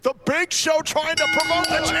Big Show trying to promote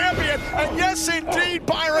the champion. And yes, indeed,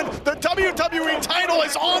 Byron, the WWE title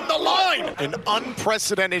is on the line. An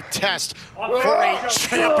unprecedented test for a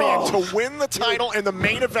champion to win the title in the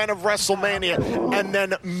main event of WrestleMania and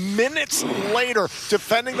then minutes later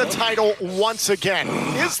defending the title once again.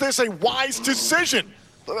 Is this a wise decision?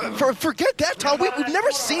 Forget that, Tom. We've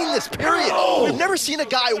never seen this, period. We've never seen a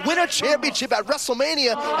guy win a championship at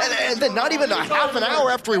WrestleMania and then not even a half an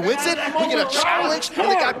hour after he wins it, we get a challenge and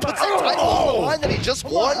the guy puts that title on the line that he just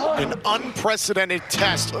won. An unprecedented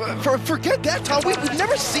test. Forget that, Tom. We've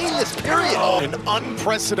never seen this, period. An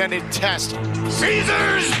unprecedented test.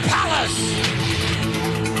 Caesar's Palace,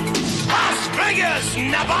 Las Vegas,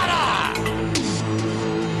 Nevada.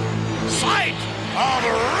 Site of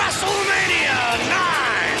WrestleMania 9.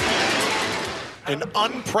 An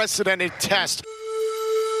unprecedented test.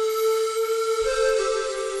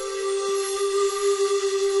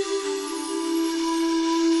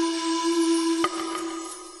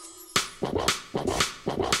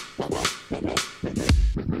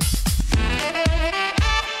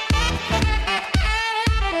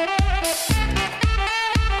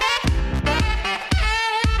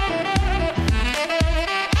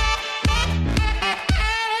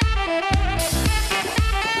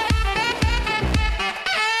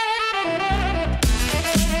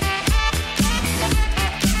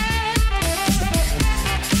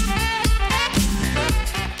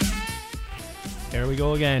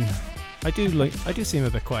 Again, I do seem a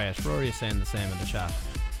bit quiet. Rory is saying the same in the chat.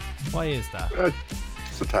 Why is that?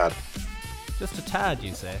 Just a tad. Just a tad,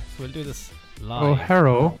 you say? So we'll do this live. Oh,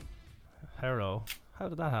 hello. Hello. How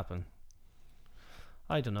did that happen?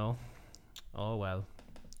 I don't know. Oh well.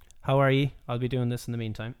 How are you? I'll be doing this in the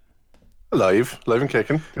meantime. Live and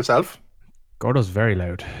kicking. Yourself? Gordo's very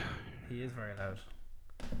loud. He is very loud.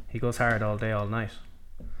 He goes hard all day, all night.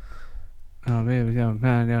 Oh, baby, I'm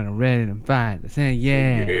ready to fight. Say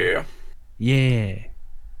yeah.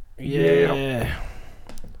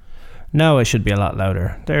 Now I should be a lot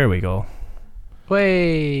louder. There we go.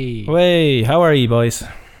 Way. How are you, boys?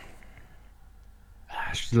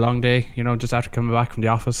 It's a long day, just after coming back from the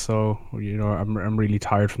office. So, I'm really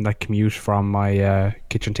tired from that commute from my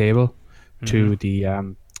kitchen table to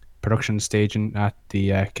the production staging at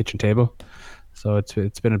the kitchen table. So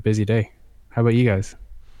it's been a busy day. How about you guys?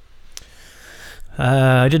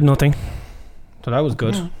 I did nothing, so that was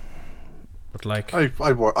good. But like,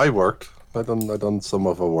 I worked. I done some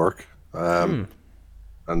of our work. And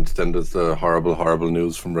then there's the horrible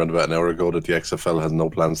news from around about an hour ago that the XFL has no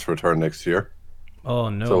plans to return next year. Oh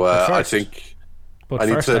no! So I think I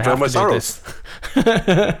need to drown my sorrows.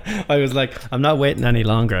 I was like, I'm not waiting any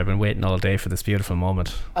longer. I've been waiting all day for this beautiful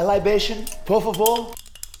moment. A libation, por favor.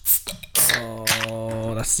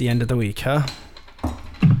 Oh, that's the end of the week, huh?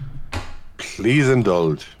 Please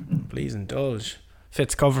indulge.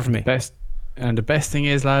 Fitz, cover for me. The best thing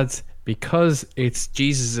is, lads, because it's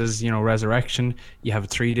Jesus' resurrection, you have a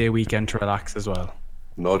 3-day weekend to relax as well.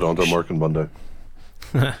 No, don't. I'm working Monday.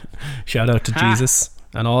 Shout out to Jesus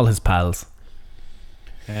and all his pals.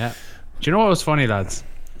 Yeah. Do you know what was funny, lads?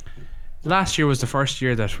 Last year was the first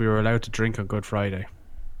year that we were allowed to drink on Good Friday.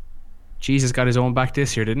 Jesus got his own back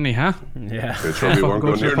this year, didn't he, huh? Yeah. We weren't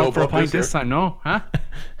going near no for a pub pint this time, no? Huh?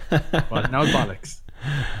 Well, now bollocks.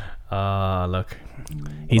 Look.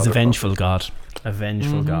 He's a vengeful God. A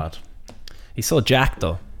vengeful God. He's so jacked,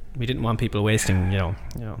 though. We didn't want people wasting,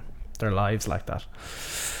 their lives like that.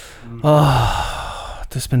 Oh,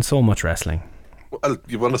 there's been so much wrestling. Well,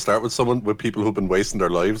 you want to start with people who've been wasting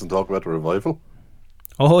their lives and talk about the revival?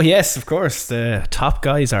 Oh, yes, of course. The top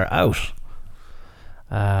guys are out.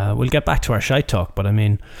 We'll get back to our shite talk, but I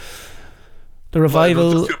mean, the revival.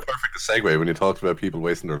 Well, it was just too perfect a segue when you talked about people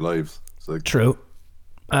wasting their lives. True.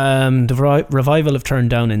 The revival have turned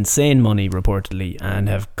down insane money reportedly and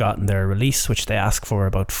have gotten their release, which they asked for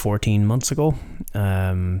about 14 months ago.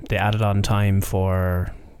 They added on time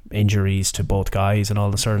for injuries to both guys and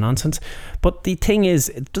all the sort of nonsense. But the thing is,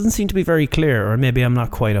 it doesn't seem to be very clear, or maybe I'm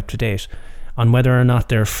not quite up to date, on whether or not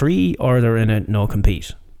they're free or they're in a no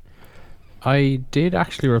compete. I did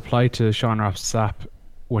actually reply to Sean Ross Sapp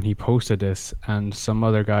when he posted this, and some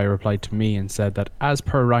other guy replied to me and said that as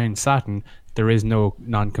per Ryan Satin, there is no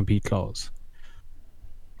non-compete clause.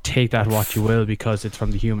 Take that what you will, because it's from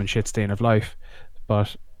the human shit stain of life.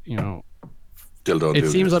 But, it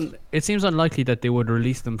seems unlikely that they would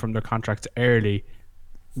release them from their contracts early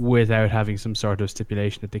without having some sort of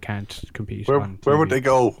stipulation that they can't compete. Where would they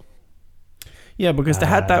go? Yeah, because they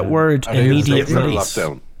had that word immediate release.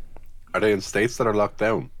 Are they in states that are locked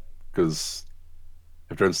down? Because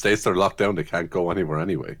if they're in states that are locked down, they can't go anywhere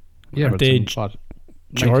anyway. Yeah, but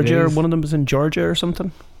Georgia, one of them was in Georgia or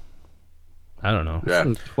something. I don't know.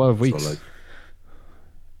 Yeah, 12 weeks. So, like,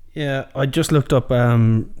 Yeah, I just looked up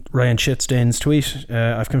Ryan Shitstain's tweet.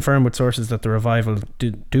 I've confirmed with sources that the Revival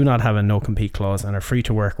do not have a no-compete clause and are free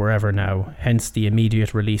to work wherever now, hence the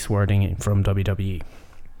immediate release wording from WWE.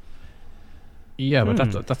 Yeah,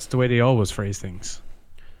 but that's the way they always phrase things.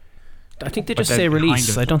 I think they But just then say kind release.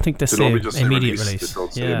 of- I don't think they they say normally just say immediate release. release. They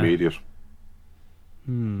don't say immediate.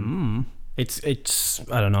 It's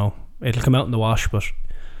I don't know. It'll come out in the wash, but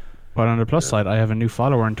But on the plus side, I have a new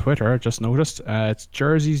follower on Twitter. Just noticed. It's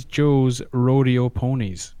Jersey's Joe's Rodeo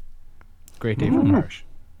Ponies. Great day for Parish.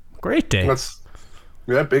 great day. That's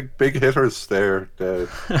big hitters there. The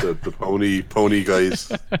pony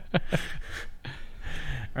guys.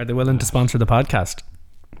 Are they willing to sponsor the podcast?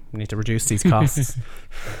 We need to reduce these costs.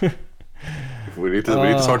 We need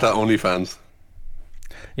to sort out OnlyFans.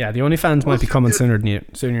 Yeah, the OnlyFans might be coming sooner than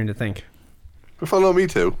you think. But follow me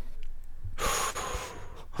too.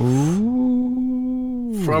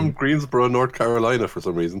 From Greensboro, North Carolina, for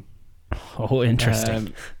some reason. Oh,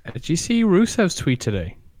 interesting. Did you see Rusev's tweet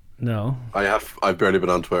today? No. I've barely been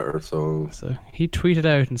on Twitter, so So he tweeted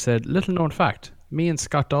out and said, "Little known fact: me and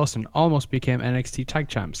Scott Dawson almost became NXT Tag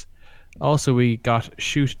Champs. Also, we got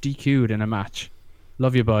shoot DQ'd in a match.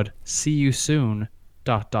 Love you, bud. See you soon. ...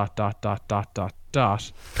 Calm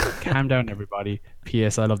down, everybody.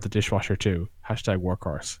 P.S. I love the dishwasher too.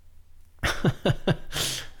 #workhorse."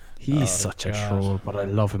 He's such a troll, but I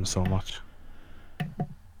love him so much.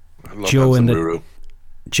 I love Joe in Hanson the Ruru.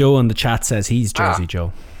 Joe in the chat says he's Jersey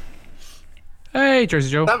Joe. Hey,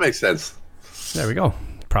 Jersey Joe. That makes sense. There we go.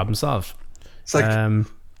 Problem solved. It's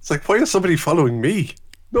like why is somebody following me?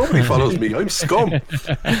 Nobody follows me. I'm scum.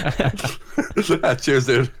 Cheers,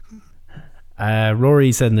 dude.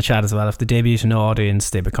 Rory said in the chat as well, if they debut to no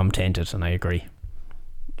audience, they become tainted, and I agree.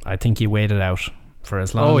 I think he waited out for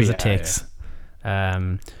as long as it takes.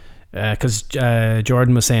 Because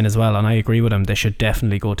Jordan was saying as well, and I agree with him, they should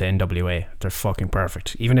definitely go to NWA. They're fucking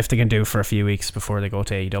perfect. Even if they can do for a few weeks before they go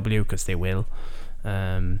to AEW, because they will.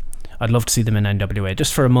 I'd love to see them in NWA,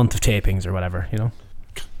 just for a month of tapings or whatever, you know?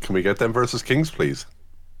 Can we get them versus Kings, please?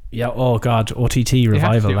 Yeah, oh god, OTT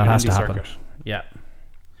Revival, that has to happen. Circuit. Yeah.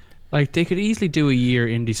 Like, they could easily do a year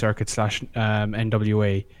indie circuit /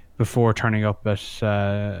 NWA before turning up at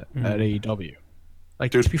AEW.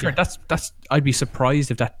 Like, Dude, to be fair, that's I'd be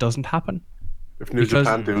surprised if that doesn't happen. If New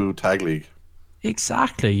Japan do Tag League.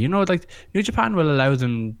 Exactly. You know, like, New Japan will allow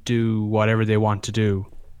them do whatever they want to do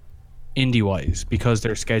indie-wise because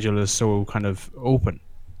their schedule is so kind of open.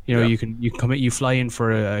 You know, you can come in, you fly in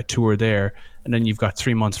for a tour there, and then you've got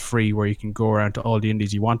 3 months free where you can go around to all the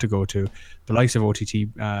indies you want to go to. The likes of OTT,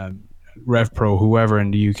 RevPro, whoever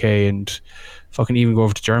in the UK, and fucking even go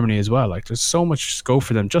over to Germany as well. Like, there's so much scope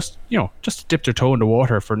for them just to dip their toe in the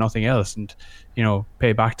water for nothing else, and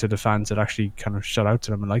pay back to the fans that actually kind of shout out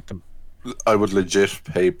to them and like them. I would legit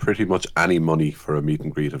pay pretty much any money for a meet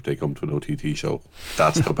and greet if they come to an OTT show.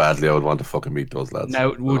 That's how badly I would want to fucking meet those lads.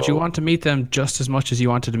 Now, would you want to meet them just as much as you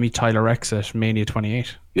wanted to meet Tyler Rex at Mania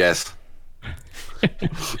 28? Yes.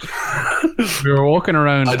 We were walking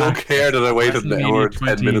around. I don't care that I waited an hour and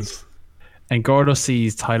 10 minutes. And Gordo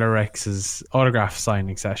sees Tyler Rex's autograph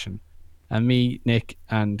signing session. And me, Nick,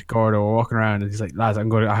 and Gordo were walking around, and he's like, "Lads, I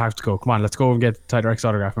have to go. Come on, let's go and get Tyler Rex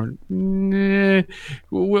autograph." And we're,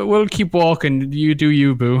 we'll keep walking. You do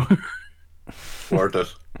you, boo. Worth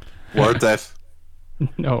it. Worth it.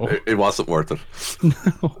 No. It wasn't worth it.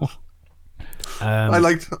 No. I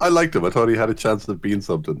liked him. I thought he had a chance of being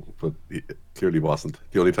something, but he clearly wasn't.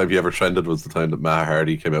 The only time he ever trended was the time that Matt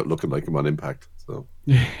Hardy came out looking like him on Impact. So.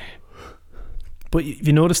 But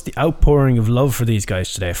you notice the outpouring of love for these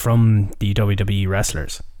guys today from the WWE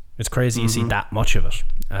wrestlers. It's crazy you see that much of it.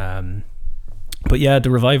 But yeah, the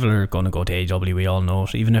Revival are going to go to AEW. We all know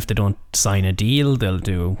it. Even if they don't sign a deal, they'll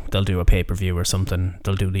do a pay-per-view or something.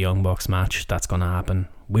 They'll do the Young Bucks match. That's going to happen.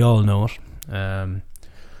 We all know it.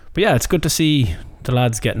 But yeah, it's good to see the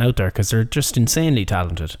lads getting out there because they're just insanely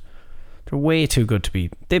talented. They're way too good to be.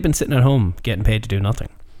 They've been sitting at home getting paid to do nothing.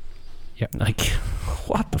 Yeah, like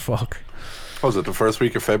what the fuck? Was it the first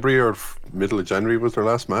week of February or middle of January was their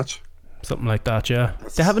last match? Something like that, yeah.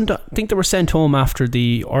 They haven't. I think they were sent home after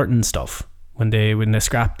the Orton stuff when they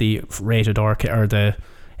scrapped the rated RK or the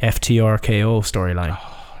FTRKO storyline.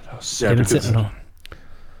 Yeah, sitting home.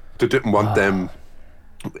 They didn't want them.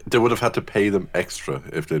 They would have had to pay them extra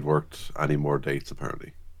if they'd worked any more dates,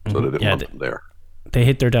 apparently. So they didn't want them there. They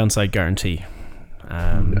hit their downside guarantee.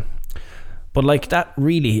 But like that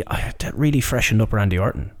really freshened up Randy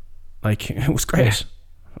Orton. Like, it was great.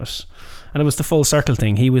 And it was the full circle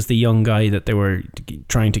thing. He was the young guy that they were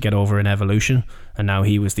trying to get over in Evolution, and now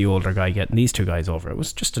he was the older guy getting these two guys over. It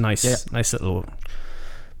was just a nice little.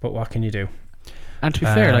 But what can you do? And to be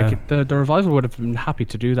fair, like the Revival would have been happy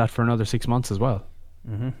to do that for another 6 months as well.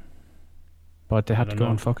 Mm-hmm. But they had to go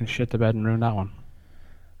and fucking shit the bed and ruin that one.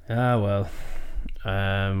 Ah, well.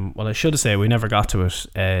 Well, I should say we never got to it.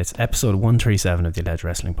 It's episode 137 of the Alleged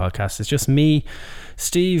Wrestling Podcast. It's just me,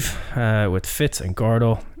 Steve, with Fitz and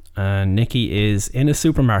Gordo, and Nikki is in a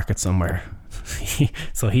supermarket somewhere.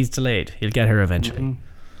 So he's delayed. He'll get here eventually. Mm-hmm.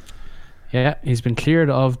 Yeah, he's been cleared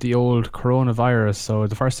of the old coronavirus, so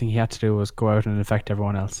the first thing he had to do was go out and infect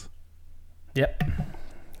everyone else. Yep.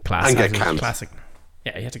 Classic. And get cans. Classic.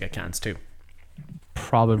 Yeah, he had to get cans too.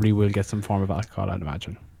 Probably will get some form of alcohol, I'd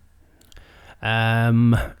imagine.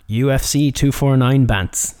 UFC 249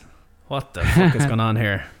 bants. What the fuck is going on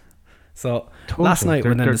here? So last night,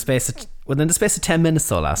 within the space of 10 minutes,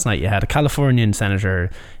 though, last night you had a Californian senator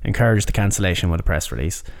encourage the cancellation with a press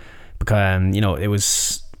release because it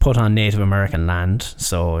was put on Native American land,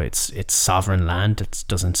 so it's sovereign land. It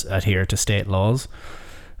doesn't adhere to state laws.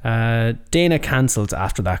 Dana cancelled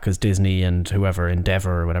after that because Disney and whoever,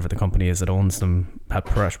 Endeavor or whatever the company is that owns them, had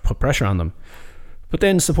put pressure on them. But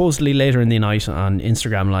then supposedly later in the night on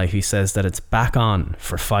Instagram Live, he says that it's back on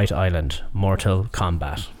for Fight Island Mortal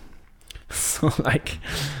Kombat. So like,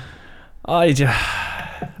 I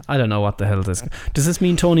don't know what the hell this. Does this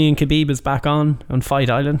mean Tony and Khabib is back on Fight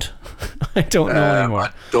Island? I don't know anymore.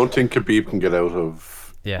 I don't think Khabib can get out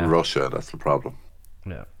of Russia. That's the problem.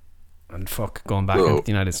 Yeah, and fuck going back into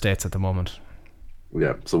the United States at the moment.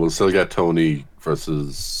 Yeah, so we'll still get Tony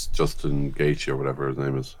versus Justin Gaethje or whatever his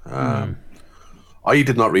name is. I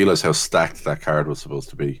did not realize how stacked that card was supposed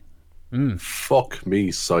to be. Fuck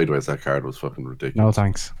me sideways, that card was fucking ridiculous. No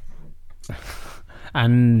thanks.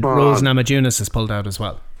 And Rose Namajunas has pulled out as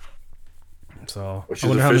well. So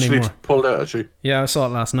she's officially pulled out, has she? Yeah, I saw it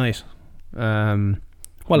last night. I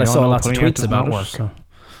saw lots of tweets about it. So.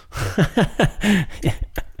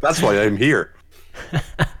 That's why I'm here.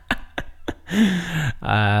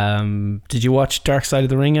 Did you watch Dark Side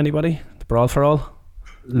of the Ring, anybody? The Brawl for All?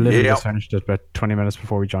 Literally just finished it about 20 minutes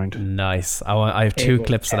before we joined. Nice. I have two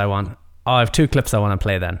clips that I want. I have two clips I want to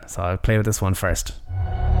play then. So I'll play with this one first.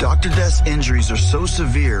 Dr. Death's injuries are so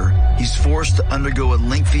severe, he's forced to undergo a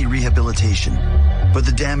lengthy rehabilitation. But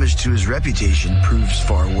the damage to his reputation proves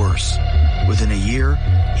far worse. Within a year,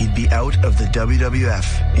 he'd be out of the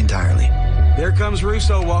WWF entirely. There comes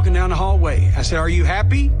Russo walking down the hallway. I said, "Are you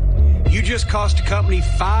happy? You just cost the company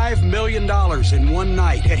 $5 million in one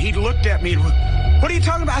night." And he looked at me and "What are you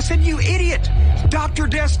talking about?" I said, "You idiot. Dr.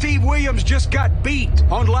 Death Steve Williams just got beat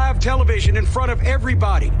on live television in front of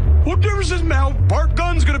everybody. What difference is now? Bart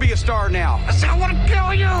Gunn's going to be a star now." I said, "I want to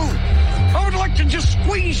kill you. I would like to just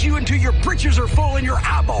squeeze you until your britches are full and your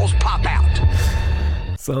eyeballs pop out."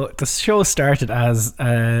 So the show started as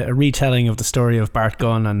a retelling of the story of Bart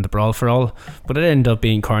Gunn and the Brawl for All, but it ended up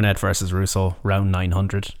being Cornette versus Russo round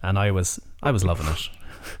 900, and I was loving it.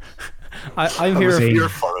 I'm here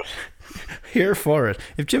for it. Here for it.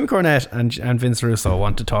 If Jim Cornette and Vince Russo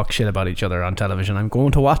want to talk shit about each other on television, I'm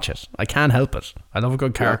going to watch it. I can't help it. I love a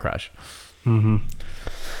good car crash. Mm-hmm.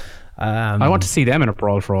 I want to see them in a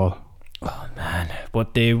Brawl for All. Oh man,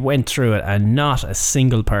 but they went through it and not a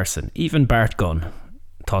single person, even Bart Gunn,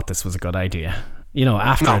 thought this was a good idea.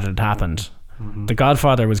 After it had happened. Mm-hmm. The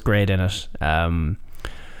Godfather was great in it.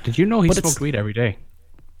 Did you know he smoked weed every day?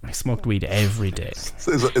 I smoked weed every day. Is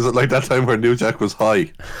it like that time where New Jack was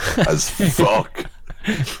high as fuck?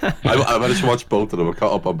 I managed to watch both of them. I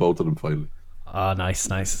caught up on both of them finally. Oh, nice.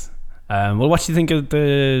 Well, what do you think of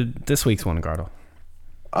this week's one, Gordo?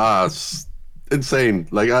 It's insane.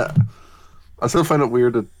 Like I still find it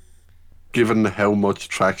weird that, given how much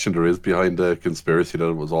traction there is behind the conspiracy, that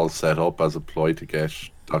it was all set up as a ploy to get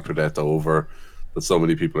Dr. Death over, that so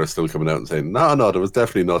many people are still coming out and saying, no, there was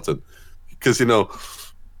definitely nothing. Because,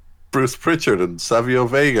 Bruce Pritchard and Savio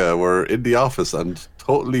Vega were in the office and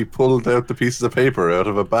totally pulled out the pieces of paper out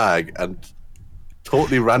of a bag and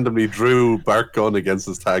totally randomly drew Bart Gunn against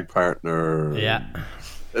his tag partner. Yeah.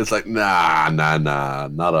 It's like, nah, not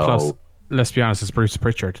at all. Let's be honest, it's Bruce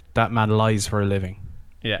Pritchard. That man lies for a living.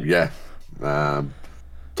 Yeah. Thought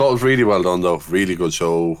it was really well done though. Really good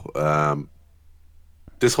show.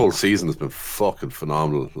 This whole season has been fucking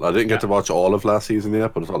phenomenal. I didn't get to watch all of last season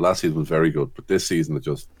yet, but I thought last season was very good. But this season it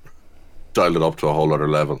just dialed it up to a whole other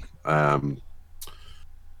level.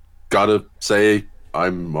 Gotta say,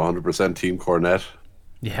 I'm 100% Team Cornette.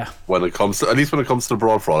 Yeah. When it comes to the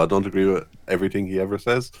Brawl for All, I don't agree with everything he ever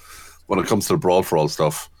says. When it comes to the Brawl for All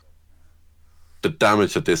stuff, the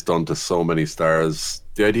damage that this done to so many stars.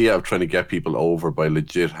 The idea of trying to get people over by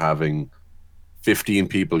legit having 15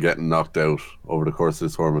 people getting knocked out over the course of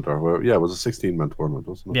this tournament, or it was a 16-man tournament,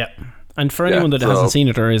 wasn't it? Yeah. And for anyone that hasn't seen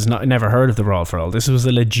it or has never heard of the Brawl for All, this was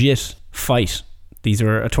a legit fight. These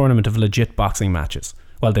were a tournament of legit boxing matches.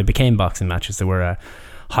 Well, they became boxing matches. They were a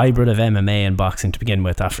hybrid of MMA and boxing to begin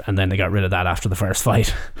with, and then they got rid of that after the first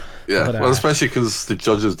fight. Yeah, well, especially because the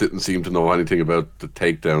judges didn't seem to know anything about the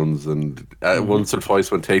takedowns, and once or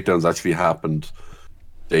twice when takedowns actually happened,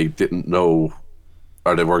 they didn't know,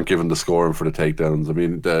 or they weren't given the scoring for the takedowns. I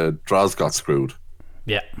mean, the Droz got screwed.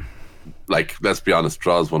 Yeah. Like, let's be honest,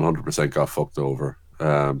 Droz 100% got fucked over.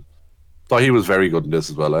 Thought he was very good in this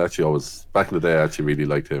as well. I actually always, back in the day, I actually really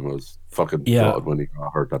liked him. I was fucking gutted when he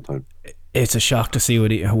got hurt that time. It's a shock to see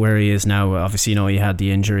where he is now. Obviously, he had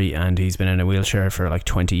the injury and he's been in a wheelchair for like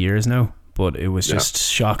 20 years now. But it was just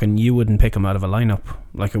shocking. You wouldn't pick him out of a lineup.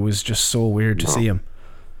 Like, it was just so weird to see him.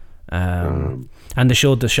 And they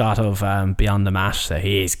showed the shot of beyond the mat. So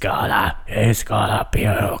he's gotta be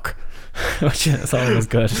a hook, which is always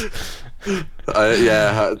good.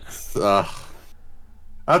 I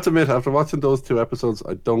have to admit, after watching those 2 episodes,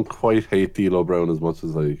 I don't quite hate D'Lo Brown as much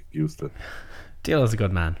as I used to. D'Lo's a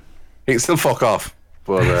good man. He can still fuck off,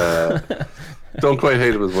 but don't quite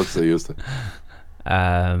hate him as much as I used to.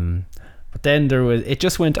 But then it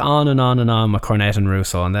just went on and on and on with Cornette and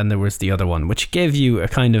Russo, and then there was the other one, which gave you a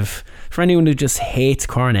kind of, for anyone who just hates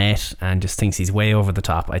Cornette and just thinks he's way over the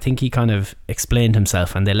top, I think he kind of explained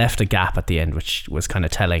himself, and they left a gap at the end, which was kind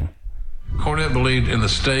of telling. Cornette believed in the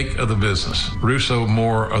steak of the business, Russo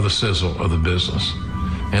more of the sizzle of the business.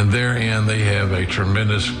 And therein they have a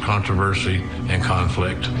tremendous controversy and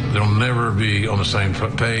conflict. They'll never be on the same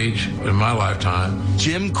page in my lifetime.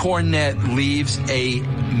 Jim Cornette leaves a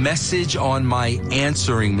message on my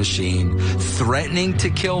answering machine, threatening to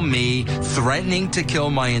kill me, threatening to kill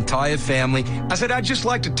my entire family. I said, I'd just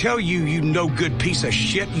like to tell you, you no good piece of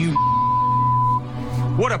shit, you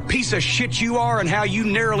what a piece of shit you are, and how you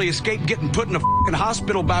narrowly escaped getting put in a fucking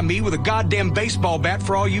hospital by me with a goddamn baseball bat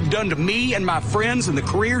for all you've done to me and my friends and the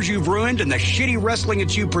careers you've ruined and the shitty wrestling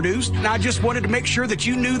that you produced. And I just wanted to make sure that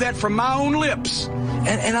you knew that from my own lips.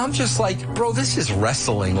 And I'm just like, bro, this is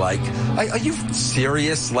wrestling. Like, are you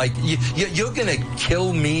serious? Like, you're gonna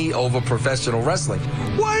kill me over professional wrestling?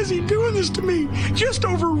 Why is he doing this to me? Just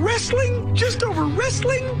over wrestling? Just over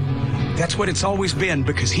wrestling? That's what it's always been,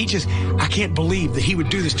 because I can't believe that he would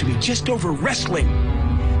do this to me just over wrestling.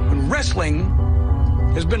 When wrestling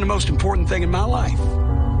has been the most important thing in my life.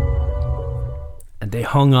 And they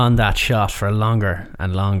hung on that shot for longer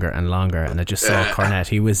and longer and longer, and I just saw Cornette.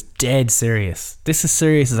 He was dead serious. This is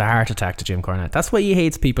serious as a heart attack to Jim Cornette. That's why he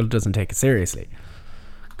hates people who doesn't take it seriously.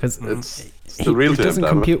 Because it's still real to him, doesn't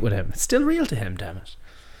compute with him. It's still real to him, damn it.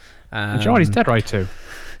 And Johnny's dead right too.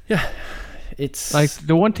 Yeah. It's like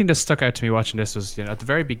the one thing that stuck out to me watching this was, at the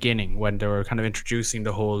very beginning when they were kind of introducing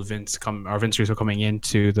the whole Vince Russo coming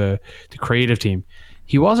into the creative team.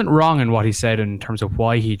 He wasn't wrong in what he said in terms of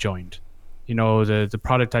why he joined. The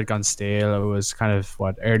product had gone stale. It was kind of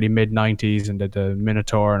early mid 90s, and the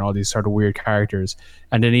Minotaur and all these sort of weird characters,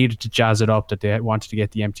 and they needed to jazz it up, that they wanted to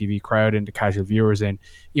get the MTV crowd in, the casual viewers in.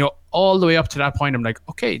 All the way up to that point, I'm like,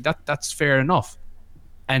 okay, that's fair enough.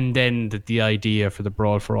 And then the idea for the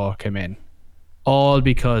Brawl for All came in. All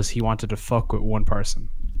because he wanted to fuck with one person.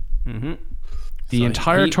 Mm-hmm. The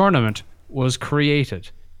entire tournament was created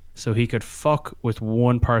so he could fuck with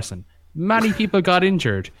one person. Many people got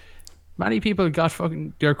injured. Many people got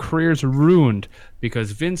their careers ruined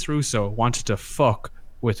because Vince Russo wanted to fuck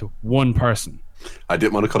with one person. I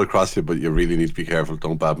didn't want to cut across you, but you really need to be careful.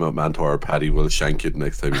 Don't badmouth Mantor, or Paddy will shank you the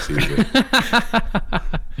next time you see him.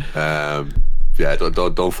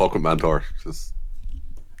 Don't fuck with Mantor.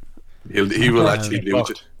 He will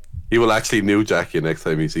actually new jack you next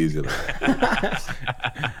time he sees you.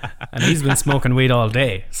 And he's been smoking weed all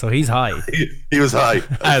day, so he's high. He was high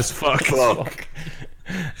as fuck. So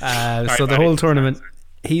the whole tournament,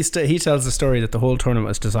 he tells the story that the whole tournament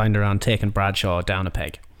was designed around taking Bradshaw down a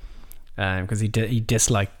peg, because he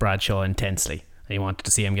disliked Bradshaw intensely and he wanted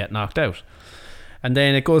to see him get knocked out. And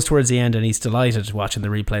then it goes towards the end, and he's delighted watching the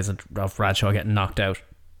replays of Bradshaw getting knocked out.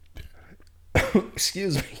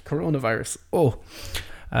 Excuse me, coronavirus.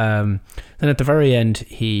 Then at the very end,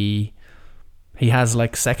 he has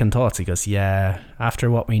second thoughts. He goes, yeah,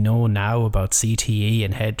 after what we know now about CTE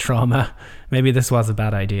and head trauma, maybe this was a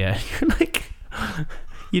bad idea. You're like,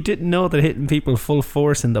 you didn't know that hitting people full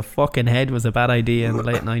force in the fucking head was a bad idea in the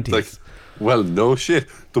late 90s. Well, no shit.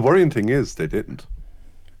 The worrying thing is they didn't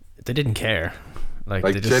care.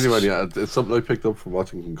 Genuinely, it's something I picked up from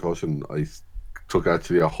watching Concussion. I took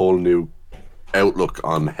actually a whole new outlook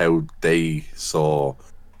on how they saw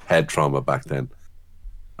head trauma back then.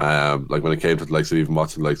 Like when it came to the likes of even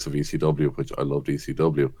watching the likes of ECW, which I loved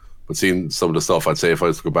ECW, but seeing some of the stuff, I'd say if I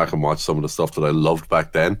was to go back and watch some of the stuff that I loved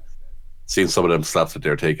back then, seeing some of them slaps that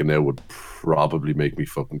they're taking now would probably make me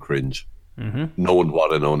fucking cringe. Knowing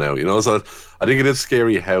what I know now, you know. So I think it is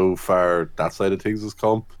scary how far that side of things has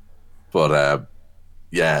come. But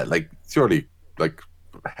yeah, like surely, like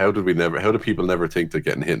how did people never think that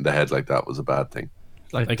getting hit in the head like that was a bad thing?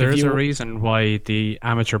 Like there's a reason why the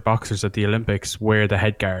amateur boxers at the Olympics wear the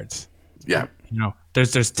head guards. Yeah. You know,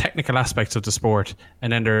 there's technical aspects of the sport,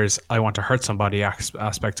 and then there's I want to hurt somebody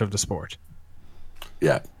aspects of the sport.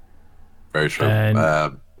 Yeah, very true.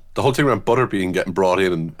 The whole thing around Butterbean getting brought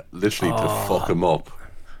in and literally to fuck him up.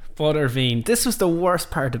 Butterbean. This was the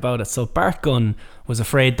worst part about it. So Bart Gunn was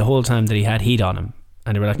afraid the whole time that he had heat on him,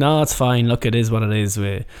 and they were like, "No, it's fine. Look, it is what it is."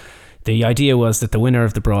 The idea was that the winner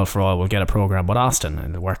of the Brawl for All will get a program with Austin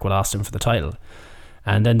and work with Austin for the title.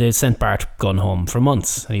 And then they sent Bart Gunn home for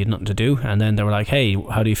months and he had nothing to do. And then they were like, "Hey,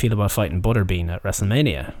 how do you feel about fighting Butterbean at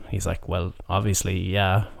WrestleMania?" He's like, "Well, obviously,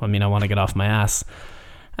 yeah. I mean, I want to get off my ass."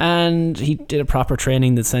 And he did a proper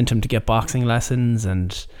training that sent him to get boxing lessons,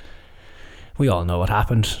 and we all know what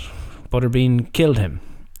happened. Butterbean killed him.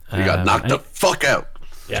 He got knocked the fuck out.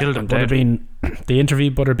 Yeah, killed him. Butterbean. They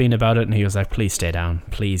interviewed Butterbean about it, and he was like, "Please stay down.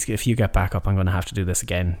 Please, if you get back up, I'm going to have to do this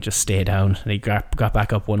again. Just stay down." And he got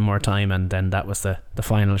back up one more time, and then that was the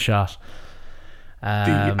final shot.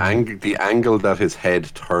 The angle that his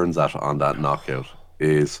head turns at on that knockout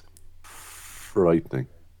is frightening.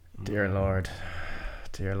 Dear Lord.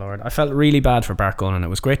 I felt really bad for Bart Gunn, and it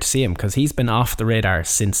was great to see him because he's been off the radar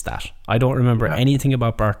since that. I don't remember anything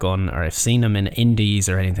about Bart Gunn, or I've seen him in indies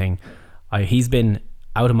or anything. He's been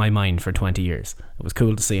out of my mind for 20 years. It was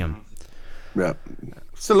cool to see him. Yeah,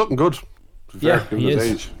 still looking good. Yeah, he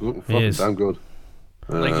is. Looking fucking damn good.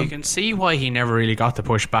 Like you can see why he never really got the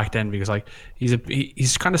push back then, because like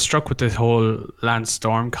he's kind of struck with this whole Lance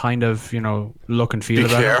Storm kind of, you know, look and feel.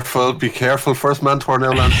 Be careful! First man torn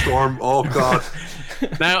out Lance Storm. Oh God.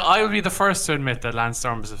 Now I would be the first to admit that Lance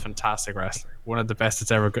Storm is a fantastic wrestler, one of the best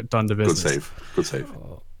that's ever done the business. Good save.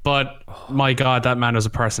 But my God, that man was a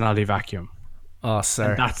personality vacuum. Oh,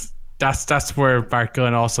 sir. And that's where Bart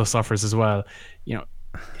Gunn also suffers as well. You know,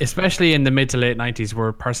 especially in the mid to late 90s,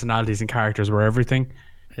 where personalities and characters were everything.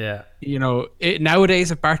 Yeah. You know, nowadays,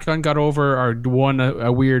 if Bart Gunn got over or won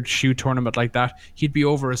a weird shoe tournament like that, he'd be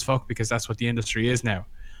over as fuck, because that's what the industry is now.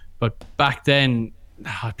 But back then,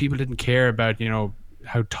 people didn't care about, you know,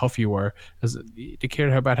 how tough you were. They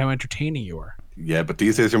cared about how entertaining you were. Yeah, but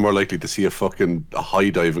these days you're more likely to see a fucking high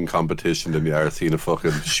diving competition than you are seeing a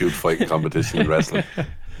fucking shoot fighting competition in wrestling.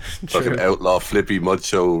 Fucking outlaw, flippy, mud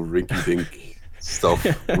show, rinky dink stuff.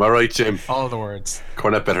 Am I right, Jim? All the words.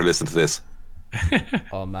 Cornette better listen to this.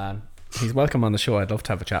 Oh man, he's welcome on the show. I'd love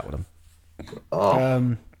to have a chat with him.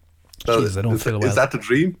 Jesus, I don't feel well. Is that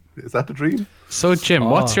the dream? So Jim,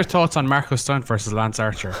 what's your thoughts on Marco Stunt versus Lance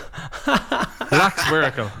Archer? Relax,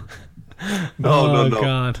 Miracle. No.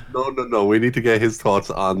 God. No. We need to get his thoughts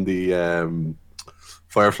on the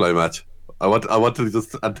Firefly match. I want to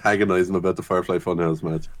just antagonize him about the Firefly Funhouse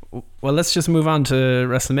match. Well, let's just move on to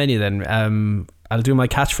WrestleMania then. I'll do my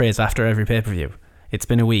catchphrase after every pay-per-view. It's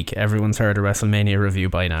been a week. Everyone's heard a WrestleMania review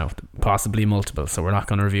by now, possibly multiple, so we're not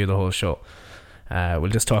going to review the whole show. We'll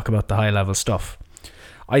just talk about the high-level stuff.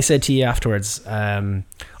 I said to you afterwards,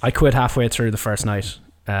 I quit halfway through the first night.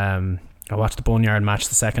 I watched the Boneyard match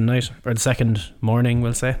the second night, or the second morning,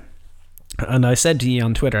 we'll say. And I said to you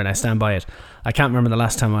on Twitter, and I stand by it, I can't remember the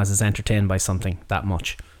last time I was as entertained by something that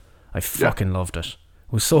much. I fucking loved it.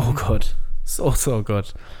 It was so good. So good.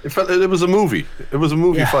 It was a movie. It was a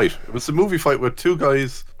movie fight. It was a movie fight with two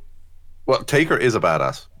guys. Well, Taker is a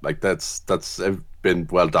badass. Like that's been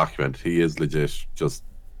well documented. He is legit.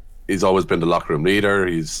 He's always been the locker room leader.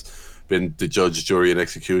 He's been the judge, jury, and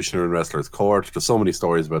executioner in Wrestler's Court. There's so many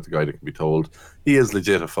stories about the guy that can be told. He is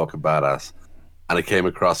legit a fucking badass. And it came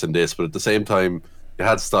across in this, but at the same time, you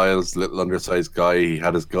had Styles, little undersized guy. He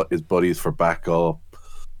had his buddies for backup.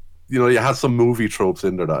 You know, you had some movie tropes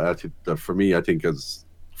in there that for me, I think is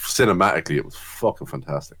cinematically, it was fucking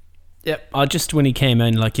fantastic. Yep. Just when he came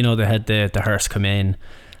in, like, you know, they had the hearse come in.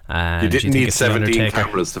 And you didn't need 17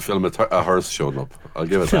 cameras to film a hearse showing up. I'll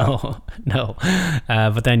give it that. No.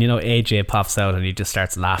 But then, you know, AJ pops out and he just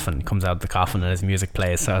starts laughing, comes out of the coffin and his music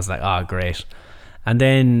plays. So I was like, oh, great. And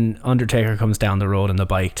then Undertaker comes down the road on the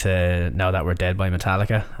bike to Now That We're Dead by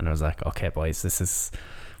Metallica. And I was like, okay, boys,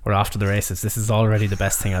 we're off to the races. This is already the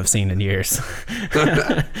best thing I've seen in years.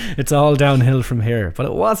 It's all downhill from here. But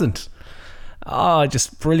it wasn't. Oh,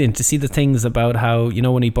 just brilliant to see the things about how, you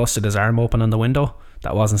know, when he busted his arm open on the window,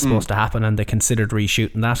 that wasn't supposed to happen, and they considered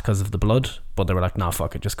reshooting that because of the blood, but they were like, nah,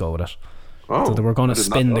 fuck it, just go with it. So they were going to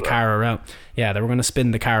spin the car around. Yeah, they were going to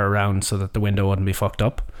spin the car around so that the window wouldn't be fucked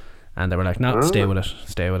up, and they were like, no, stay with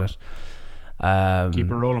it.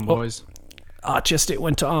 Keep it rolling, boys. It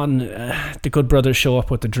went on. The Good Brothers show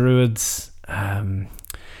up with the Druids. It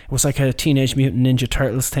was like a Teenage Mutant Ninja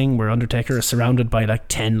Turtles thing where Undertaker is surrounded by like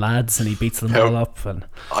 10 lads and he beats them all up. And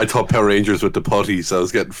I thought Power Rangers with the putty, so I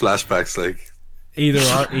was getting flashbacks like either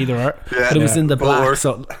or. Yeah, but it was in the black,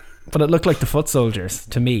 but it looked like the Foot Soldiers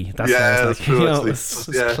to me. That's what I was like, true, it was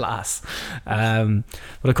class. But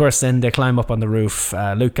of course, then they climb up on the roof.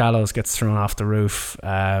 Luke Gallows gets thrown off the roof.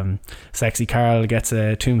 Sexy Carl gets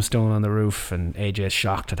a tombstone on the roof, and AJ's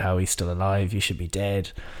shocked at how he's still alive. You should be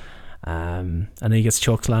dead. And then he gets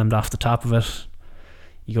chokeslammed off the top of it.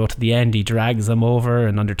 You go to the end, he drags him over,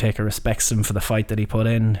 and Undertaker respects him for the fight that he put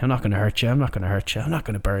in. I'm not going to hurt you. I'm not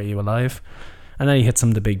going to bury you alive. And then he hits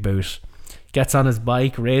him the big boot. Gets on his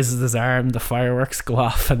bike, raises his arm, the fireworks go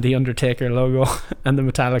off, and the Undertaker logo and the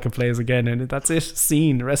Metallica plays again, and that's it.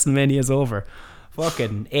 Scene. WrestleMania is over.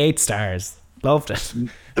 Fucking 8 stars. Loved it.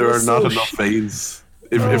 There are not enough veins.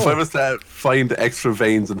 If I was to find extra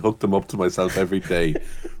veins and hook them up to myself every day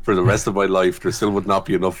for the rest of my life, there still would not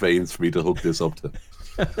be enough veins for me to hook this up to.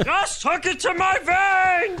 Just hook it to my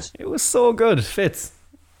veins! It was so good, Fitz.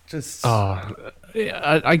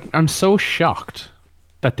 I'm so shocked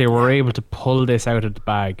that they were able to pull this out of the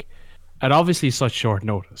bag at obviously such short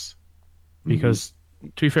notice. Because,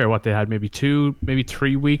 to be fair, what they had maybe 2, maybe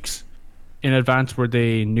 3 weeks in advance where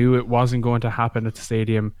they knew it wasn't going to happen at the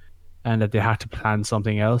stadium and that they had to plan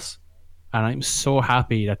something else. And I'm so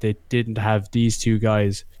happy that they didn't have these two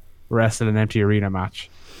guys wrestle an empty arena match.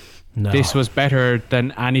 No. This was better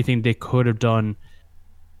than anything they could have done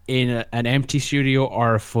in an empty studio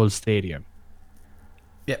or a full stadium.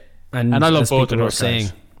 Yep. And I love both of those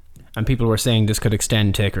guys. And people were saying this could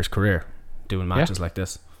extend Taker's career, doing matches like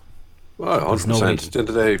this. Well, 100%. At the end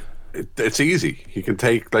of the day, it's easy. You can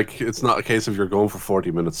take, like, it's not a case of you're going for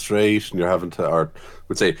 40 minutes straight and you're having to, or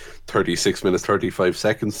would say 36 minutes, 35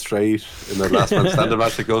 seconds straight in the last man standing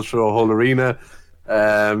match that goes through a whole arena.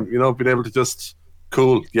 You know, being able to just,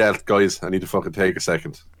 cool, yeah, guys, I need to fucking take a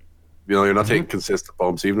second. You know, you're not taking consistent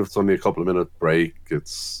bumps, even if it's only a couple of minute break.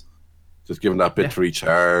 It's just giving that bit to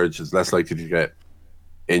recharge. It's less likely to get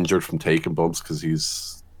injured from taking bumps because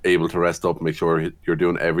he's able to rest up and make sure you're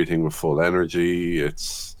doing everything with full energy.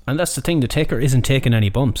 And that's the thing, the Taker isn't taking any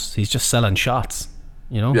bumps. He's just selling shots.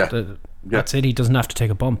 You know, that's it. He doesn't have to take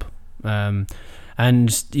a bump.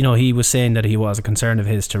 And you know, he was saying that he was a concern of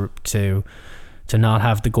his to not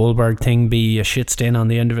have the Goldberg thing be a shit stain on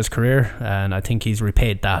the end of his career, and I think he's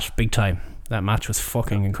repaid that big time. That match was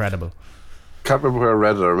fucking incredible. Can't remember where I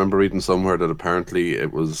read it. I remember reading somewhere that apparently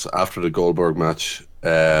it was after the Goldberg match,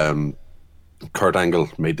 Kurt Angle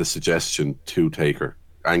made the suggestion to Taker.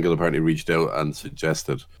 Angle apparently reached out and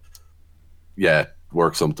suggested,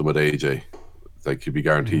 work something with AJ. Like, you'd be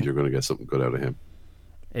guaranteed you're going to get something good out of him.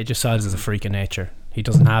 AJ Styles is a freak of nature. He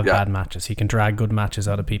doesn't have bad matches. He can drag good matches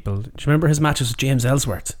out of people. Do you remember his matches with James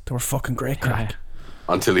Ellsworth? They were fucking great crack.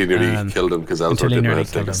 Until he nearly killed him because Ellsworth didn't have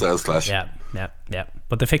to take a Styles clash. Yeah.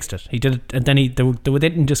 But they fixed it. He did it, and then they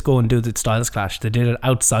didn't just go and do the Styles clash. They did it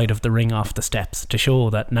outside of the ring, off the steps, to show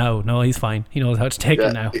that no, he's fine. He knows how to take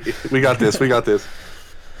it now. We got this.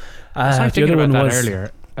 I was thinking about that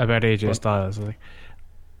earlier about AJ Styles. Like,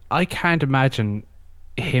 I can't imagine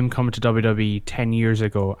him coming to WWE 10 years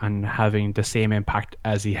ago and having the same impact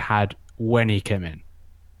as he had when he came in.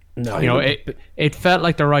 No, you know, it felt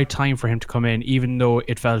like the right time for him to come in, even though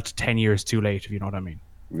it felt 10 years too late, if you know what I mean.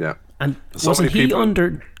 Yeah. And was he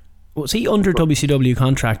under WCW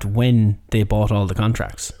contract when they bought all the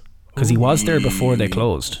contracts? Because he was there before they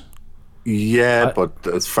closed. Yeah, but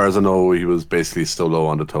as far as I know, he was basically so low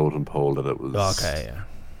on the totem pole that it was... Okay,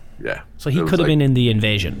 yeah. So he could have been in the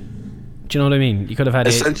Invasion. Do you know what I mean? You could have had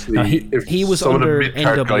essentially. He was some under of the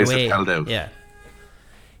mid-card guys had held NWA. out. Yeah,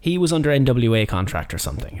 he was under NWA contract or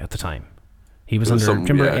something at the time. He was under.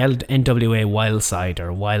 Remember NWA Wildside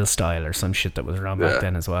or Wild Style or some shit that was around back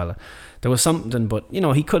then as well. There was something, but you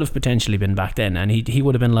know, he could have potentially been back then, and he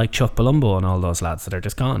would have been like Chuck Palumbo and all those lads that are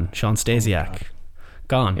just gone. Sean Stasiak,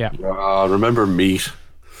 gone. Yeah. Remember Meat.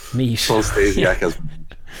 Sean Stasiak has.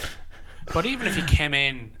 But even if he came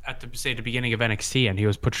in at the beginning of NXT and he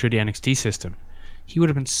was put through the NXT system, he would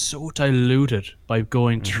have been so diluted by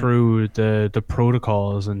going through the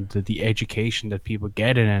protocols and the education that people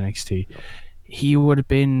get in NXT. He would have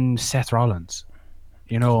been Seth Rollins,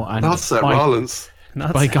 you know. And not Seth Rollins.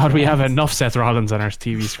 By God, we have enough Seth Rollins on our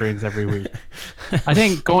TV screens every week. I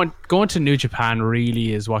think going to New Japan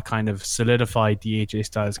really is what kind of solidified the AJ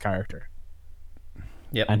Styles character.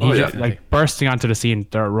 Yep. And he like bursting onto the scene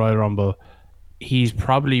at Royal Rumble. He's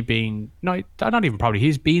probably been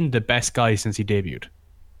he's been the best guy since he debuted,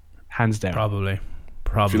 hands down. Probably.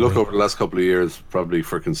 If you look over the last couple of years, probably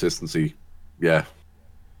for consistency, yeah.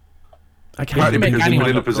 I can't because he's been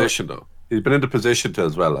in a position though. He's been in the position to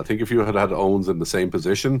as well. I think if you had Owens in the same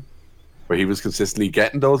position where he was consistently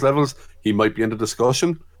getting those levels, he might be in the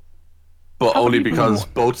discussion. But only because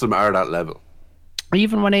both of them are at that level.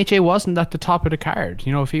 Even when AJ wasn't at the top of the card,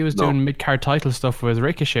 you know, if he was doing mid-card title stuff with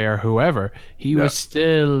Ricochet or whoever, he was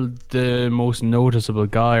still the most noticeable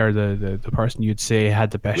guy, or the person you'd say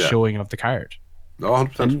had the best showing of the card. No,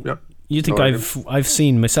 100%. Yeah. You think I've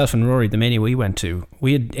seen myself and Rory, the Mania we went to,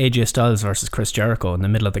 we had AJ Styles versus Chris Jericho in the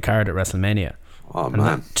middle of the card at WrestleMania. Oh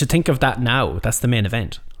man! To think of that now, that's the main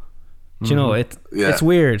event. Do you know it's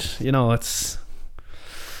weird. You know it's.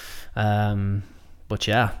 But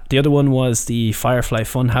yeah, the other one was the Firefly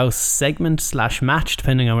Funhouse segment / match,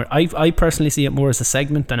 depending on where. I personally see it more as a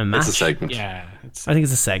segment than a match. It's a segment. Yeah, I think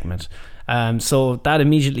it's a segment. So that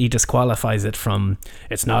immediately disqualifies it from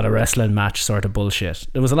it's not a wrestling match sort of bullshit.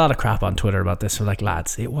 There was a lot of crap on Twitter about this. We're like,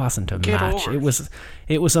 lads, it wasn't a match.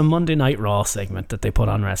 It was a Monday Night Raw segment that they put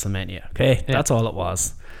on WrestleMania. Okay, that's all it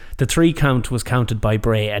was. The 3 count was counted by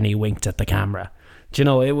Bray, and he winked at the camera. Do you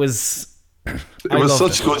know, it was. It was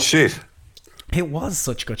such good shit. It was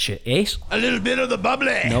such good shit. 8? A little bit of the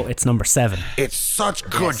bubbly. No, it's number 7. It's such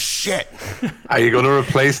good shit. Are you going to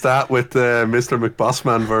replace that with the Mr.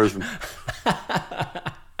 McBossman version?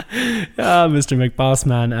 Mr.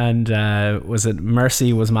 McBossman, and was it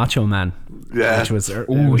Mercy was Macho Man? Yeah, which was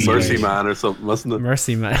Mercy Man or something, wasn't it?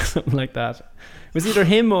 Mercy Man, something like that. It was either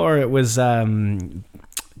him or it was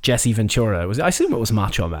Jesse Ventura. I assume it was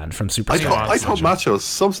Macho Man from Superstar. I thought Macho.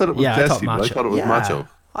 Some said it was Jesse, but I thought it was Macho.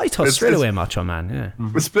 I thought straight away Macho Man. Yeah,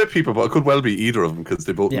 we split people, but it could well be either of them because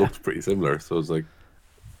they both looked pretty similar. So it's like,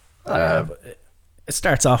 it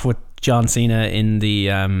starts off with John Cena in the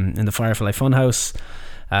Firefly Funhouse.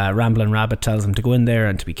 Ramblin' Rabbit tells him to go in there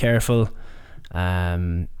and to be careful,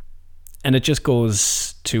 and it just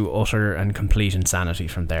goes to utter and complete insanity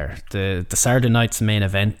from there. The Saturday night's main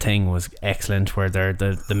event thing was excellent, where they're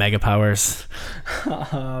the mega powers.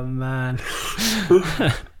 Oh man.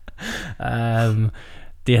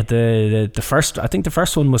 The first, I think the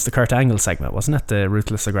first one was the Kurt Angle segment, wasn't it? The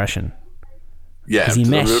Ruthless Aggression. Yeah, the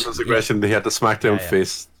Ruthless Aggression. They had the SmackDown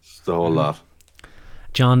face, the whole lot.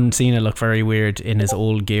 John Cena looked very weird in his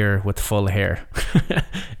old gear with full hair.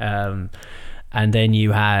 And then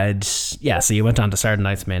you had, so you went on to Saturday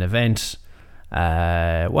night's main event.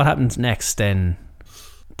 What happened next then?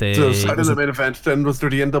 So Saturday night main event, then was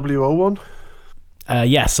there the NWO one?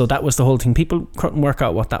 So that was the whole thing. People couldn't work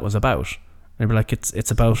out what that was about. They were like,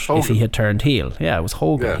 it's about Hogan. If he had turned heel. Yeah, it was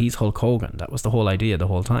Hogan. Yeah. He's Hulk Hogan. That was the whole idea the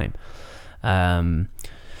whole time. You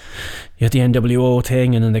had the NWO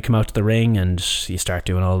thing, and then they come out to the ring, and you start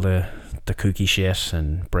doing all the kooky shit,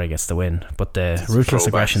 and Bray gets the win. But the Ruthless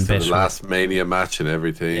Aggression bit, the last Mania match and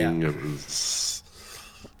everything, it was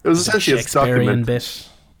essentially a document bit.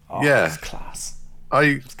 Oh, yeah, it was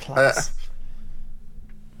class.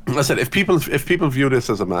 I said if people view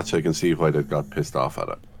this as a match, I can see why they got pissed off at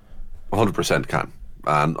it. 100% can,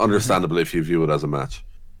 and understandable if you view it as a match.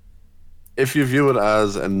 If you view it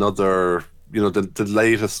as another, the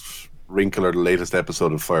latest wrinkle or the latest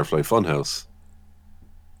episode of Firefly Funhouse,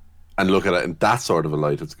 and look at it in that sort of a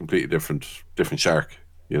light, it's a completely different shark.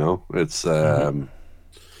 It's I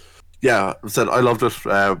said I loved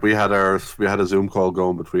it. We had a Zoom call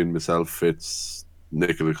going between myself, Fitz,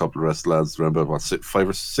 Nick, and a couple of rest lads. Around about 5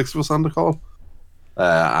 or 6 of us on the call,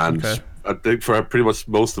 and I think for pretty much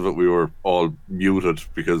most of it we were all muted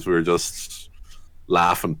because we were just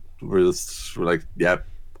laughing. We're like,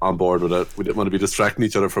 on board with it. We didn't want to be distracting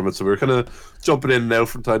each other from it, so we were kind of jumping in and out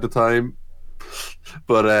from time to time.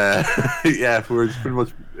 But we were pretty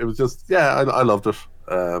much. It was just I loved it.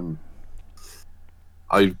 I'm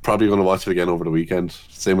probably going to watch it again over the weekend.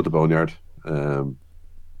 Same with the Boneyard. I'm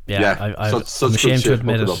ashamed to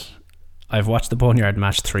admit it. I've watched the Boneyard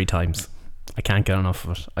match 3 times. I can't get enough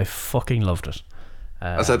of it. I fucking loved it.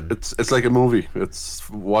 I said it's like a movie. It's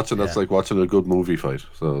watching. That's like watching a good movie fight.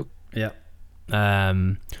 So yeah.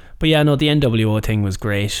 But the NWO thing was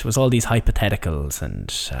great. It was all these hypotheticals,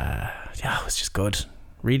 and it was just good.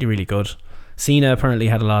 Really, really good. Cena apparently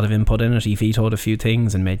had a lot of input in it. He vetoed a few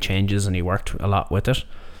things and made changes, and he worked a lot with it.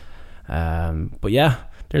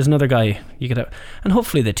 There's another guy you could have, and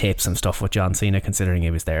hopefully they tape some stuff with John Cena, considering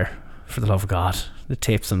he was there for the love of God. They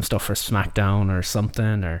tape some stuff for SmackDown or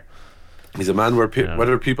something, or... He's a man where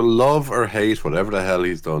whether people love or hate whatever the hell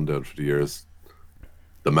he's done down through the years,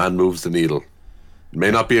 the man moves the needle.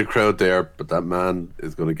 May not be a crowd there, but that man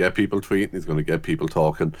is going to get people tweeting. He's going to get people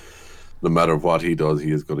talking. No matter what he does,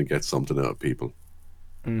 he is going to get something out of people,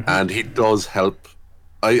 and he does help.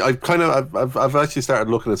 I've actually started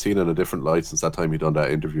looking at Cena in a different light since that time he done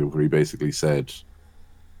that interview where he basically said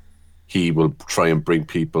he will try and bring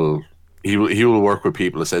people. He will work with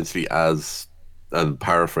people essentially as. And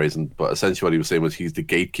paraphrasing, but essentially what he was saying was he's the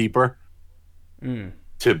gatekeeper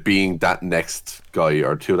to being that next guy,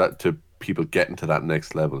 or to people getting to that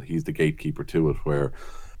next level. He's the gatekeeper to it, where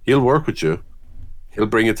he'll work with you, he'll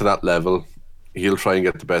bring it to that level, he'll try and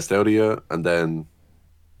get the best out of you, and then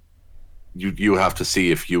you have to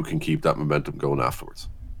see if you can keep that momentum going afterwards.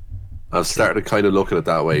 I've started kind of looking at it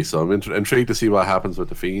that way, so I'm intrigued to see what happens with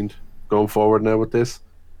the Fiend going forward now with this.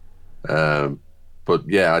 But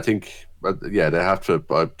yeah, I think. But yeah, they have to.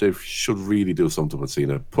 They should really do something with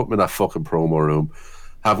Cena. Put him in that fucking promo room.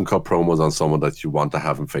 Have him cut promos on someone that you want to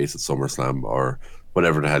have him face at SummerSlam or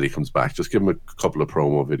whenever the hell he comes back. Just give him a couple of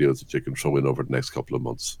promo videos that you can throw in over the next couple of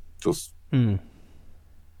months. Just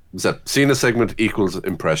Cena segment equals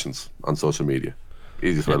impressions on social media.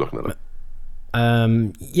 Easiest way of looking at it.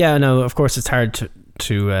 Yeah, no, of course it's hard to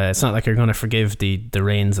it's not like you're going to forgive the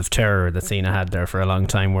reigns of terror that Cena had there for a long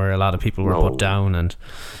time, where a lot of people were put down, and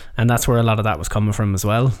that's where a lot of that was coming from as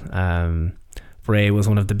well. Bray was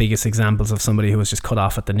one of the biggest examples of somebody who was just cut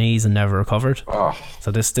off at the knees and never recovered.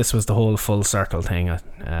 So this was the whole full circle thing.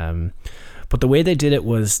 But the way they did it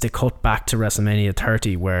was they cut back to WrestleMania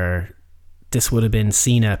 30, where this would have been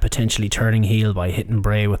Cena potentially turning heel by hitting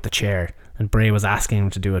Bray with the chair, and Bray was asking him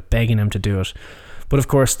to do it, begging him to do it. But of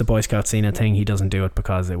course, the Boy Scout Cena thing, he doesn't do it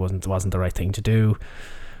because it wasn't the right thing to do.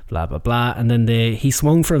 Blah blah blah. And then he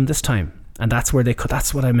swung for him this time, and that's where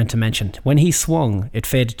that's what I meant to mention. When he swung, it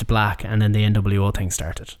faded to black, and then the NWO thing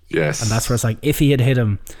started. Yes. And that's where it's like, if he had hit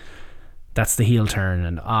him, that's the heel turn,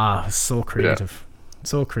 and so creative,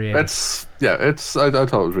 so creative. I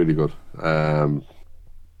thought it was really good.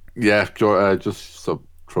 Just so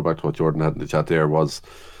throw back to what Jordan had in the chat there was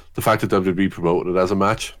the fact that WWE promoted it as a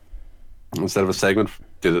match instead of a segment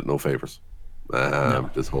did it no favors.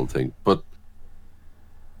 This whole thing, but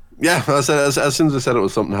yeah, as soon as I said it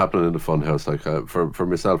was something happening in the Funhouse, like for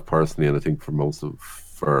myself personally, and I think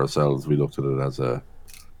for ourselves, we looked at it as a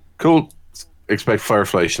cool. Expect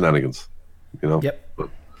Firefly shenanigans, you know. Yep. But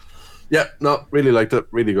yeah, no, really liked it,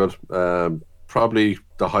 really good. Probably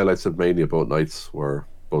the highlights of Mania both nights were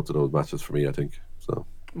both of those matches for me, I think. So.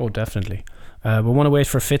 Oh, definitely. We want to wait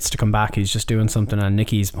for Fitz to come back. He's just doing something, and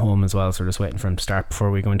Nikki's home as well, so we're just waiting for him to start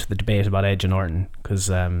before we go into the debate about Edge and Orton, because it's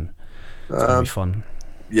going to be fun.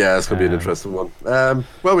 Yeah, it's going to be an interesting one.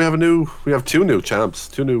 Well, we have two new champs,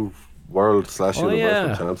 two new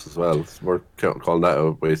world/universal champs as well. We're calling that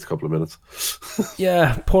a waste a couple of minutes.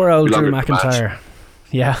 Yeah, poor old Drew McIntyre.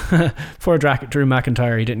 Yeah, poor Drew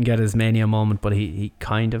McIntyre. He didn't get his Mania moment, but he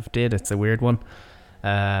kind of did. It's a weird one.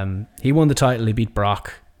 He won the title. He beat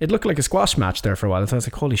Brock. It looked like a squash match there for a while. I was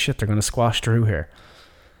like, holy shit, they're going to squash Drew here.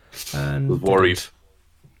 And I was worried.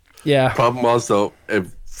 Yeah. Problem was, though, it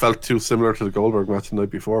felt too similar to the Goldberg match the night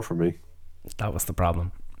before for me. That was the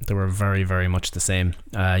problem. They were very, very much the same.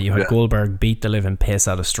 You had Goldberg beat the living piss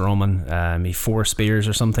out of Strowman. He 4 spears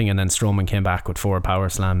or something, and then Strowman came back with 4 power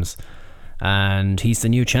slams. And he's the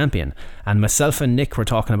new champion. And myself and Nick were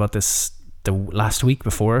talking about this the last week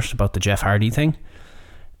before it, about the Jeff Hardy thing.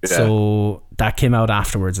 Yeah. So that came out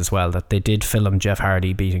afterwards as well, that they did film Jeff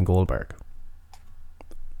Hardy beating Goldberg.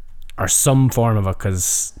 Or some form of it,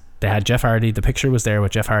 because they had Jeff Hardy, the picture was there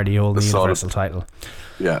with Jeff Hardy holding the Universal title.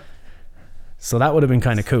 Yeah. So that would have been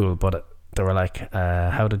kind of cool, but they were like,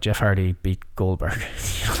 how did Jeff Hardy beat Goldberg?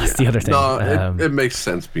 That's the other thing. No, it makes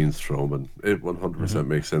sense being Strowman. It 100%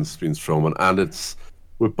 makes sense being Strowman. And it's,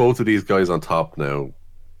 with both of these guys on top now,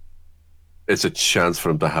 it's a chance for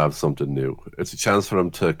him to have something new. It's a chance for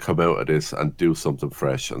him to come out of this and do something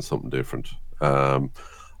fresh and something different.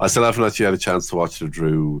 I still haven't actually had a chance to watch the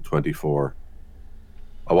Drew 24.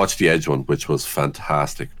 I watched the Edge one, which was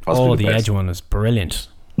fantastic. The Edge one was brilliant.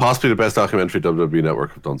 Possibly the best documentary WWE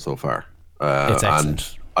Network have done so far. It's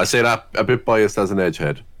excellent. And I say that a bit biased as an Edge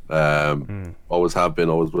head. Always have been,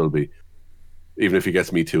 always will be. Even if he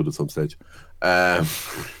gets me too at some stage.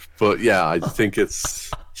 But yeah, I think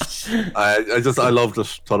it's... I loved it.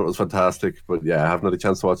 Thought it was fantastic. But yeah, I haven't had a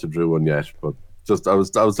chance to watch the Drew one yet. But just I was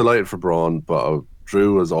delighted for Braun. But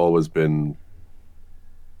Drew has always been,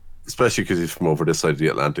 especially because he's from over this side of the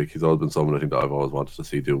Atlantic, he's always been someone I think that I've always wanted to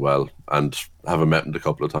see do well. And having met him a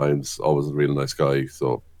couple of times, always a real nice guy.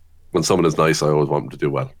 So when someone is nice, I always want them to do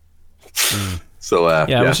well. So it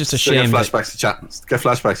was just a shame. Get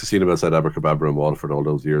flashbacks to seeing him outside Abercrombie in Waterford all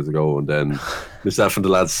those years ago, and then myself and the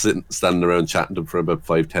lads standing around chatting to him for about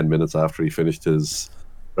 5-10 minutes after he finished his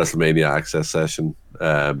WrestleMania access session,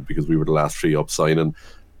 because we were the last 3 up signing,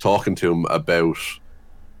 talking to him about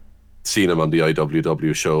seeing him on the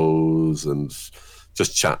IWW shows and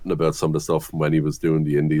just chatting about some of the stuff from when he was doing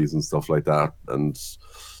the indies and stuff like that. And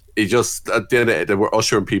he just, at the end of it, they were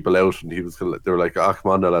ushering people out, and they were like, "Ah,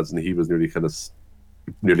 come on now, lads," and he was nearly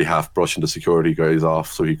half brushing the security guys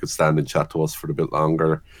off so he could stand and chat to us for a bit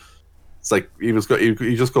longer. It's like he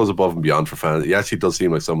just goes above and beyond for fans. He actually does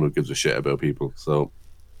seem like someone who gives a shit about people. So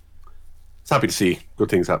it's happy to see good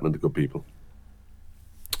things happening to good people.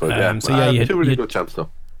 But you had 2 really good champs though.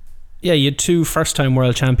 Yeah, you had 2 first-time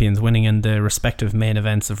world champions winning in the respective main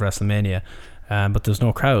events of WrestleMania, but there's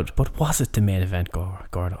no crowd. But was it the main event,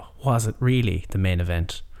 Gordo? Was it really the main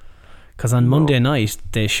event? Because on Monday night,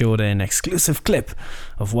 they showed an exclusive clip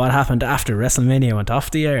of what happened after WrestleMania went off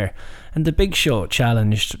the air, and the Big Show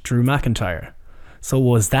challenged Drew McIntyre. So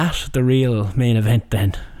was that the real main event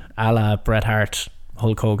then? A la Bret Hart,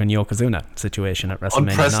 Hulk Hogan, Yokozuna situation at WrestleMania 9?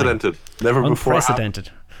 Unprecedented. Never before. Unprecedented.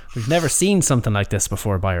 We've never seen something like this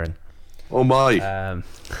before, Byron. Oh my.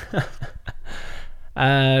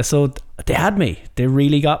 So they had me. They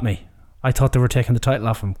really got me. I thought they were taking the title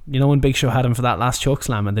off him. You know when Big Show had him for that last choke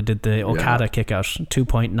slam and they did the Okada kick out,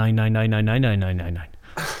 2.999999999.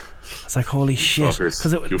 It's like, holy shit.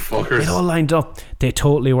 Because it all lined up. They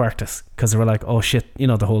totally worked us, because they were like, oh shit, you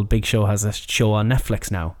know, the whole Big Show has a show on Netflix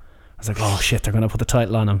now. I was like, oh shit, they're going to put the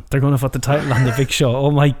title on him. They're going to put the title on the Big Show.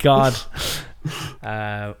 Oh my god.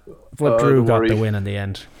 But Drew got the win in the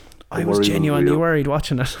end. I was genuinely worried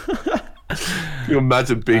watching it. Can you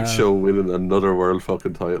imagine Big Show winning another world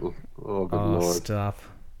fucking title? Oh, good lord. Stop.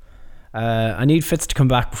 I need Fitz to come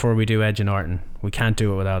back before we do Edge and Orton. We can't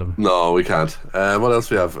do it without him. No, we can't. What else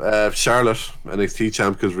we have? Charlotte, NXT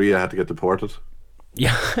champ, because Rhea had to get deported.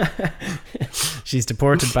 Yeah. She's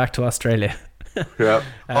deported back to Australia. Yeah.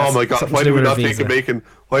 Oh my god. Why did we not think of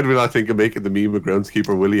making the meme of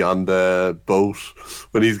groundskeeper Willie on the boat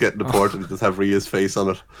when he's getting deported and just have Rhea's face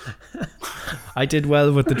on it? I did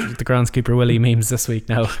well with the groundskeeper Willie memes this week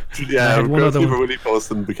now. Yeah, groundskeeper Willie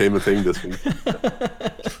posting became a thing this week.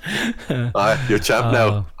 Aye, you're champ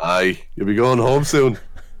now. Aye, you'll be going home soon.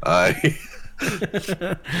 Aye.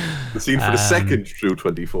 The scene for the second through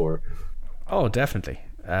 24. Oh, definitely.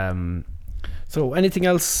 So anything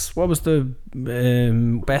else? What was the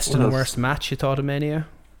best and worst match you thought of Mania?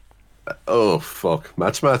 Oh fuck,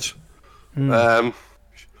 match. The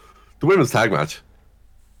women's tag match.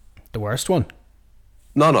 The worst one?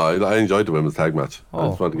 No, I enjoyed the women's tag match. I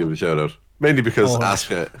just want to give it a shout out, mainly because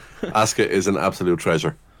Asuka is an absolute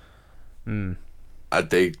treasure. No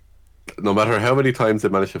matter how many times they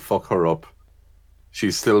manage to fuck her up,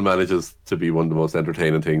 she still manages to be one of the most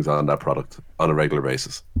entertaining things on that product on a regular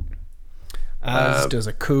basis. As does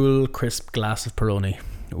a cool, crisp glass of Peroni.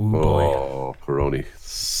 Ooh, boy. Oh, Peroni.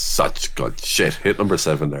 Such good shit. Hit number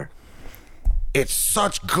 7 there. It's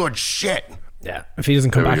such good shit. Yeah. If he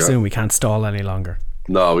doesn't come back soon, we can't stall any longer.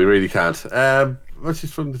 No, we really can't. What's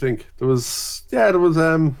just fun to think? The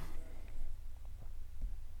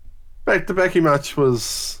Becky match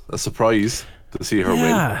was a surprise to see her win.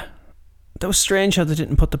 Yeah. That was strange how they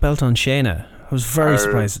didn't put the belt on Shayna. I was very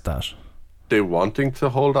surprised at that. They wanting to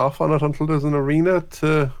hold off on it until there's an arena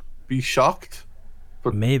to be shocked,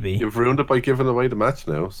 but maybe you've ruined it by giving away the match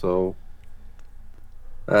now. So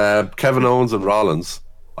Kevin Owens and Rollins,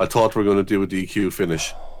 I thought we were going to do a DQ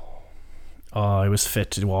finish. Oh, I was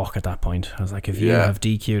fit to walk at that point. I was like, if you have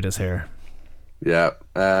DQ'd us here. Yeah.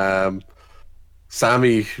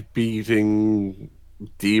 Sammy beating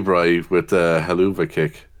Debray with a haluva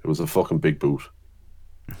kick. It was a fucking big boot.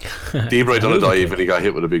 Debray done a dive and he got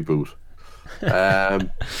hit with a big boot.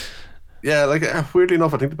 Weirdly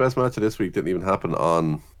enough, I think the best match of this week didn't even happen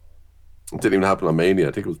on Mania.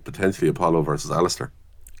 I think it was potentially Apollo versus Alistair.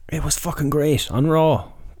 It was fucking great on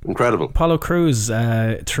Raw. Incredible. Apollo Crews,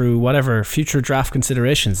 through whatever future draft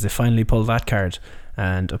considerations, they finally pulled that card.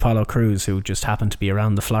 And Apollo Crews, who just happened to be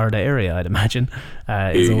around the Florida area, I'd imagine,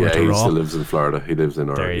 is over to Raw. He still lives in Florida. He lives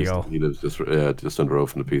in There you go. He lives just down the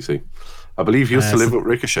road from the PC. I believe he used to live with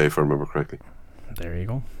Ricochet, if I remember correctly. There you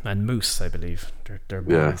go. And Moose, I believe. They're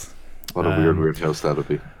boys. Yeah. What a weird house that would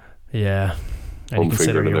be. Yeah. And you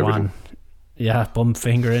consider your one. Yeah, bum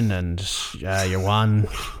fingering, and your one,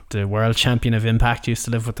 the world champion of Impact, used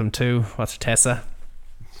to live with them too. What's Tessa?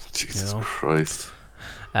 Jesus Christ.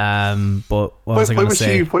 But what was I going to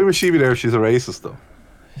say? Why was she be there? She's a racist though.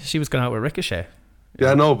 She was going out with Ricochet.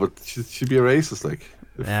 Yeah, I know, but she'd be a racist. Like,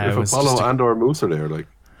 If Apollo and or Moose are there, like,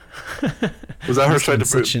 was that her trying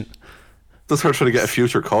to? That's her trying to get a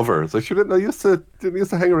future cover. It's like she didn't used to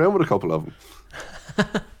hang around with a couple of them.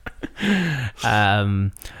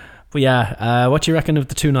 But yeah, what do you reckon of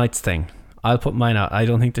the 2 nights thing? I'll put mine out. I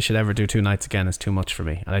don't think they should ever do 2 nights again. It's too much for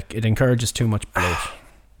me. Like, it encourages too much bloat.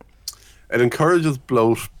 It encourages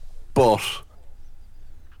bloat, but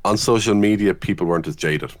on social media, people weren't as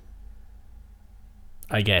jaded.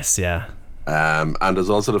 I guess, yeah. And there's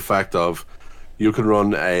also the fact of you can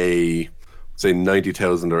run a, say,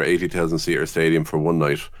 90,000 or 80,000 seater stadium for 1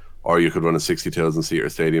 night, or you could run a 60,000 seater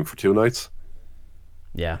stadium for 2 nights.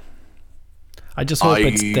 Yeah. I just hope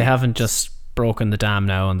they haven't just broken the dam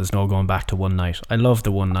now and there's no going back to 1 night. I love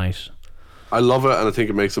the 1 night. I love it, and I think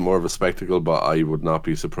it makes it more of a spectacle, but I would not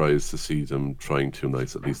be surprised to see them trying 2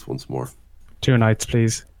 nights at least once more. 2 nights,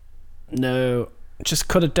 please. No, just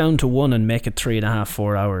cut it down to 1 and make it 3.5,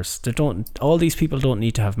 4 hours. All these people don't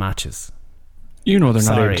need to have matches. You know they're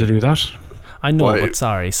not able to do that. I know, but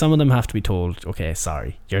sorry. Some of them have to be told, okay,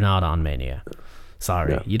 sorry, you're not on Mania.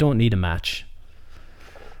 Sorry, you don't need a match.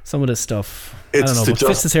 Some of this stuff, I don't know, but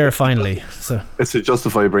Fitz is here finally. So it's to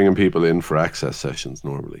justify bringing people in for access sessions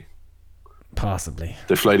normally. Possibly.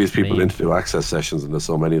 They fly these people in to do access sessions, and there's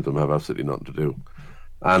so many of them have absolutely nothing to do.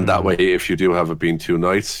 And that way, if you do have it being 2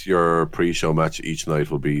 nights, your pre-show match each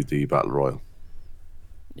night will be the Battle Royal.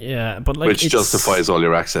 Yeah, but like, which justifies all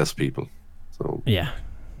your access people. So yeah,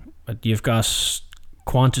 but you've got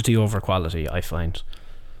quantity over quality, I find.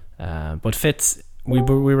 But Fitz, we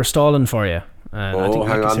were stalling for you. I think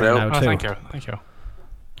hang on now. Thank you.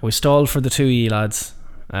 We stalled for the 2E lads.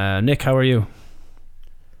 Nick, how are you?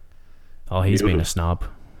 Oh, he's been a snob.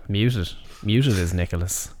 Muted is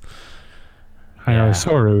Nicholas. I know,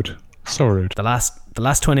 so rude. The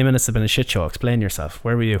last 20 minutes have been a shit show. Explain yourself.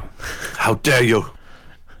 Where were you? How dare you?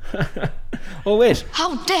 Oh wait.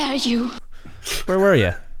 How dare you? Where were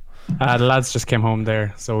you? The lads just came home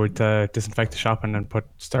there, so we'd disinfect the shop and then put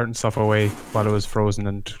certain stuff away while it was frozen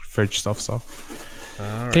and fridge stuff. So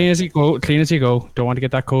clean as you go. Don't want to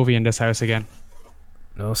get that COVID in this house again.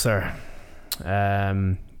 No, sir.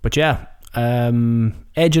 But yeah,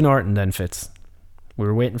 Edge and Orton then, Fitz. We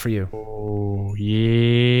were waiting for you. Oh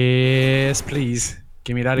yes, please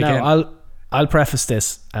give me that again. I'll preface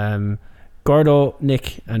this. Gordo,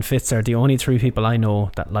 Nick, and Fitz are the only 3 people I know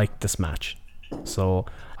that liked this match. So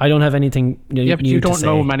I don't have anything new to say. Yeah, but you don't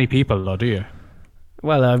know many people, though, do you?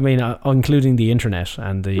 Well, I mean, including the internet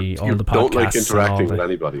and all the podcasts. You don't like interacting with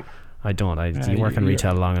anybody. I don't. You work in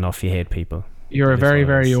retail long enough, you hate people. You're a very,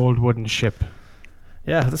 very old wooden ship.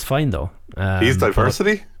 Yeah, that's fine, though. He's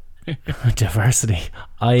diversity? Diversity.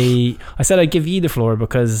 I said I'd give you the floor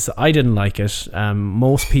because I didn't like it.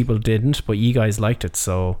 Most people didn't, but you guys liked it,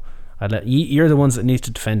 so you're the ones that need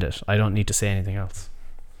to defend it. I don't need to say anything else.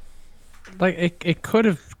 Like, it could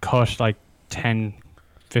have cut like 10,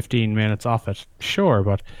 15 minutes off it, sure,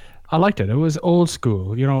 but I liked it. It was old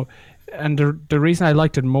school, you know, and the reason I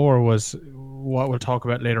liked it more was what we'll talk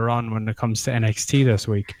about later on when it comes to NXT this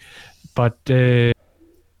week. But the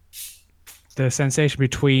sensation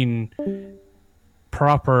between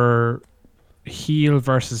proper heel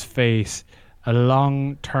versus face, a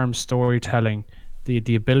long-term storytelling,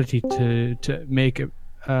 the ability to make it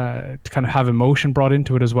to kind of have emotion brought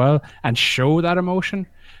into it as well and show that emotion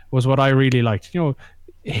was what I really liked. You know,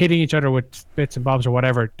 hitting each other with bits and bobs or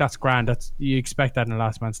whatever, that's grand. You expect that in a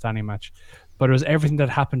last man standing match. But it was everything that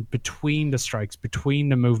happened between the strikes, between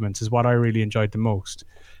the movements is what I really enjoyed the most.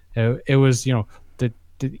 It was, you know,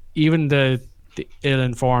 even the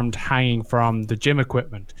ill-informed hanging from the gym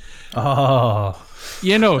equipment. Oh,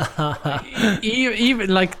 you know,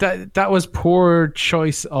 even like that was poor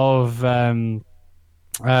choice of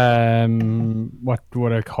what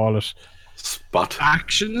would I call it? Spot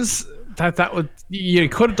actions. That would, you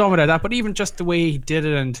could have done without that, but even just the way he did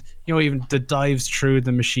it, and you know, even the dives through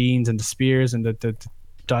the machines and the spears and the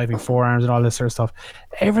diving forearms and all this sort of stuff,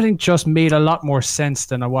 everything just made a lot more sense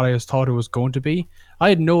than what I thought it was going to be. I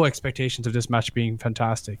had no expectations of this match being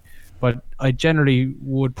fantastic, but I generally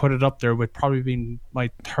would put it up there with probably being my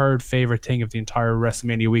 3rd favorite thing of the entire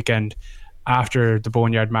WrestleMania weekend, after the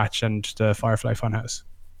Boneyard match and the Firefly Funhouse.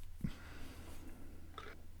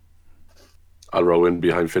 I'll row in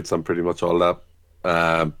behind Fitz on pretty much all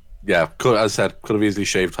that. Yeah, as I said, could have easily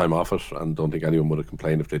shaved time off it, and don't think anyone would have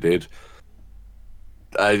complained if they did.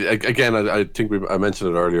 I think I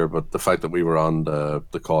mentioned it earlier, but the fact that we were on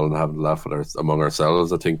the call and having a laugh among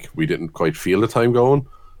ourselves, I think we didn't quite feel the time going.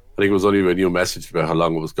 I think it was only when you messaged about how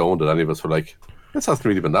long it was going that any of us were like, this hasn't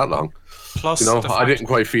really been that long. Plus, you know, I didn't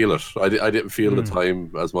quite feel it. I didn't feel the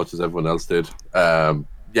time as much as everyone else did.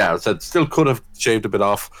 yeah, I said still could have shaved a bit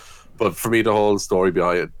off, but for me, the whole story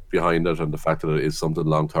behind it, and the fact that it is something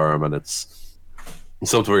long term, and it's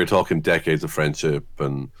something where you're talking decades of friendship,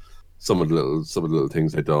 and some of the little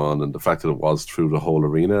things they done, and the fact that it was through the whole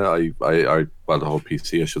arena, the whole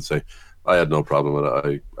PC, I should say, I had no problem with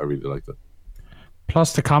it. I really liked it.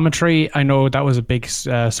 Plus the commentary, I know that was a big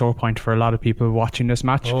sore point for a lot of people watching this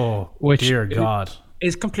match. Oh, which dear God.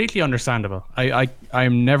 Is completely understandable.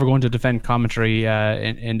 I'm never going to defend commentary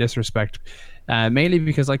in this respect, mainly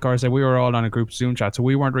because, like I said, we were all on a group Zoom chat, so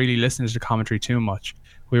we weren't really listening to the commentary too much.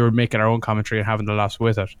 We were making our own commentary and having the laughs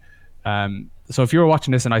with it. So if you were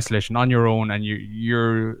watching this in isolation on your own and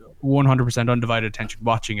you're 100% undivided attention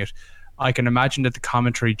watching it, I can imagine that the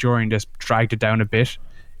commentary during this dragged it down a bit,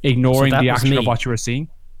 ignoring the action of what you were seeing.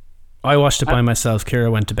 I watched it by myself. Kira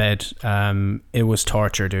went to bed. It was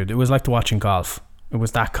torture, dude. It was like watching golf. It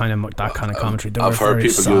was that kind of commentary. I've heard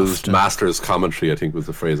people use Masters commentary, I think was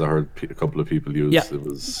the phrase I heard a couple of people use. Yeah. It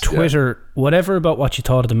was Twitter, whatever about what you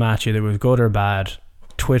thought of the match, either it was good or bad,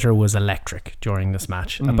 Twitter was electric during this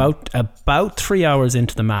match. About 3 hours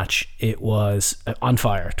into the match, it was on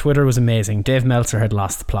fire. Twitter was amazing. Dave Meltzer had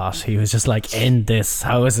lost the plot. He was just like, end this.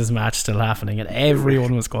 How is this match still happening? And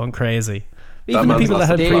everyone was going crazy. Even the people that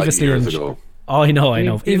had previously enjoyed. Oh, I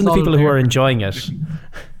know. Even the people who were enjoying it.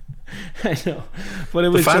 I know, but it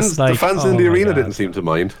was just like the fans in the arena didn't seem to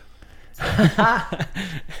mind. I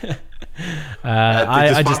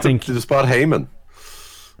just think. Did you spot Heyman?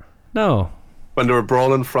 No. When they were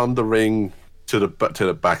brawling from the ring to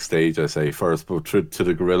the backstage, I say first, but to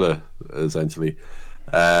the gorilla essentially.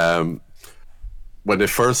 When they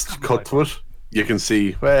first cut to it, you can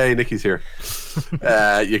see. Hey, Nikki's here.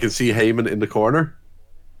 You can see Heyman in the corner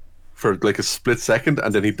for like a split second,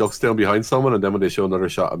 and then he ducks down behind someone, and then when they show another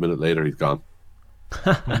shot a minute later, he's gone.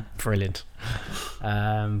 Brilliant.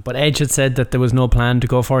 But Edge had said that there was no plan to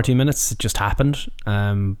go 40 minutes. It just happened.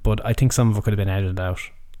 But I think some of it could have been edited out.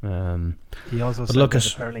 He also said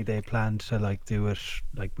that apparently they planned to do it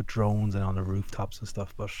with drones and on the rooftops and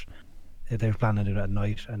stuff, but they were planning to do it at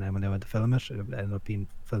night, and then when they went to film it, it ended up being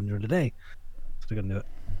filmed during the day, so they couldn't do it.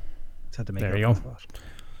 Just had to make there you go.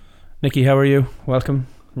 Nikki, how are you? Welcome.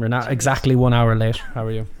 We're not exactly 1 hour late. How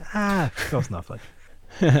are you? Close enough.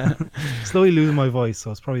 Slowly losing my voice, so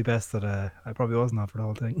it's probably best that I probably wasn't on for the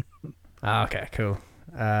whole thing. Okay, cool.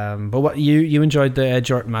 But what you enjoyed the Edge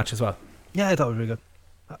Orton match as well? Yeah, I thought it was really good.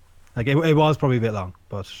 It was probably a bit long,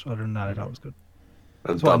 but other than that, I thought it was good.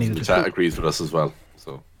 And Bob in the chat agrees with us as well.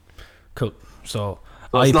 So cool. So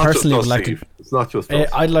I personally would like to. It's not just us.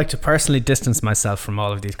 I'd like to personally distance myself from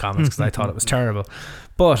all of these comments because I thought it was terrible.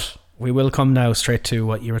 But we will come now straight to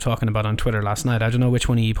what you were talking about on Twitter last night. I don't know which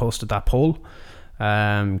one of you posted that poll.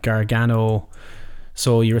 Gargano.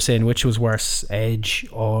 So you were saying which was worse, Edge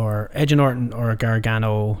and Orton or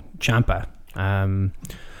Gargano Ciampa.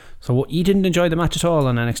 So you didn't enjoy the match at all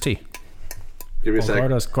on NXT? Give me a second.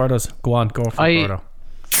 Gordo's. Go on, go for it, Gordo.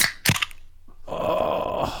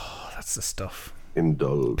 Oh, that's the stuff.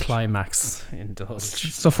 Indulge. Climax.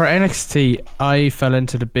 Indulge. So for NXT, I fell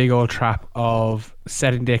into the big old trap of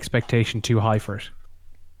setting the expectation too high for it.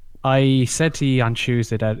 I said to you on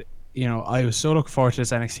Tuesday that, I was so looking forward to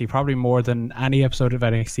this NXT, probably more than any episode of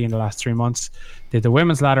NXT in the last 3 months. They had the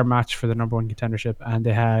women's ladder match for the number one contendership, and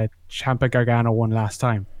they had Ciampa Gargano one last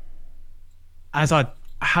time. I thought,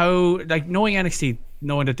 knowing NXT,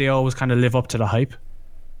 knowing that they always kind of live up to the hype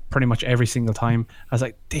pretty much every single time, I was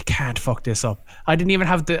like, they can't fuck this up. I didn't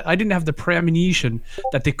have the premonition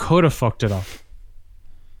that they could have fucked it up.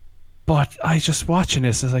 But I just watching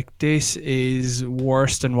this, I was like, this is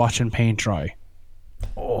worse than watching paint dry.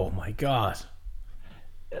 Oh my god.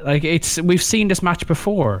 We've seen this match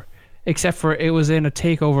before, except for it was in a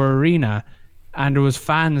takeover arena and there was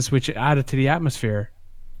fans, which added to the atmosphere.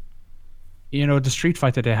 The street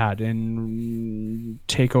fight that they had in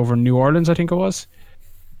takeover New Orleans, I think it was.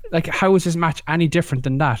 How is this match any different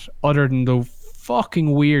than that, other than the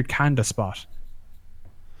fucking weird Candace spot?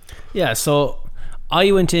 Yeah, so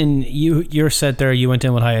I went in, you said there you went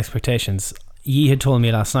in with high expectations. Ye had told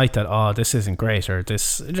me last night that, this isn't great, or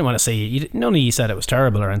this, I didn't want to say, none of you said it was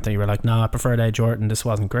terrible or anything. You were like, no, I preferred Edge Orton, this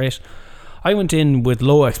wasn't great. I went in with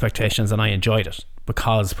low expectations and I enjoyed it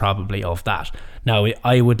because probably of that. Now,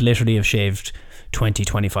 I would literally have shaved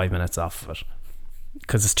 20-25 minutes off of it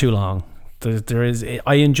because it's too long.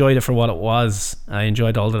 I enjoyed it for what it was. I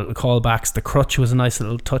enjoyed all the little callbacks. The crutch was a nice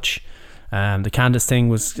little touch. The Candace thing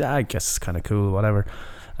was, I guess, kind of cool, whatever.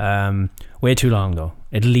 Way too long though.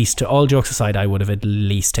 At least, to all jokes aside, I would have at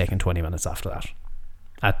least taken 20 minutes after that,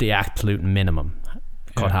 at the absolute minimum.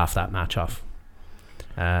 Cut half that match off.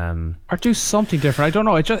 Or do something different. I don't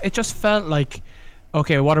know. It just felt like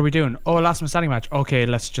Okay, what are we doing? Oh, last man standing match. Okay,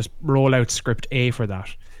 let's just roll out script A for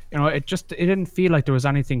that. You know, it didn't feel like there was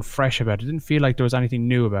anything fresh about it. It didn't feel like there was anything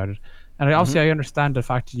new about it. And obviously, I understand the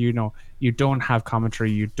fact that, you know, you don't have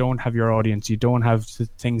commentary, you don't have your audience, you don't have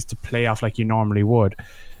things to play off like you normally would.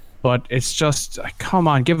 But it's just, come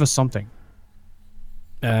on, give us something.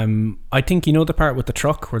 I think, you know, the part with the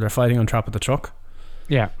truck where they're fighting on top of the truck?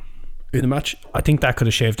 Yeah. In the match, I think that could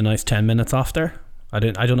have shaved a nice 10 minutes off there. I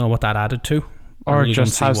don't know what that added to. Or really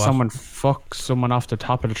just have someone fuck someone off the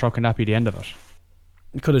top of the truck and that be the end of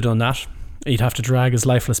it. Could have done that. You'd have to drag his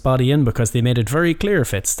lifeless body in because they made it very clear,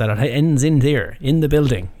 Fitz, that it ends in there, in the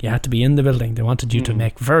building. You had to be in the building. They wanted you to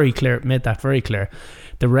made that very clear.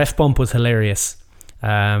 The ref bump was hilarious.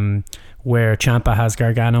 Where Ciampa has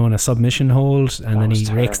Gargano in a submission hold, and then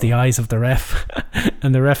he rakes the eyes of the ref,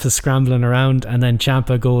 and the ref is scrambling around, and then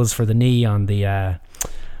Ciampa goes for the knee on the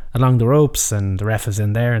along the ropes, and the ref is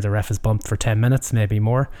in there, and the ref is bumped for 10 minutes, maybe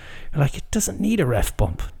more. You're like, it doesn't need a ref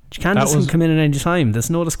bump. Candice can come in at any time. There's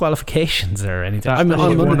no disqualifications or anything. I'm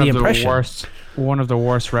under the impression. One of the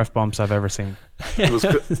worst ref bumps I've ever seen. It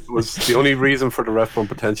was the only reason for the ref bump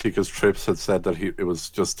potentially because Trips had said that it was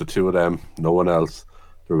just the two of them, no one else.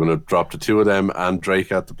 They were going to drop the two of them and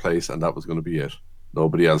Drake at the place, and that was going to be it.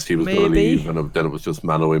 Nobody else. He was going to leave, and then it was just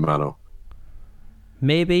mano a mano.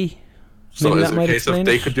 Maybe. So it's a case of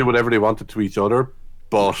they could do whatever they wanted to each other,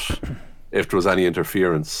 but if there was any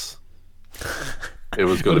interference, it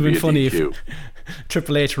was going to be a funny DQ. If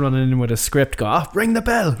Triple H running in with a script, go, ring the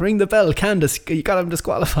bell, Candice, you got him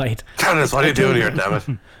disqualified. Candice, what are you doing here, damn it?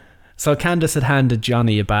 So Candice had handed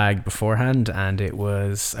Johnny a bag beforehand, and it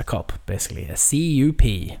was a cup, basically, a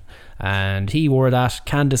CUP. And he wore that.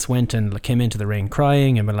 Candice went and came into the ring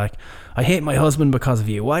crying and been like, I hate my husband because of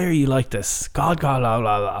you. Why are you like this? God, blah, blah,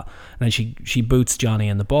 blah. And then she boots Johnny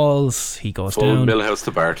in the balls. He goes down. Millhouse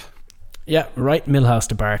to Bart. Yeah, right, Millhouse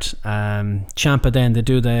to Bart. Ciampa then, they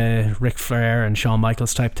do the Ric Flair and Shawn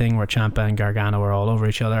Michaels type thing where Ciampa and Gargano are all over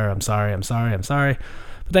each other. I'm sorry. But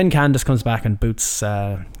then Candice comes back and boots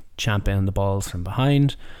Ciampa in the balls from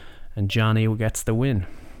behind, and Johnny gets the win.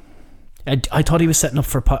 I thought he was setting up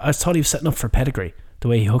for pedigree. The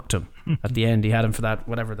way he hooked him at the end, he had him for that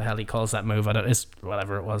whatever the hell he calls that move.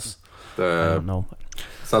 Whatever it was. I don't know.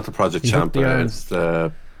 It's not the Project Ciampa. It's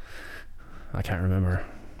the. I can't remember.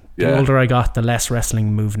 Yeah. The older I got, the less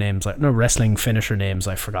wrestling move names, wrestling finisher names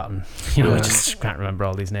I've forgotten. I just can't remember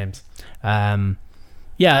all these names. I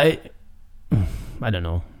don't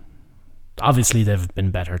know. Obviously, they've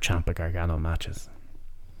been better Ciampa Gargano matches.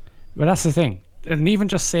 But that's the thing. And even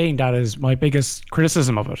just saying that is my biggest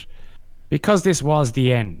criticism of it. Because this was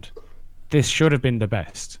the end, this should have been the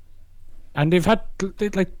best. And they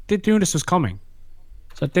knew this was coming.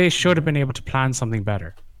 So they should have been able to plan something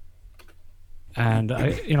better. And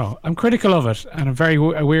I'm critical of it, and I'm very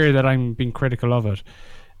aware that I'm being critical of it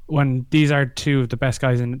when these are two of the best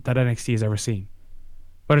guys that NXT has ever seen.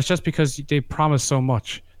 But it's just because they promised so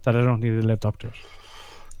much that I don't think they lived up to it.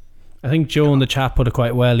 I think Joe in the chat put it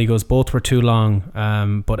quite well. He goes, both were too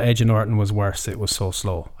long, but Edge and Orton was worse. It was so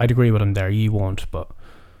slow. I'd agree with him there. You won't, but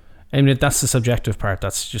I mean, that's the subjective part.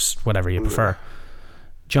 That's just whatever you prefer.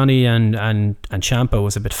 Johnny and Ciampa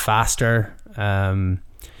was a bit faster.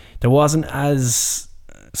 There wasn't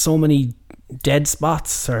so many dead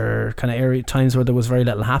spots or kind of area times where there was very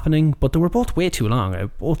little happening, but they were both way too long. I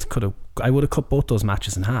would have cut both those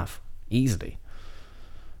matches in half easily.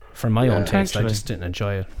 For my own taste, I just didn't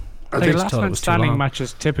enjoy it. The last man standing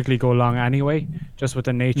matches typically go long anyway, just with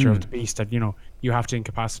the nature of the beast that, you have to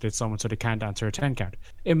incapacitate someone so they can't answer a 10 count.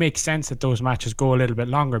 It makes sense that those matches go a little bit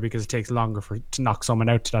longer because it takes longer to knock someone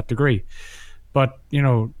out to that degree. But,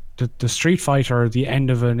 the street fight or the end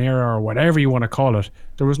of an era or whatever you want to call it,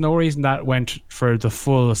 there was no reason that went for the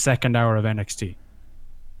full second hour of NXT.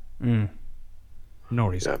 No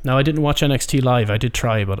reason. No, I didn't watch NXT live. I did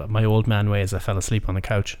try, but my old man ways, I fell asleep on the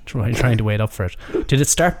couch trying to wait up for it. Did it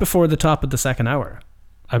start before the top of the second hour?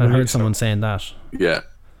 I heard someone saying that. Yeah.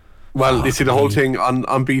 Well, you see the whole thing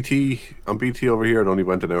on BT over here, it only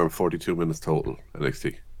went an hour and 42 minutes total,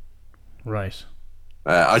 NXT. Right.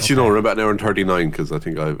 Actually, no, we're about an hour and 39 because I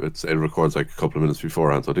think it records like a couple of minutes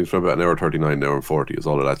beforehand. So I think it's about an hour 39, an hour and 40 is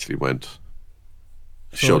all it actually went.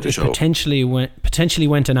 So it potentially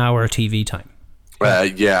went an hour TV time.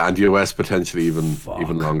 Yeah, and US potentially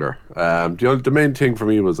even longer. The main thing for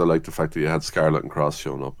me was I liked the fact that you had Scarlett and Cross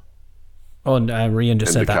showing up. Oh, and Rian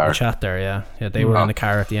just said that in the chat there. Yeah, they were in the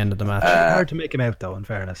car at the end of the match. Hard to make him out though, in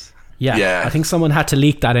fairness. Yeah, I think someone had to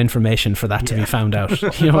leak that information for that to be found out.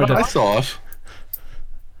 I saw it.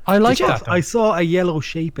 I like that. I saw a yellow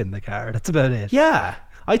shape in the car. That's about it. Yeah.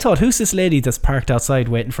 I thought, who's this lady that's parked outside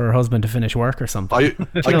waiting for her husband to finish work or something? And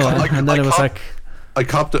then it was like, I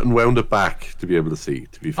copped it and wound it back to be able to see,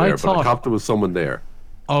 to be fair, but I copped it with someone there.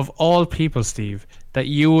 Of all people, Steve, that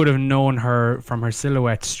you would have known her from her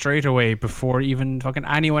silhouette straight away before even fucking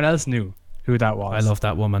anyone else knew who that was. I love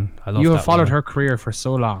that woman. You have followed her career for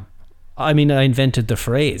so long. I mean, I invented the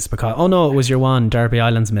phrase because it was your one, Derby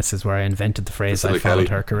Island's missus, where I invented the phrase. I followed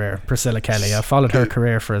her career. Priscilla Kelly. I followed her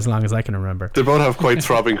career for as long as I can remember. They both have quite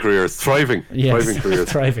throbbing careers, thriving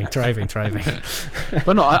careers. thriving.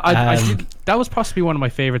 But no, I think that was possibly one of my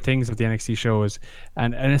favorite things of the NXT shows,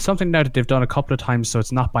 and it's something now that they've done a couple of times, so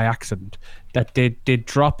it's not by accident that they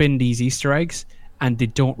drop in these Easter eggs and they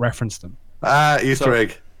don't reference them. Easter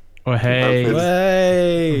egg. Oh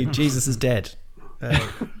hey, Jesus is dead.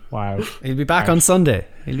 Wow. He'll be back on Sunday.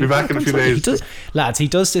 He'll be back in a few days. He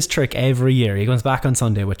does this trick every year. He comes back on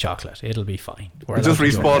Sunday with chocolate. It'll be fine. He just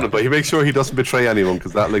respawn it, but he makes sure he doesn't betray anyone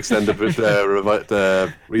because that'll extend the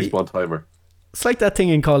respawn timer. It's like that thing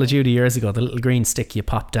in Call of Duty years ago, the little green stick you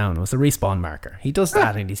pop down. It was the respawn marker. He does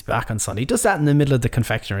that and he's back on Sunday. He does that in the middle of the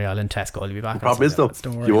confectionery aisle in Tesco. He'll be back on Sunday. The problem is,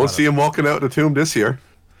 though, you won't see him walking out of the tomb this year.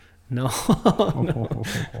 No. How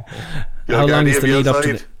long is the lead up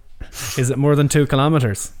to Is it more than 2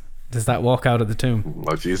 kilometres? Does that walk out of the tomb?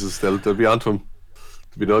 Oh Jesus, they'll be onto him.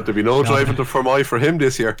 There'll be no driving to Fermoy for him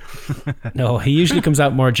this year. No, he usually comes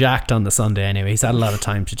out more jacked on the Sunday anyway. He's had a lot of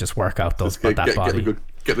time to just work out that body.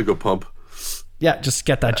 Get a good pump. Yeah, just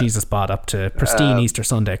get that Jesus bod up to pristine Easter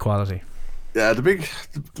Sunday quality. Yeah, the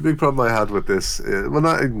big problem I had with this,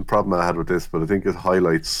 not even problem I had with this, but I think it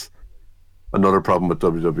highlights another problem with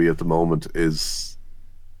WWE at the moment is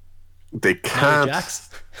they can't.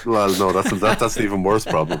 Well, no, that's an even worse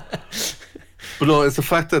problem. But no, it's the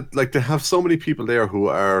fact that like they have so many people there who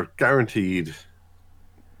are guaranteed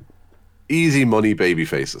easy money baby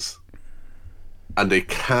faces, and they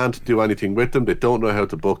can't do anything with them. They don't know how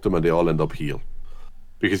to book them, and they all end up heel.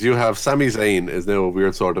 Because you have Sami Zayn is now a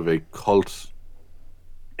weird sort of a cult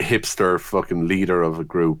hipster fucking leader of a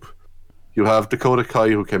group. You have Dakota Kai,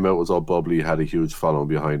 who came out, was all bubbly, had a huge following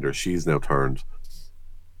behind her. She's now turned.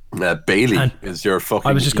 Bailey is your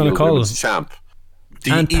fucking I was just going to call champ.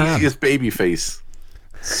 The easiest baby face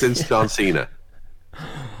since John Cena.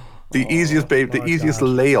 The easiest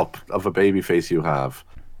layup of a baby face you have.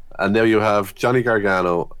 And now you have Johnny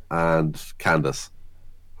Gargano and Candice,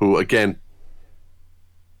 who again,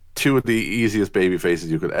 2 of the easiest baby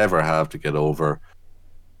faces you could ever have to get over.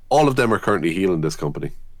 All of them are currently heel in this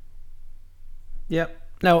company. Yep.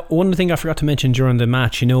 Now, one thing I forgot to mention during the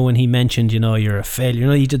match, when he mentioned, you're a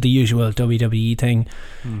failure. He did the usual WWE thing.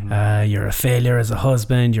 Mm-hmm. You're a failure as a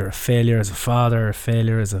husband, you're a failure as a father, a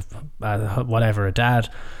failure as a dad,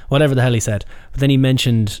 whatever the hell he said. But then he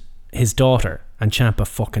mentioned his daughter, and Ciampa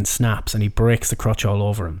fucking snaps and he breaks the crutch all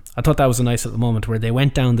over him. I thought that was a nice little moment where they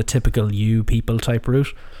went down the typical you people type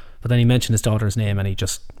route, but then he mentioned his daughter's name and he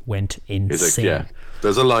just went insane. Like,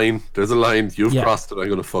 there's a line, you've crossed it, I'm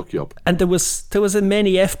going to fuck you up. And there was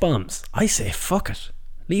many F-bombs. I say fuck it,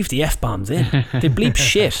 leave the F-bombs in. They bleep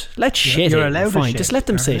shit, let shit you're in, allowed fine, shit. just let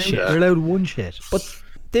them say shit. You're allowed one shit, but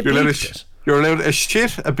they bleeped it. You're allowed a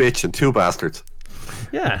shit, a bitch, and 2 bastards.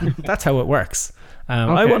 Yeah, that's how it works.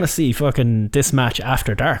 I want to see fucking this match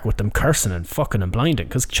after dark with them cursing and fucking and blinding,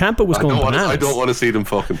 because Ciampa was going bananas. I don't want to see them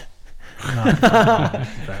fucking.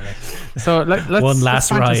 So let's one last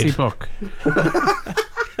fantasy ride. Book.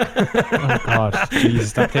 Oh god,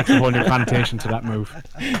 jeez, that takes a whole new connotation to that move.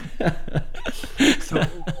 So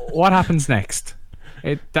what happens next?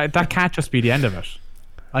 That can't just be the end of it.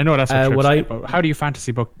 I know that's what you're but how do you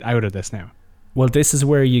fantasy book out of this now? Well, this is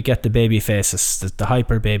where you get the baby faces, the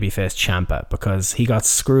hyper baby face Ciampa, because he got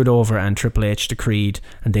screwed over and Triple H decreed,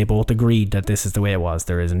 and they both agreed that this is the way it was.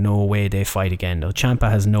 There is no way they fight again. Now, Ciampa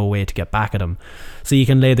has no way to get back at him. So you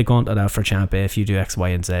can lay the gauntlet out for Ciampa. If you do X, Y,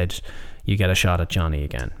 and Z, you get a shot at Johnny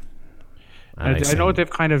again. I know they've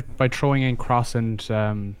kind of, by throwing in Cross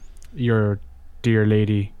and your dear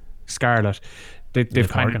lady Scarlett, they've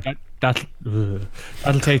kind of... That'll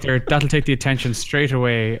take the attention straight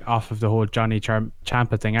away off of the whole Johnny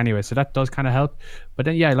Ciampa thing anyway, so that does kind of help. But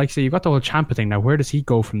then like I say, you've got the whole Ciampa thing now. Where does he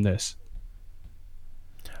go from this?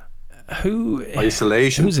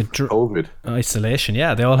 Isolation. Who's it? COVID. Isolation,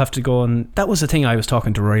 yeah, they all have to go, and that was the thing I was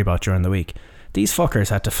talking to Rory about during the week. These fuckers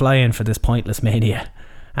had to fly in for this pointless Mania,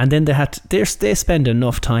 and then they spend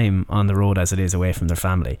enough time on the road as it is away from their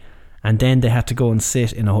family. And then they had to go and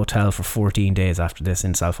sit in a hotel for 14 days after this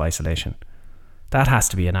in self-isolation. That has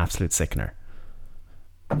to be an absolute sickener.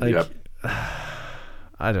 Like,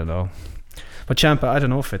 I don't know. But Ciampa, I don't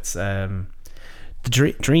know if it's... the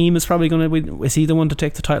Dream is probably going to... Is he the one to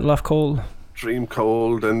take the title off Cole? Dream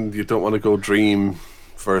cold, and you don't want to go Dream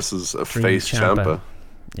versus a Dream face Ciampa. Ciampa.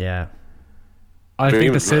 Yeah. I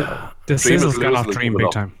Dream think the Sizzle's gone off losing Dream and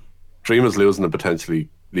big coming time. up. Dream is losing and potentially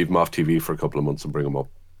leave him off TV for a couple of months and bring him up.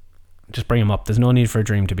 Just bring him up. There's no need for a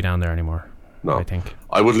Dream to be down there anymore. No, I think.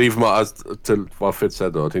 I would leave him as to what Fitz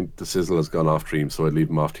said though. I think the Sizzle has gone off Dream, so I'd leave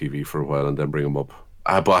him off TV for a while and then bring him up.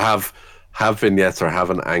 But have vignettes or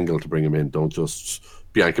have an angle to bring him in. Don't just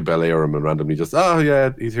Bianca Belair him and randomly just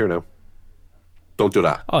he's here now. Don't do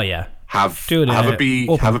that. Oh yeah. Have it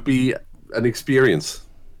be an experience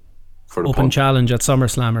for the open punch. challenge at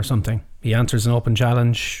SummerSlam or something. He answers an open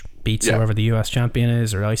challenge, beats whoever the US champion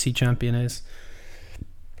is or IC champion is.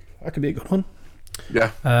 That could be a good one.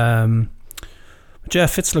 Yeah.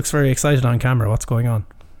 Jeff Fitz looks very excited on camera. What's going on?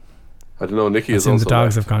 I don't know. Nikki is also also the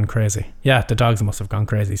dogs left. have gone crazy. Yeah, the dogs must have gone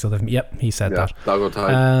crazy. So they've he said that. Doggo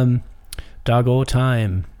time. Doggo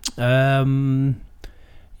time.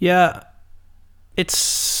 Yeah.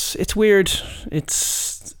 It's weird.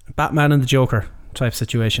 It's Batman and the Joker type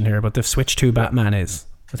situation here, but they've switched who Batman is.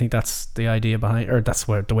 I think that's the idea behind, or that's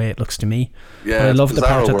the way it looks to me. Yeah, but I love the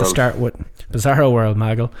part Bizarro at the World. start with Bizarro World,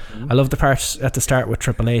 Maggle. I love the part at the start with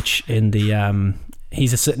Triple H in the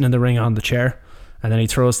he's just sitting in the ring on the chair, and then he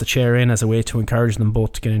throws the chair in as a way to encourage them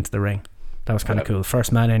both to get into the ring. That was kind of cool.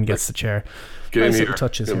 First man in gets the chair. Get in Nice here. little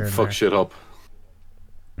touches Get here him and fuck there. shit up.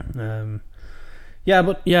 I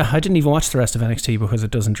didn't even watch the rest of NXT because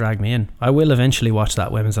it doesn't drag me in. I will eventually watch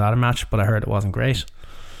that women's ladder match, but I heard it wasn't great.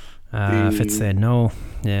 Fitz said no.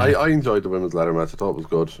 Yeah, I enjoyed the women's ladder match. I thought it was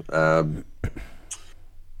good.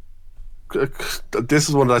 This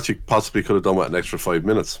is one that you possibly could have done with an extra 5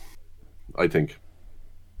 minutes. I think.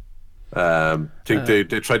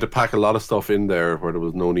 They tried to pack a lot of stuff in there where there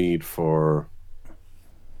was no need for.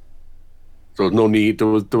 There was no need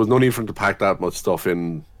for them to pack that much stuff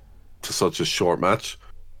in to such a short match,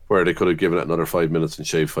 where they could have given it another 5 minutes and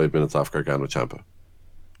shaved 5 minutes off Gargano Ciampa.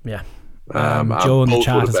 yeah. And Joe in the both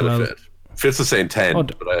chat would have as well. benefited. Fitz is saying 10, Oh,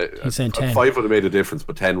 but he's saying 10. 5 would have made a difference,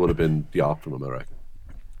 but 10 would have been the optimum, I reckon.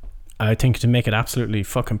 I think to make it absolutely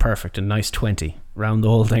fucking perfect, a nice 20. Round the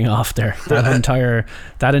whole thing off there.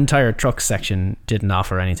 That entire truck section didn't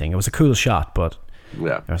offer anything. It was a cool shot, but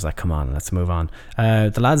yeah, I was like, come on, let's move on.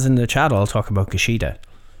 The lads in the chat all talk about Kushida.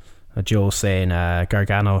 Joe saying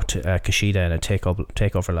Gargano to Kushida in a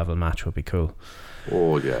takeover level match would be cool.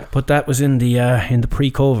 Oh yeah. But that was in the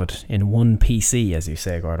pre-COVID, in one PC, as you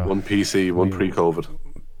say, Gordo. One PC, one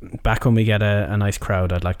pre-COVID. Back when we get a nice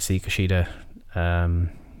crowd, I'd like to see Kushida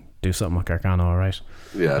do something with Gargano, alright?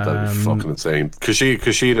 Yeah, that'd be fucking insane.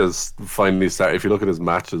 Kushida's finally started. If you look at his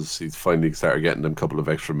matches, he's finally started getting them a couple of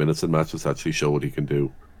extra minutes in matches to actually show what he can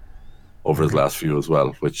do over his last few as well.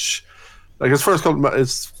 Which, like his first couple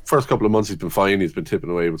of months, he's been fine. He's been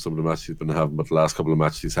tipping away with some of the matches he's been having, but the last couple of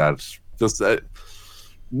matches he's had, just I've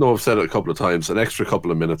said it a couple of times. An extra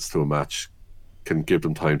couple of minutes to a match can give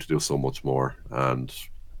them time to do so much more, and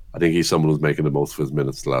I think he's someone who's making the most of his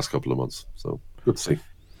minutes the last couple of months. So good to see.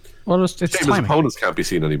 Well, it's Shame his timing. opponents can't be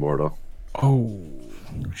seen anymore, though. Oh,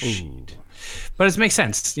 shit. But it makes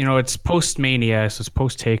sense. You know, it's post-Mania, so it's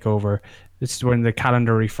post-takeover. This is when the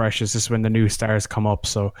calendar refreshes. This is when the new stars come up.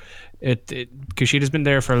 So Kushida's been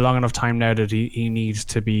there for a long enough time now that he needs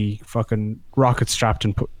to be fucking rocket strapped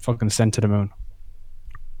and fucking sent to the moon.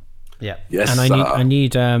 Yeah. Yes. And I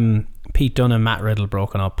need Pete Dunne and Matt Riddle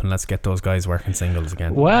broken up, and let's get those guys working singles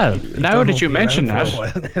again. Well, now that you mention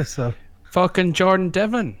that, So fucking Jordan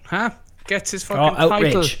Devlin, huh? Gets his fucking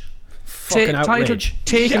outrage. title. Fucking outrage. Title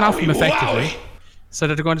taken off him effectively. So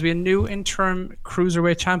that they're going to be a new interim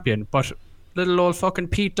cruiserweight champion. But little old fucking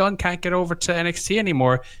Pete Dunne can't get over to NXT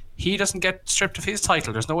anymore. He doesn't get stripped of his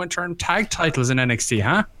title. There's no interim tag titles in NXT,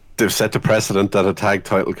 huh? They've set the precedent that a tag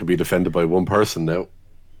title can be defended by one person now.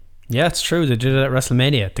 Yeah, it's true. They did it at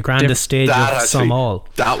WrestleMania, the grandest stage of some all.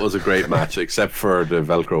 That was a great match, except for the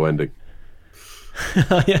Velcro ending.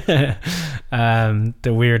 Yeah.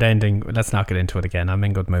 The weird ending. Let's not get into it again. I'm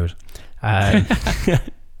in good mood.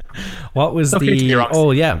 What was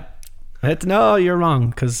oh yeah, no, you're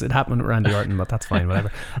wrong, because it happened with Randy Orton, but that's fine,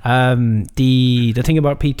 whatever. The thing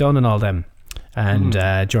about Pete Dunne and all them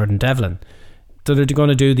and Jordan Devlin, so they're going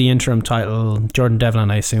to do the interim title. Jordan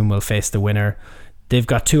Devlin, I assume, will face the winner. They've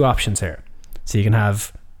got two options here, so you can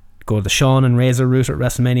go the Shawn and Razor route at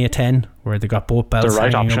WrestleMania 10, where they got both belts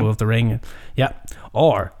hanging above the ring. Yeah,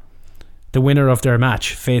 or the winner of their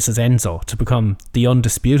match faces Enzo to become the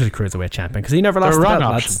undisputed cruiserweight champion, because he never lost the belt,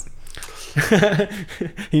 lads.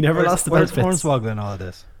 He never lost the belt. Where's Hornswoggle in all of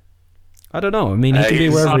this? I don't know. I mean, he can be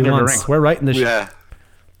wherever he wants. We're writing the shit. Yeah.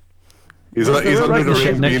 He's under the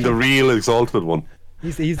ring being the real exalted one.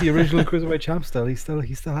 He's the original cruiserweight champ. Still, he still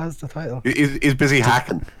has the title. He's busy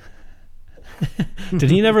hacking. Did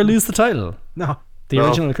he never lose the title? No, the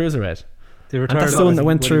original cruiserweight. And that's the one that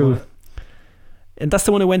went through. And that's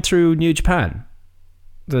the one that went through New Japan.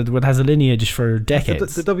 That has a lineage for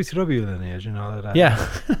decades. The WCW lineage and all of that. Yeah.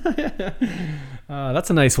 That's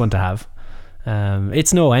a nice one to have.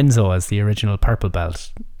 It's no Enzo as the original purple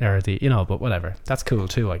belt, or but whatever. That's cool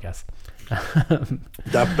too, I guess.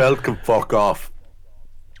 That belt can fuck off.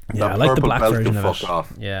 Yeah, that I like the black belt version can of fuck it.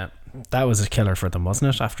 Off. Yeah, that was a killer for them,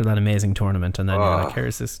 wasn't it? After that amazing tournament, and then you're like,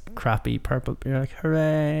 here's this crappy purple. You're like,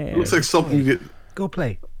 hooray! It looks like something. Go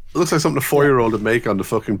play. It looks like something a 4-year-old would make on the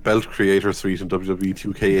fucking belt creator suite in WWE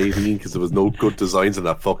 2K18 because there was no good designs in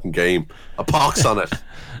that fucking game. A pox on it.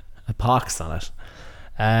 A pox on it.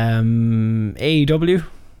 AEW.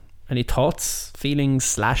 Any thoughts,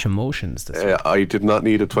 feelings / emotions this week? I did not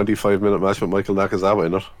need a 25-minute match with Michael Nakazawa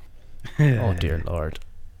in it. Oh dear Lord,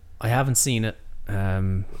 I haven't seen it. All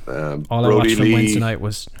I Brody watched from Lee, Wednesday night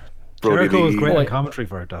was Jericho was great on commentary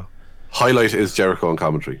for it though. Highlight is Jericho on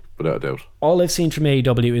commentary, without a doubt. All I've seen from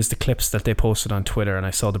AEW is the clips that they posted on Twitter, and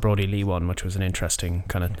I saw the Brody Lee one, which was an interesting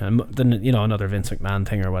kind of, another Vince McMahon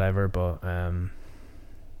thing or whatever. But yeah.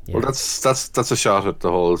 Well, that's a shot at the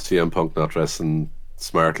whole CM Punk not dressing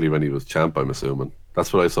smartly when he was champ. I'm assuming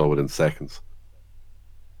that's what I saw within seconds.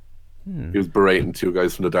 He was berating two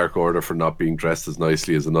guys from the Dark Order for not being dressed as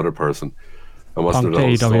nicely as another person. And wasn't there the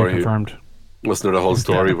whole story? Confirmed. Wasn't there the whole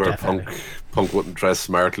story where Punk wouldn't dress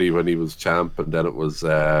smartly when he was champ, and then it was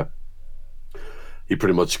he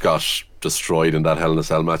pretty much got destroyed in that Hell in a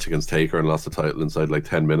Cell match against Taker and lost the title inside like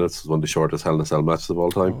 10 minutes. It was one of the shortest Hell in a Cell matches of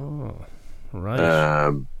all time. Oh,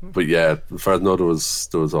 right. But yeah, as far as I know, there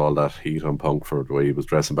was all that heat on Punk for the way he was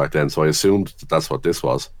dressing back then. So I assumed that's what this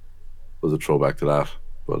was a throwback to that.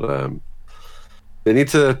 But they need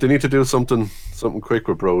to do something quick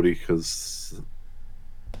with Brody, because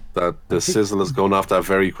that the sizzle is going off that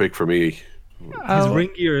very quick for me. His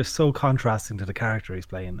ring gear is so contrasting to the character he's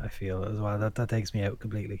playing, I feel, as well. That takes me out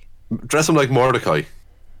completely. Dress him like Mordecai.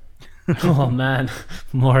 Oh man,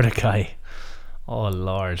 Mordecai. Oh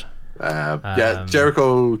Lord. Yeah,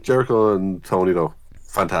 Jericho and Tony though,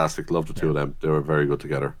 fantastic. Love the two of them. They were very good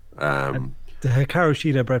together. The Hikaru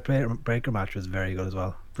Shida Brett Baker match was very good as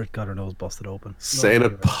well. Britt got her nose busted open. Saying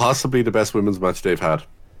it possibly the best women's match they've had.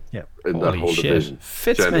 Yeah. In that whole division.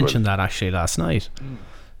 Fitz mentioned that actually last night.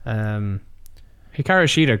 Hikaru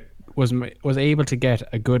Shida was able to get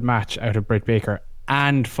a good match out of Britt Baker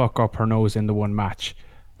and fuck up her nose in the one match.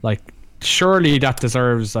 Like, surely that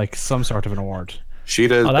deserves like some sort of an award.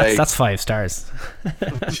 Shida is bae. That's 5 stars.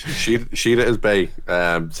 Shida is bae.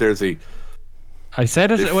 Seriously. I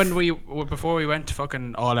said it before we went to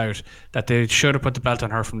fucking All Out that they should have put the belt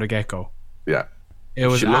on her from the get-go. Yeah. It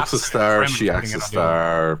was she looks a star. She acts a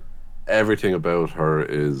star. Everything about her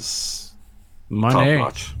is money.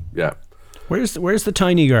 Top notch. Yeah. Where's the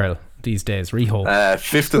tiny girl these days? Riho.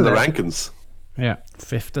 5th in the rankings. Yeah.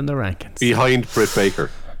 5th in the rankings. Behind Britt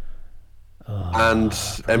Baker. And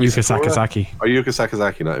Emi Yuka Sakura? Sakazaki. Or Yuka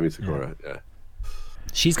Sakazaki, not Emi Sakura. Yeah.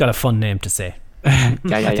 She's got a fun name to say. Yeah.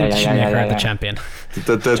 The champion.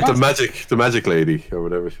 The magic lady, or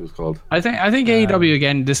whatever she was called. I think AEW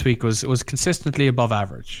again this week was consistently above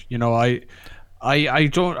average. You know, I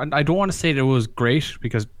don't want to say that it was great,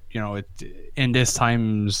 because in this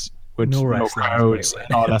times with no crowds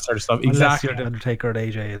and all that sort of stuff. Exactly. Unless you're the Undertaker and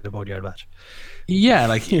AJ in the Boneyard match. Yeah,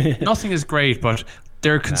 like nothing is great, but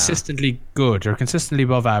they're consistently good. They're consistently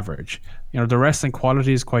above average. The wrestling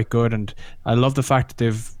quality is quite good, and I love the fact that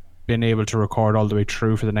they've been able to record all the way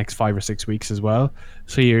through for the next 5 or 6 weeks as well.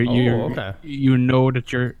 So you know that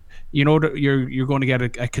you're going to get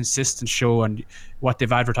a consistent show, and what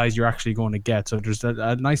they've advertised you're actually going to get. So there's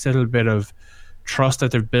a nice little bit of trust that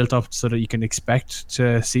they've built up so that you can expect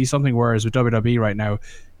to see something. Whereas with WWE right now,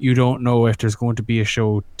 you don't know if there's going to be a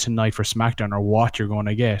show tonight for SmackDown or what you're going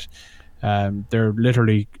to get. They're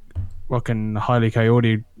literally fucking highly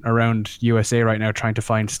coyote around USA right now, trying to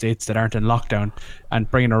find states that aren't in lockdown and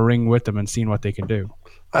bringing a ring with them and seeing what they can do.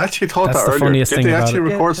 I actually thought That's that the earlier. funniest Did thing they about actually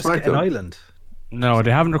it. record Just get an SmackDown? island. No,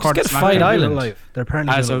 they haven't recorded Just get Fight Island. Live. They're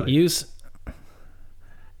apparently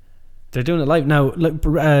They're doing it live now. Look,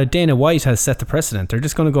 Dana White has set the precedent. They're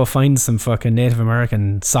just going to go find some fucking Native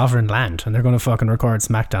American sovereign land, and they're going to fucking record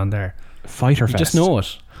SmackDown there. Fighter Fest. Just know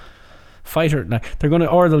it. They're going to,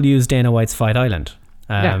 or they'll use Dana White's Fight Island.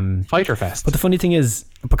 Fighter Fest. But the funny thing is,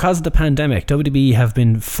 because of the pandemic, WWE have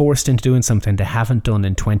been forced into doing something they haven't done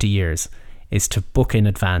in 20 years, is to book in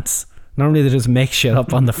advance. Normally they just make shit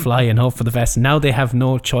up on the fly and hope for the best. Now they have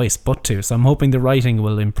no choice but to. So I'm hoping the writing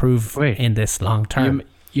will improve in this long term.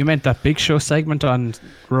 You meant that Big Show segment on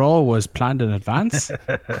Raw was planned in advance?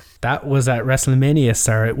 That was at WrestleMania,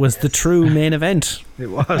 sir. It was the true main event. It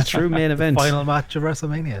was the true main event. Final match of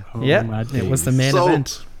WrestleMania. It was the main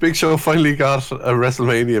event. Big Show finally got a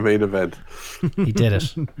WrestleMania main event. He did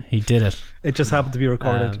it. He did it. It just happened to be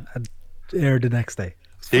recorded and aired the next day.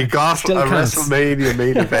 He got WrestleMania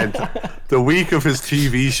main event the week of his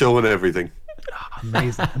TV show and everything.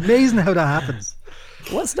 Amazing how that happens.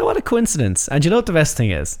 What a coincidence. And you know what the best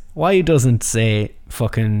thing is? Why doesn't, say,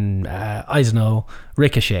 fucking, I don't know,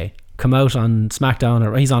 Ricochet come out on SmackDown,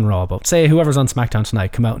 or he's on Raw, but say whoever's on SmackDown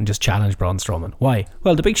tonight come out and just challenge Braun Strowman? Why?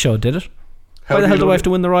 Well, the Big Show did it. Why the hell do I have to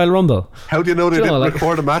win the Royal Rumble? How do you know they didn't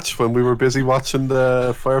record a match when we were busy watching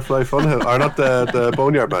the Firefly Funhouse? Or not the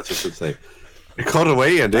Boneyard match, I should say. They cut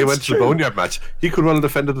away and they went to the Boneyard match. He could well have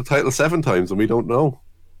defended the title 7 times and we don't know.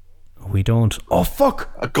 We don't. Oh, fuck.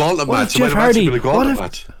 A gauntlet match. Jeff Hardy. Been a gauntlet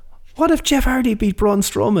match. What if Jeff Hardy beat Braun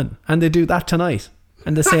Strowman and they do that tonight?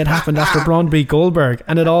 And they say it happened after Braun beat Goldberg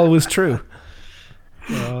and it all was true.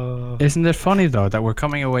 Isn't it funny, though, that we're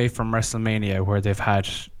coming away from WrestleMania where they've had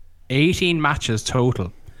 18 matches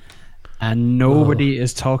total and nobody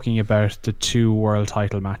is talking about the 2 world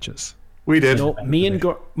title matches? We did. No, me and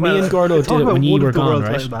Gordo did it when you were gone,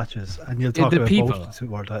 right? Matches, and you'll talk about both the 2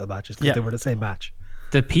 world title matches because they were the same match.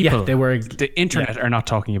 The people, they were. The internet are not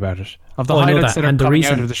talking about it. Of the highlights that are coming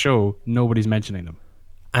out of the show, nobody's mentioning them.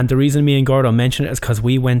 And the reason me and Gordo mention it is because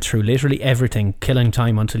we went through literally everything, killing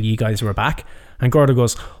time until you guys were back. And Gordo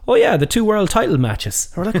goes, "Oh yeah, the 2 world title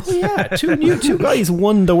matches." And we're like, "Oh yeah, two guys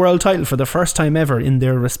won the world title for the first time ever in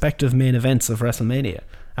their respective main events of WrestleMania."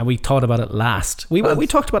 And we thought about it last. We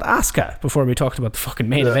talked about Asuka before we talked about the fucking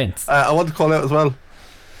main events. I want to call out as well.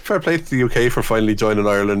 Fair play to the UK for finally joining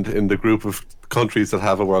Ireland in the group of countries that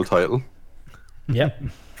have a world title. Yep.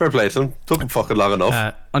 Fair play to them. Took them fucking long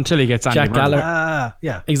enough. Until he gets Andy Jack Murray. Gallagher.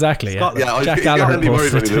 Yeah. Exactly. Yeah, Jack Gallagher Andy Murray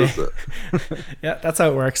when he posted loses it. Yeah, that's how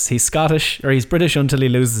it works. He's Scottish, or he's British until he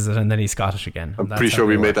loses it, and then he's Scottish again. I'm pretty sure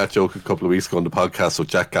we made that joke a couple of weeks ago on the podcast, so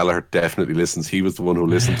Jack Gallagher definitely listens. He was the one who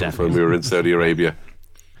listened to us when we were in Saudi Arabia.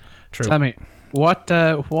 True. Tell me,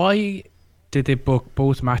 why did they book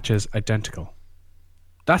both matches identical?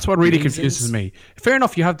 That's what really confuses me. Fair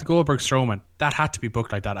enough, you have the Goldberg Strowman. That had to be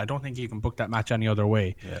booked like that. I don't think you can book that match any other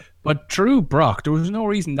way. Yeah. But Drew Brock, there was no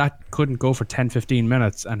reason that couldn't go for 10-15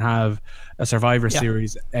 minutes and have a Survivor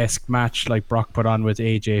Series-esque match like Brock put on with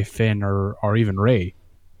AJ, Finn, or even Ray.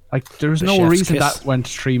 Like, there's no reason that went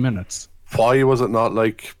 3 minutes. Why was it not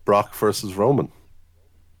like Brock versus Roman?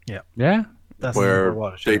 Yeah. That's where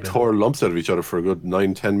they tore lumps out of each other for a good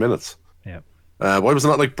 9-10 minutes. Yeah. Why was it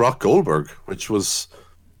not like Brock Goldberg, which was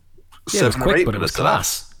 7 or 8 but it was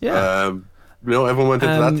class. Yeah. Everyone went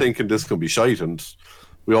into that thinking this can be shite, and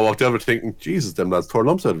we all walked out of it thinking, Jesus, them lads tore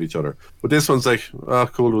lumps out of each other. But this one's like,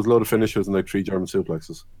 cool, there was a load of finishers and like 3 German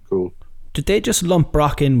suplexes. Cool. Did they just lump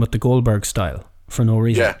Brock in with the Goldberg style for no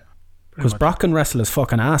reason? Yeah. Because Brock can wrestle his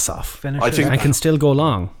fucking ass off. I think, and can still go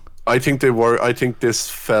long. I think this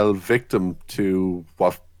fell victim to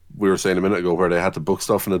what we were saying a minute ago, where they had to book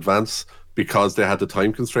stuff in advance because they had the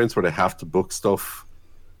time constraints where they have to book stuff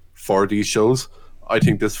for these shows. I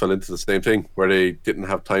think this fell into the same thing where they didn't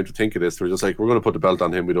have time to think of this. They were just like, we're going to put the belt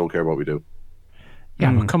on him. We don't care what we do.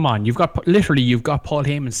 Yeah, but come on. You've got Paul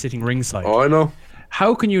Heyman sitting ringside. Oh, I know.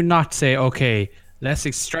 How can you not say, okay,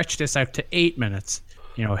 let's stretch this out to 8 minutes?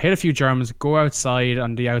 Hit a few Germans, go outside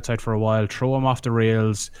on the outside for a while, throw them off the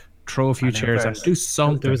rails, throw a few chairs and do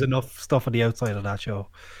something. There was enough stuff on the outside of that show.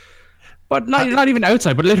 But not even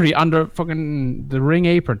outside, but literally under fucking the ring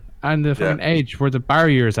apron and the fucking edge where the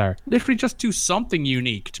barriers are. Literally just do something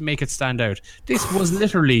unique to make it stand out. This was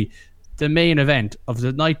literally the main event of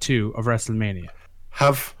the night 2 of WrestleMania.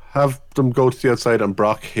 Have them go to the outside and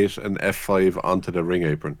Brock hit an F5 onto the ring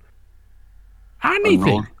apron.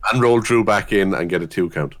 Anything. And roll Drew back in and get a 2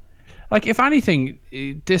 count. Like, if anything,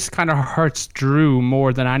 this kind of hurts Drew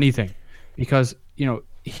more than anything. Because,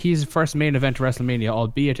 his first main event of WrestleMania,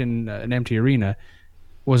 albeit in an empty arena,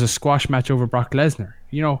 was a squash match over Brock Lesnar.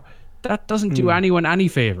 That doesn't do anyone any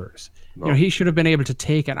favors. No. He should have been able to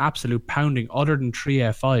take an absolute pounding other than 3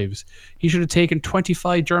 F5s. He should have taken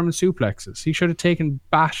 25 German suplexes. He should have taken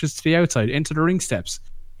bashes to the outside, into the ring steps,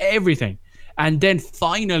 everything. And then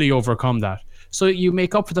finally overcome that. So you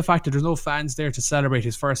make up for the fact that there's no fans there to celebrate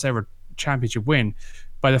his first ever championship win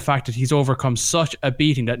by the fact that he's overcome such a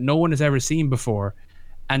beating that no one has ever seen before.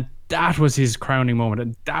 And that was his crowning moment.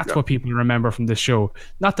 And that's what people remember from this show.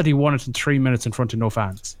 Not that he won it in 3 minutes in front of no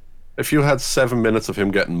fans. If you had 7 minutes of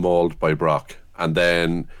him getting mauled by Brock, and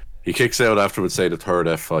then he kicks out afterwards, say the third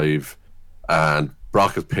F5, and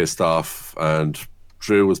Brock is pissed off, and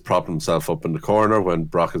Drew was propping himself up in the corner when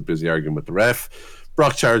Brock is busy arguing with the ref.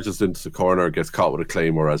 Brock charges into the corner, gets caught with a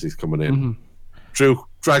Claymore as he's coming in. Mm-hmm. Drew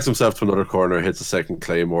drags himself to another corner, hits a second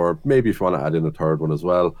Claymore, maybe if you want to add in a third one as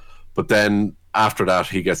well. But then after that,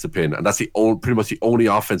 he gets the pin. And that's pretty much the only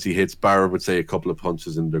offense he hits. Barra would say a couple of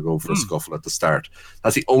punches and they're going for a scuffle at the start.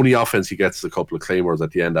 That's the only offense he gets, a couple of Claymores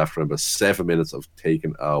at the end after about 7 minutes of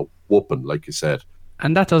taking a whooping, like you said.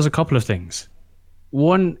 And that does a couple of things.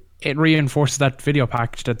 One, it reinforces that video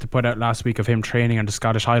package that they put out last week of him training on the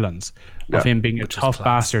Scottish Highlands, of him being a tough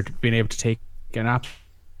bastard, being able to take an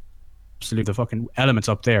absolute the fucking elements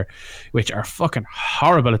up there, which are fucking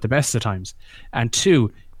horrible at the best of times. And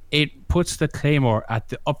two, it puts the Claymore at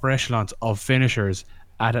the upper echelons of finishers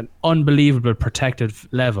at an unbelievable protective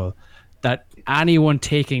level that anyone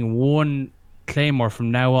taking one Claymore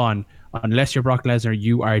from now on, unless you're Brock Lesnar,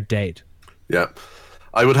 you are dead. Yeah.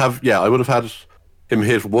 I would have had him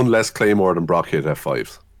hit one less Claymore than Brock hit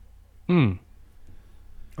F5s.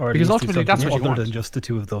 Or because ultimately that's what you want. Than just the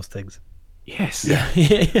two of those things. Yes. Yeah.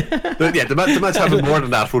 The match having more than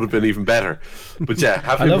that would have been even better. But yeah,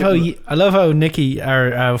 I love how Nikki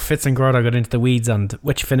or Fitz and Gordo got into the weeds on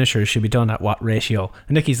which finishers should be done at what ratio.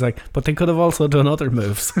 And Nikki's like, but they could have also done other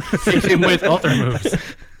moves. With other moves.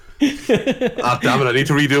 Damn it, I need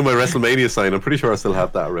to redo my WrestleMania sign. I'm pretty sure I still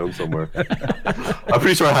have that around somewhere. I'm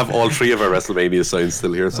pretty sure I have all three of our WrestleMania signs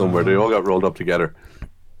still here somewhere. They all got rolled up together.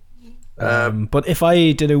 But if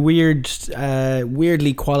I did a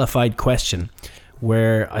weirdly qualified question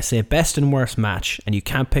where I say best and worst match, and you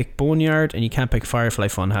can't pick Boneyard and you can't pick Firefly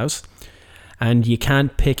Funhouse, and you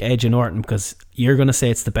can't pick Edge and Orton because you're going to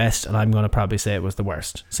say it's the best and I'm going to probably say it was the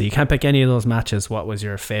worst. So you can't pick any of those matches. What was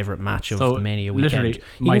your favourite match of the Mania weekend? You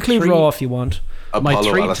can include Raw if you want. My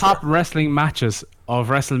three top wrestling matches of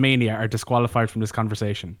WrestleMania are disqualified from this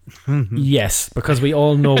conversation. Yes, because we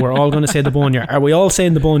all know we're all going to say the Boneyard. Are we all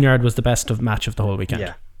saying the Boneyard was the best of match of the whole weekend?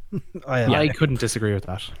 Yeah. I couldn't disagree with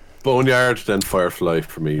that. Boneyard, then Firefly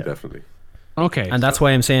for me, definitely. Okay. And that's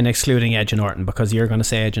why I'm saying excluding Edge and Orton, because you're going to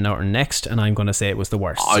say Edge and Orton next and I'm going to say it was the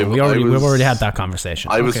worst. So we've already had that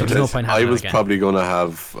conversation. I was probably going to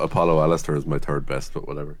have Apollo Alistair as my third best, but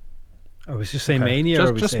whatever. I was just saying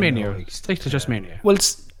Mania. Just Mania. Stick to just Mania. Well,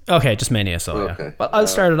 just Mania. So yeah. But I'll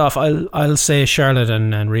start it off. I'll say Charlotte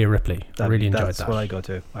and Rhea Ripley. I really enjoyed that. That's what I go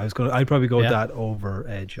to. I'd probably go with that over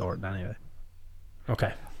Edge Orton anyway.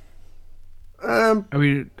 Okay.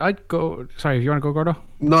 I'd go. Sorry, if you want to go, Gordo.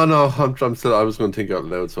 No, I'm still. I was going to think out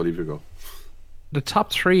loud, so I'll leave you go. The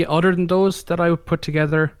top three, other than those that I would put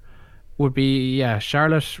together, would be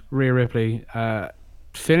Charlotte, Rhea Ripley.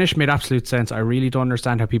 Finish made absolute sense. I really don't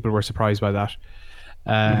understand how people were surprised by that.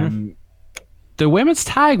 The women's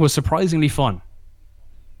tag was surprisingly fun.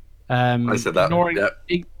 I said that.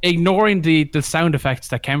 Ignoring the sound effects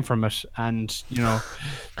that came from it, and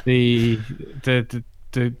the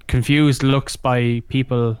confused looks by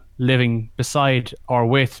people living beside or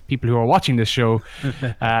with people who are watching this show.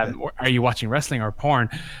 Are you watching wrestling or porn?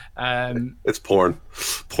 It's porn.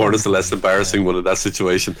 Porn is the less embarrassing one in that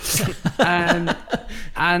situation.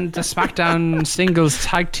 And the SmackDown Singles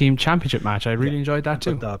Tag Team Championship match, I really enjoyed that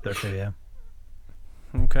too. Up there too, yeah.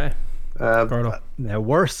 Okay. Now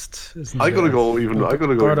worst. I'm gonna go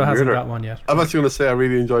Gordo hasn't weirder. got one yet. I'm actually gonna say I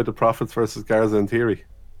really enjoyed the Profits versus Garza and Theory.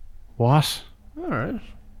 What? All right.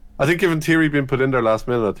 I think given Theory being put in there last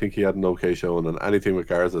minute, I think he had an okay showing, and anything with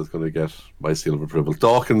Garza is going to get my seal of approval.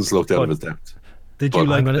 Dawkins looked out of his depth. Did you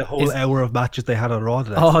like the whole hour of matches they had on Raw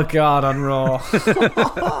today? Oh God, on Raw.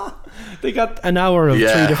 They got an hour of 3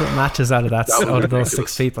 different matches out of that out of those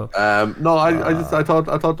 6 people. No, I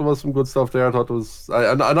thought there was some good stuff there. I thought it was.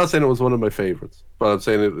 I'm not saying it was one of my favorites, but I'm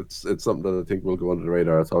saying it's something that I think will go under the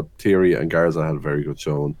radar. I thought Theory and Garza had a very good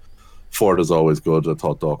showing. Ford is always good. I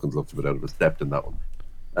thought Dawkins looked a bit out of his depth in that one.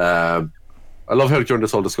 I love how during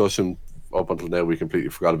this whole discussion up until now we completely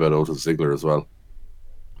forgot about Otis Ziggler as well.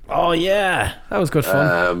 Oh yeah, that was good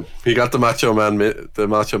fun. He got the Macho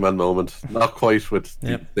Man moment, not quite with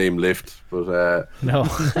the same lift, but no.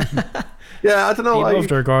 Yeah, I don't know. He loved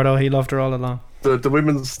her, Gordo. He loved her all along. The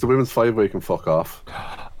women's 5-way can fuck off.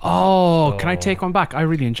 Oh, can I take one back? I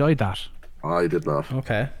really enjoyed that. I did not.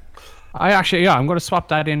 Okay. I actually, I'm going to swap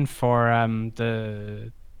that in for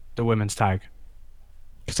the women's tag.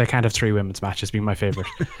 Because I can't have 3 women's matches being my favourite.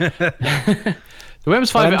 The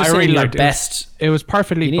women's 5, I really liked. Best. It was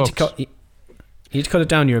perfectly booked. You need to cut it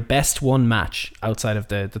down. Your best one match outside of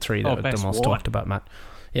the 3 that are the most talked about, Matt.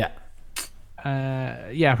 Yeah.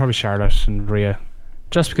 Probably Charlotte and Rhea.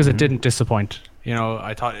 Just because it didn't disappoint.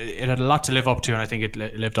 I thought it had a lot to live up to, and I think it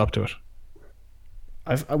lived up to it.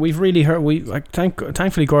 We've really heard.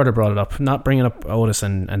 Thankfully Gordo brought it up. Not bringing up Otis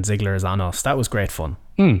and Ziggler is on us. That was great fun.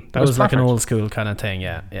 That was like an old school kind of thing.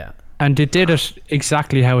 Yeah. And they did it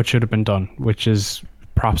exactly how it should have been done, which is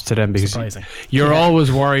props to them, because surprising. You're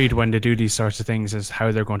always worried when they do these sorts of things as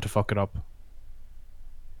how they're going to fuck it up.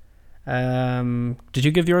 Did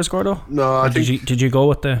you give yours, Gordo? No, did you go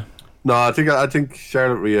with the? No, I think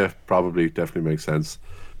Charlotte Rhea probably definitely makes sense.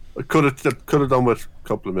 Could have done with a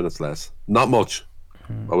couple of minutes less. Not much.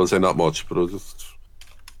 I would say not much, but it was just.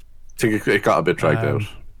 I think it got a bit dragged out.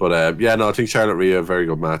 But I think Charlotte Rhea, a very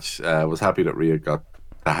good match. I was happy that Rhea got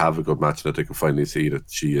to have a good match, that they can finally see that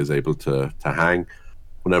she is able to hang.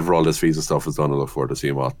 Whenever all this visa stuff is done, I look forward to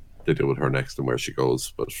seeing what they do with her next and where she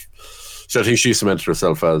goes. But I think she cemented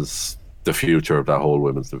herself as the future of that whole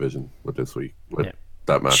women's division with this week.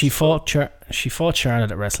 That match. She fought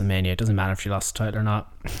Charlotte at WrestleMania. It doesn't matter if she lost the title or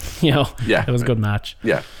not. It was a good match.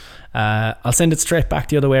 Yeah. I'll send it straight back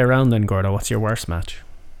the other way around then, Gordo. What's your worst match?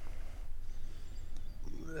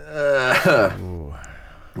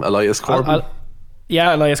 Elias Corbin.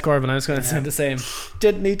 Elias Corbin. I was going to say the same.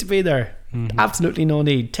 Didn't need to be there. Absolutely no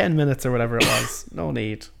need. 10 minutes or whatever it was. No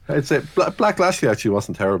need. I'd say Black Lashley actually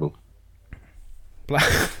wasn't terrible.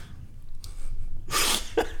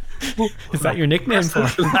 Is that your nickname for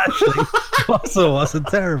him? Lashley also wasn't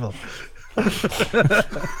terrible.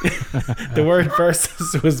 The word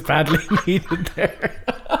versus was badly needed there.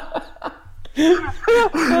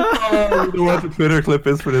 I know what the Twitter clip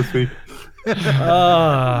is for this week.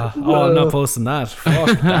 I'm not posting that.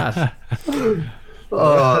 Fuck that.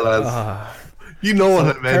 Lads. You know what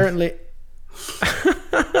I meant. Apparently.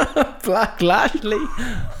 Black Lashley.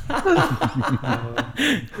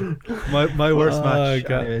 my worst match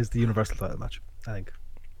is the Universal title match, I think.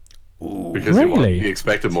 Because you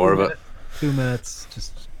expected more of it. 2 minutes,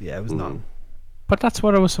 it was nothing. But that's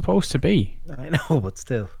what it was supposed to be. I know, but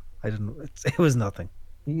still, it was nothing.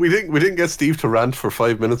 We didn't get Steve to rant for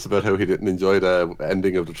 5 minutes about how he didn't enjoy the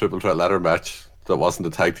ending of the triple threat ladder match that wasn't a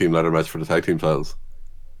tag team ladder match for the tag team titles.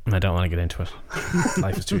 I don't want to get into it.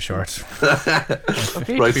 Life is too short.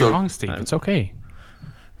 Okay, right, be wrong, Steve. It's okay.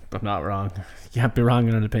 I'm not wrong. You can't be wrong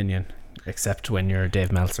in an opinion, except when you're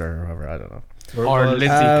Dave Meltzer or whoever. I don't know. Or Lindsay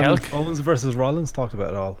Kelk. Owens versus Rollins talked about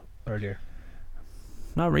it all earlier.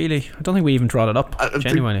 Not really. I don't think we even brought it up.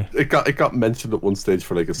 Genuinely, it got mentioned at one stage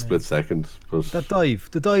for like a split second. But the dive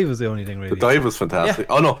was the only thing really. The dive was fantastic.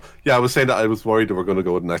 Yeah. Oh no, I was saying that I was worried that we're going to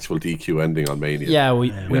go with an actual DQ ending on Mania. Yeah,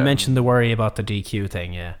 we mentioned the worry about the DQ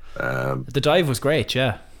thing. Yeah, the dive was great.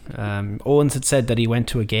 Yeah, Owens had said that he went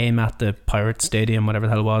to a game at the Pirate Stadium, whatever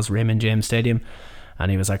the hell it was, Raymond James Stadium. And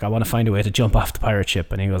he was like, I want to find a way to jump off the pirate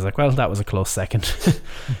ship. And he was like, well, that was a close second.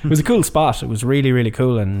 It was a cool spot. It was really, really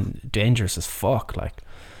cool and dangerous as fuck. Like,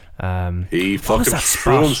 he fucking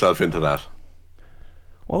threw himself into that.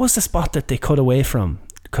 What was the spot that they cut away from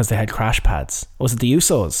because they had crash pads? Was it the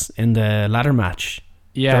Usos in the ladder match?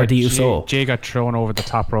 Yeah, Jay got thrown over the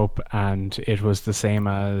top rope, and it was the same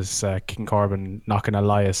as King Corbin knocking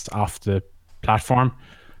Elias off the platform.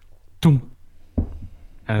 Doom.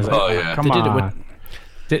 And it was like, come on.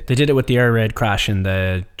 They did it with the air raid crash in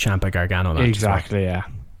the Ciampa Gargano match. Exactly, yeah.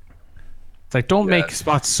 It's like, don't make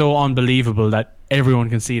spots so unbelievable that everyone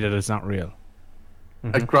can see that it's not real.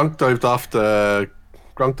 Gronk dived off the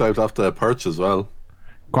perch as well.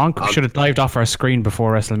 Gronk should have dived off our screen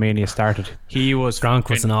before WrestleMania started. Gronk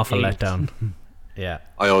was an awful letdown. Yeah.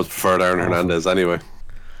 I always preferred Aaron Hernandez anyway.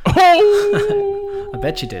 I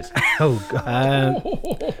bet you did. Oh God.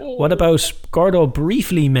 What about Gordo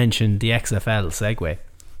briefly mentioned the XFL segue?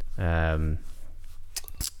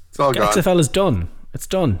 It's all gone. XFL is done. It's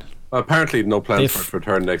done. Apparently no plans for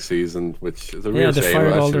return next season, which is a real shame. They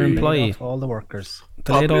fired all their employees. All the workers.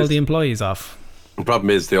 They laid all the employees off. The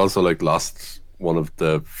problem is they also lost one of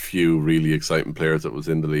the few really exciting players that was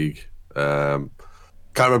in the league. Can't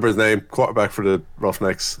remember his name. Quarterback for the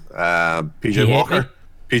Roughnecks. PJ Walker.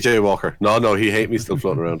 PJ Walker. No, he hate me still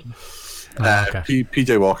floating around. Okay.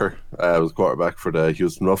 PJ Walker was quarterback for the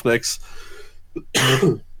Houston Roughnecks.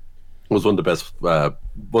 Was one of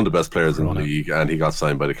the best players in the league, and he got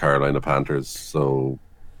signed by the Carolina Panthers. So,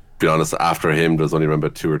 to be honest, after him, there's only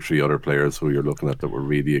about 2 or 3 other players who you're looking at that were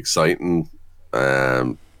really exciting.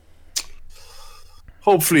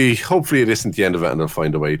 Hopefully it isn't the end of it, and they'll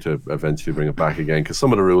find a way to eventually bring it back again. Because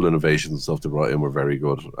some of the rule innovations and stuff they brought in were very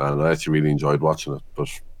good, and I actually really enjoyed watching it. But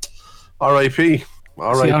R.I.P.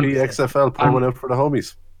 XFL, pour one out for the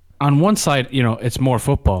homies. On one side, it's more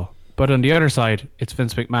football. But on the other side, it's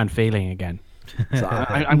Vince McMahon failing again. So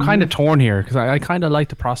I'm kind of torn here because I kind of like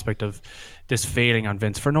the prospect of this failing on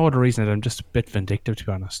Vince for no other reason than I'm just a bit vindictive, to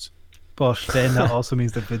be honest. But then that also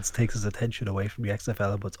means that Vince takes his attention away from the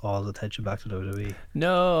XFL and puts all his attention back to WWE.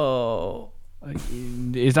 No.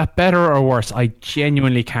 Is that better or worse? I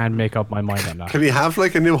genuinely can't make up my mind on that. Can you have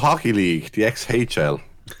like a new hockey league, the XHL?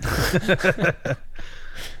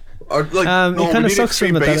 Or like, no, it kind of sucks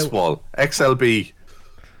extreme from it baseball, XLB.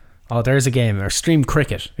 Oh, there's a game, or Extreme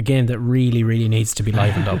Cricket, a game that really, really needs to be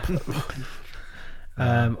livened up.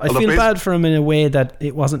 I feel bad for him in a way that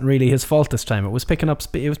it wasn't really his fault this time. It was picking up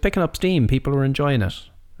steam. People were enjoying it,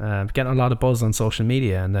 getting a lot of buzz on social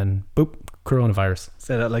media, and then boop, coronavirus.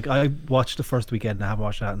 So that, like, I watched the first weekend and I haven't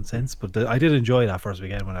watched that since, but I did enjoy that first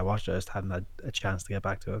weekend when I watched it. I just hadn't had a chance to get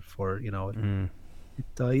back to it before, it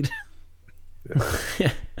died.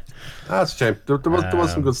 Yeah. That's a shame. There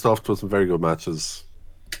was some good stuff. There was some very good matches.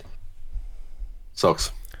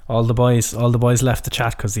 Sucks. All the boys left the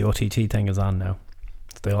chat because the OTT thing is on now.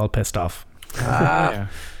 They all pissed off. Yeah.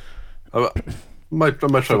 I might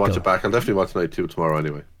try to watch it back. I'll definitely watch Night 2 tomorrow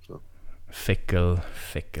anyway. So. Fickle.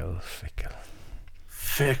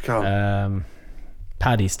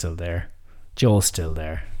 Paddy's still there. Joe's still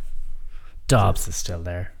there. Dobbs is still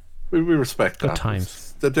there. We respect good that.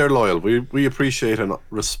 Times. They're loyal. We appreciate and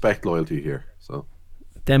respect loyalty here. So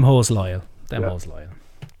them hoes loyal. Hoes loyal.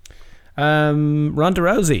 Ronda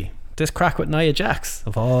Rousey. This crack with Nia Jax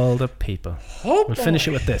of all the people. We'll finish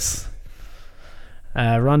it with this.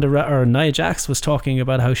 Nia Jax was talking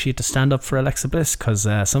about how she had to stand up for Alexa Bliss because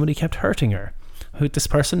somebody kept hurting her. Who this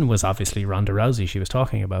person was obviously Ronda Rousey she was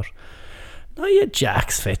talking about. Nia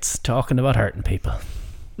Jax fits talking about hurting people.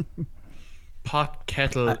 Pot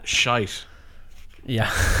kettle shite. Yeah.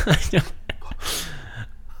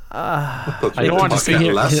 I don't want to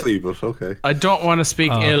speak Leslie, but okay. I don't want to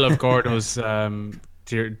speak ill of Gordo's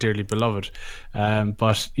dearly beloved,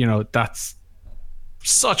 but that's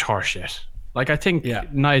such horseshit. Like, I think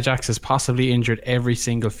Nia Jax has possibly injured every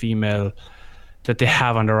single female that they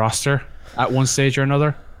have on the roster at one stage or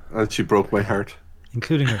another, and she broke my heart,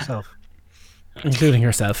 including herself.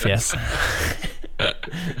 Yes.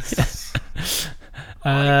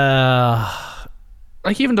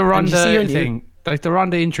 Like, even the Ronda thing, like the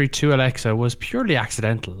Ronda injury to Alexa was purely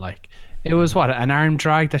accidental. Like, it was an arm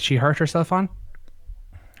drag that she hurt herself on.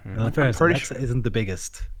 Well, in fairness, Alexa isn't the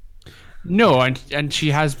biggest. No, and she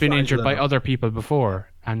has been injured by other people before.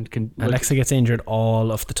 Alexa gets injured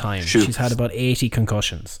all of the time. She's had about 80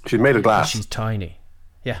 concussions. She's made of glass. She's tiny.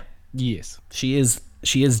 Yeah. Yes. She is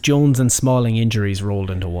Jones and Smalling injuries rolled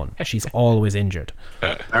into one. She's always injured.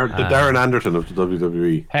 The Darren Anderton of the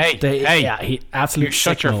WWE. Hey, he absolutely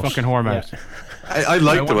shut your fucking whore mouth. Yeah. I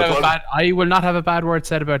liked him. I will not have a bad word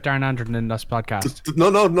said about Darren Anderton in this podcast. No.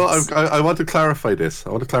 I want to clarify this.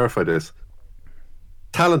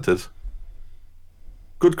 Talented,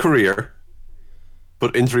 good career,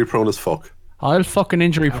 but injury prone as fuck. I'll fucking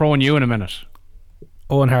injury prone you in a minute.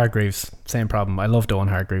 Owen Hargreaves, same problem. I loved Owen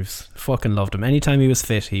Hargreaves. Fucking loved him. Anytime he was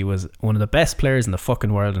fit, he was one of the best players in the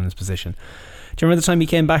fucking world in his position. Do you remember the time he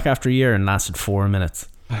came back after a year and lasted 4 minutes?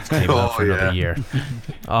 Came out for another year.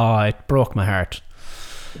 Oh, it broke my heart.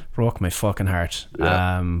 Broke my fucking heart.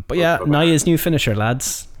 Yeah. But yeah, Nia's new finisher,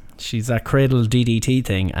 lads. She's that cradle DDT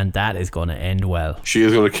thing, and that is going to end well. She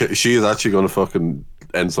is actually going to fucking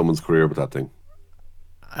end someone's career with that thing.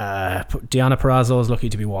 Deonna Purrazzo is lucky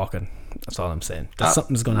to be walking. That's all I'm saying.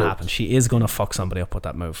 Something's going to happen. She is going to fuck somebody up with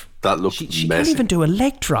that move. That looks she messy. Can't even do a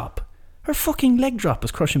leg drop. Her fucking leg drop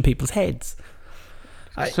is crushing people's heads.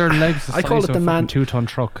 Her legs the size of a 2-ton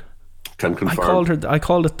truck. Can confirm. I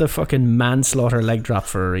called it the fucking manslaughter leg drop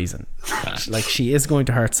for a reason. Like, she is going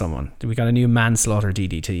to hurt someone. We got a new manslaughter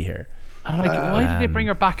DDT here. Why did they bring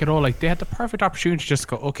her back at all? Like, they had the perfect opportunity to just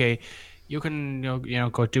go, okay, you can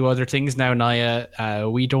go do other things now, Nia.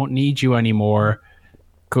 We don't need you anymore.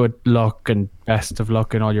 Good luck and best of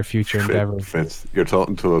luck in all your future endeavors. Fitz, you're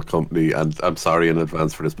talking to a company, and I'm sorry in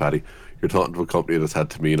advance for this, Paddy. You're talking to a company that's had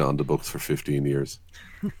Tamina on the books for 15 years.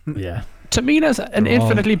 Yeah. Tamina's an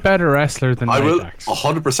infinitely better wrestler than I will, Jax.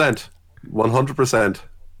 100%.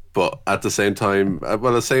 But at the same time,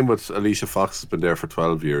 the same with Alicia Fox has been there for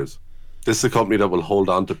 12 years. This is a company that will hold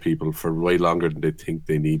on to people for way longer than they think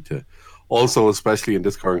they need to. Also, especially in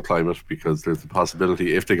this current climate, because there's the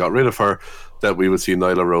possibility, if they got rid of her, that we would see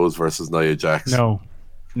Nyla Rose versus Nia Jax. No.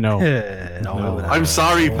 I'm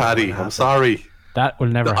sorry, Paddy. I'm sorry. That will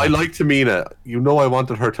never happen. I like Tamina. I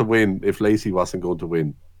wanted her to win if Lacey wasn't going to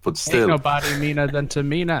win. But still. Ain't nobody meaner than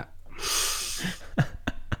Tamina.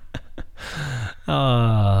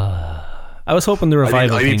 I was hoping the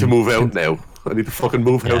revival I need to move out now. I need to fucking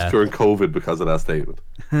move house during COVID because of that statement.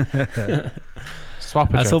 Swap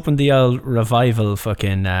it. I was hoping the old revival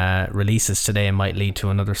fucking releases today might lead to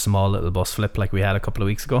another small little bus flip like we had a couple of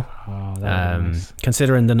weeks ago. Oh, nice.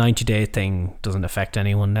 Considering the 90-day thing doesn't affect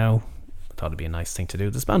anyone now, I thought it'd be a nice thing to do.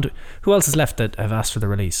 There's bound to, who else is left that have asked for the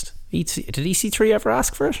release? Did EC3 ever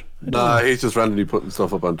ask for it? Nah, he's just randomly putting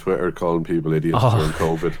stuff up on Twitter calling people idiots during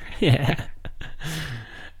COVID. Yeah.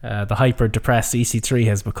 The hyper-depressed EC3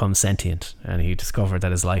 has become sentient, and he discovered that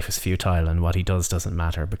his life is futile and what he does doesn't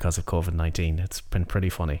matter because of COVID-19. It's been pretty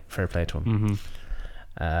funny. Fair play to him.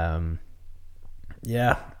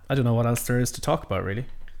 Yeah, I don't know what else there is to talk about, really.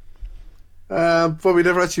 But we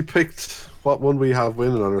never actually picked what one we have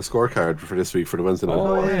winning on our scorecard for this week for the Wednesday night.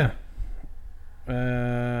 Oh, yeah.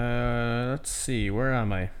 Let's see, where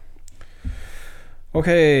am I?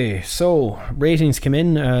 Okay, so ratings came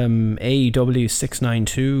in. AEW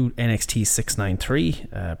 692, NXT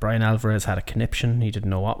 693. Brian Alvarez had a conniption. He didn't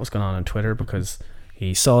know what was going on Twitter because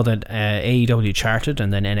he saw that AEW charted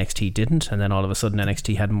and then NXT didn't, and then all of a sudden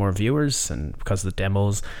NXT had more viewers, and because of the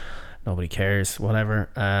demos, nobody cares, whatever.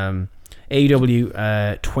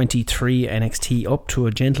 AEW 23, NXT up to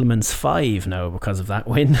a gentleman's 5 now because of that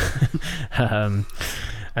win.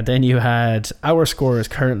 And then you had our score is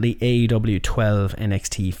currently AEW 12,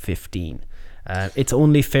 NXT 15. It's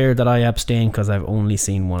only fair that I abstain because I've only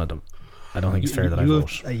seen one of them. I don't think it's fair that I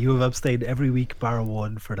vote. You have abstained every week bar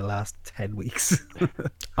one for the last 10 weeks.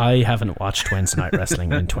 I haven't watched Wednesday Night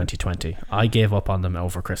Wrestling in 2020. I gave up on them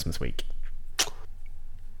over Christmas week.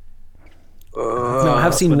 No, I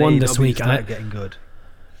have seen one this week. And getting good.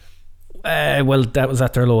 Well, that was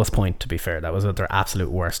at their lowest point, to be fair. That was at their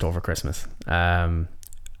absolute worst over Christmas.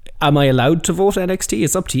 Am I allowed to vote NXT?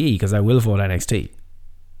 It's up to you, because I will vote NXT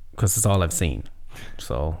because it's all I've seen.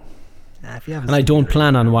 So, and I don't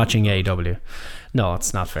plan on watching AEW. No,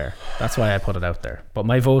 it's not fair. That's why I put it out there. But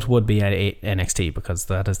my vote would be at NXT because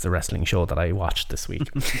that is the wrestling show that I watched this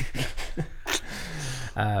week.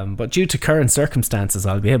 But due to current circumstances,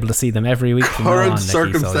 I'll be able to see them every week from now on, Nicky,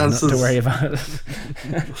 circumstances. so nothing to worry about.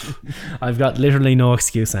 I've got literally no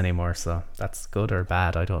excuse anymore, so that's good or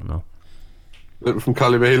bad, I don't know. Little from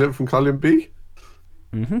column A, little from column B.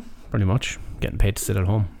 Pretty much. Getting paid to sit at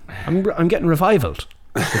home. I'm getting revivaled.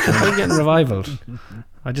 I'm getting revivaled.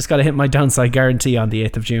 I just got to hit my downside guarantee on the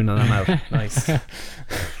 8th of June and I'm out. Nice.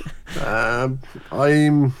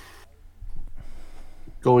 I'm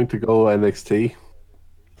going to go NXT.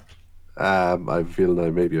 I'm feeling I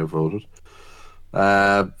maybe have voted.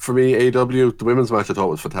 For me, AEW, the women's match I thought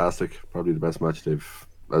was fantastic. Probably the best match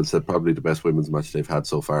probably the best women's match they've had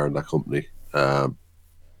so far in that company. The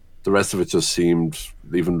rest of it just seemed,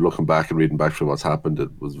 even looking back and reading back from what's happened, it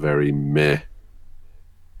was very meh.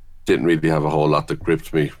 Didn't really have a whole lot that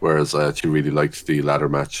gripped me, whereas I actually really liked the ladder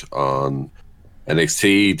match on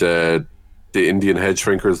NXT. The Indian head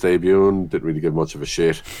shrinkers debuting didn't really give much of a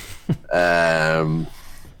shit. I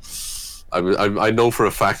know for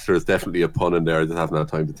a fact there's definitely a pun in there. I just haven't had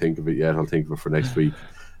time to think of it yet. I'll think of it for next week.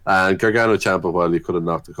 And Gargano Ciampa, while he could have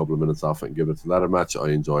knocked a couple of minutes off it and given it to the ladder match, I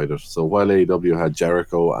enjoyed it. So while AEW had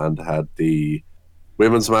Jericho and had the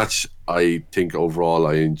women's match, I think overall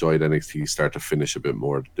I enjoyed NXT start to finish a bit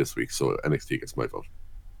more this week. So NXT gets my vote.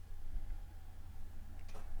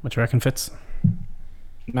 What do you reckon, Fitz?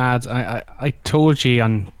 Mads, I told you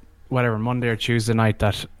on whatever Monday or Tuesday night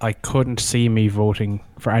that I couldn't see me voting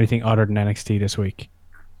for anything other than NXT this week.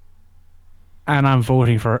 And I'm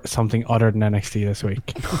voting for something other than NXT this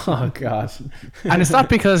week. Oh god. And it's not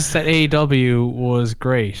because that AEW was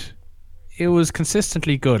great. It was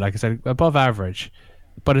consistently good, like I said, above average.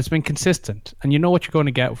 But it's been consistent. And you know what you're going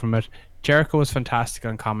to get from it. Jericho was fantastic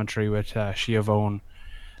on commentary with Shia Vaughn.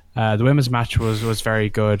 The women's match was very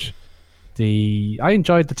good. I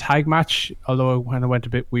enjoyed the tag match, although when it went a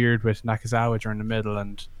bit weird with Nakazawa during the middle,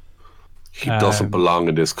 and he doesn't belong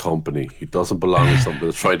in this company. He doesn't belong in something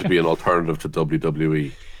that's trying to be an alternative to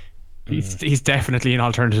WWE. He's definitely an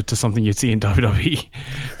alternative to something you'd see in WWE.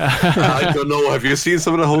 I don't know. Have you seen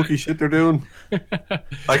some of the hokey shit they're doing?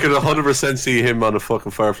 I could 100% see him on a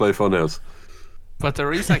fucking Firefly Funhouse. But the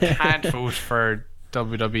reason I can't vote for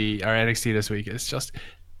WWE or NXT this week is just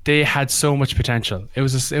they had so much potential. It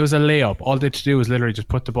was a layup. All they had to do was literally just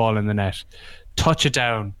put the ball in the net, touch it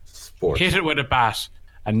down, hit it with a bat,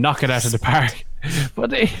 and knock it out of the park.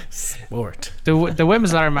 But the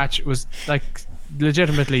women's ladder match was like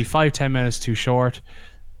legitimately 5-10 minutes too short.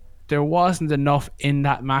 There wasn't enough in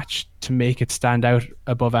that match to make it stand out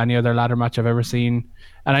above any other ladder match I've ever seen.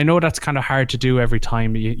 And I know that's kind of hard to do every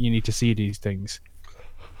time you need to see these things.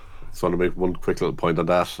 Just want to make one quick little point on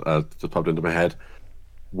that. Just popped into my head.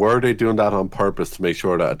 were they doing that on purpose to make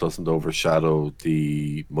sure that it doesn't overshadow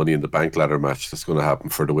the Money in the Bank ladder match that's going to happen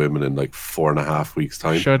for the women in like 4.5 weeks'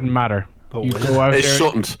 time? Shouldn't matter. It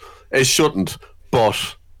shouldn't.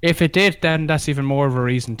 But if it did, then that's even more of a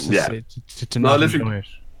reason to not enjoy it.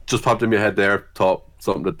 Just popped in my head there. Thought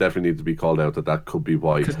something that definitely needs to be called out. That could be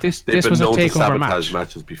why. Because this was been known a takeover to sabotage match.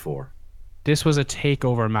 matches before. This was a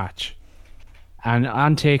takeover match, and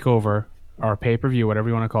on takeover or pay-per-view, whatever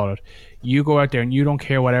you want to call it, you go out there and you don't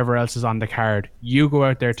care whatever else is on the card. You go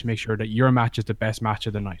out there to make sure that your match is the best match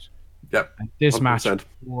of the night. Yep. And this 100%. match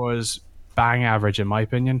was bang average in my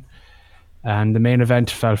opinion. And the main event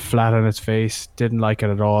fell flat on its face. Didn't like it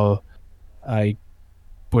at all. I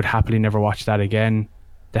would happily never watch that again.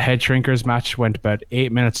 The Head Shrinkers match went about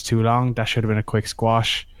 8 minutes too long. That should have been a quick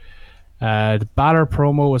squash. The Balor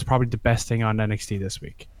promo was probably the best thing on NXT this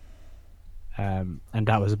week. And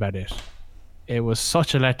that was about it. It was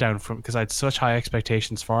such a letdown because I had such high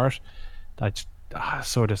expectations for it that I was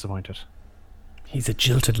so disappointed. He's a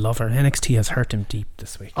jilted lover. NXT has hurt him deep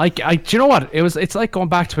this week. Do you know what? It's like going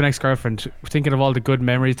back to an ex-girlfriend, thinking of all the good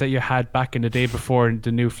memories that you had back in the day before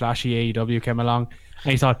the new flashy AEW came along.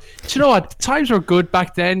 And you thought, do you know what? Times were good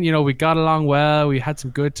back then. You know, we got along well. We had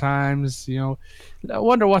some good times. You know, I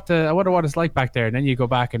wonder what it's like back there. And then you go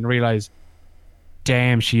back and realize,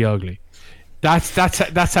 damn, she ugly.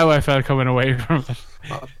 That's how I felt coming away from it.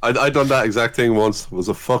 I done that exact thing once. It was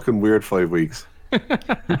a fucking weird 5 weeks.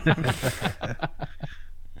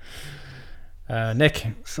 Nick.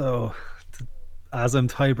 So, as I'm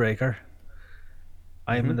tiebreaker,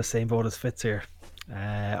 I'm in the same boat as Fitz here.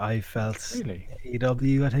 I felt really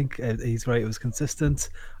AEW. I think he's right. It was consistent.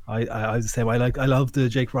 I was the same. I love the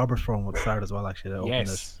Jake Roberts promo at the start as well. Actually, to open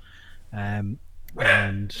it.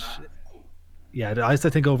 And yeah, I just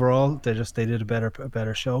think overall they did a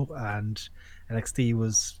better show, and NXT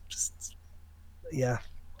was just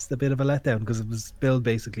it's a bit of a letdown because it was billed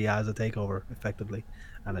basically as a takeover effectively,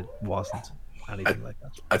 and it wasn't anything like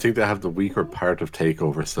that. I think they have the weaker part of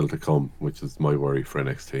takeover still to come, which is my worry for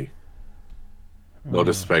NXT. No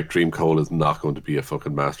disrespect, Dream Cole is not going to be a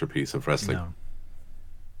fucking masterpiece of wrestling.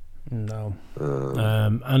 No.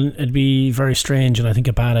 And it'd be very strange and I think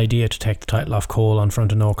a bad idea to take the title off Cole in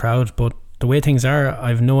front of no crowd, but the way things are,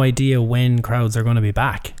 I've no idea when crowds are going to be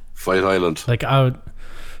back. Fight Island.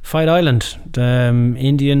 Fight Island,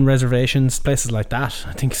 Indian reservations, places like that.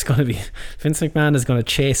 I think it's going to be Vince McMahon is going to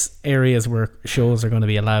chase areas where shows are going to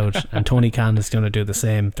be allowed, and Tony Khan is going to do the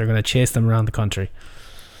same. They're going to chase them around the country.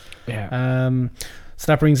 Yeah. So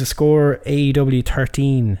that brings the score: AEW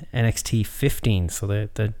 13, NXT 15. So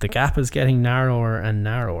the gap is getting narrower and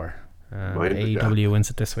narrower. AEW wins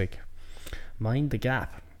it this week. Mind the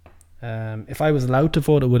gap. If I was allowed to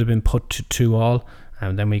vote, it would have been put to 2-2.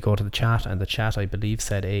 And then we go to the chat, and the chat, I believe,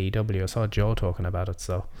 said AEW. I saw Joe talking about it.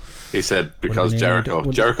 So he said because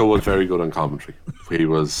Jericho was very good on commentary. He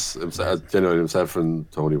was genuinely, himself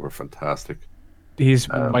and Tony were fantastic. He's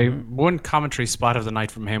my one commentary spot of the night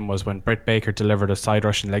from him was when Britt Baker delivered a side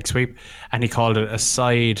Russian leg sweep, and he called it a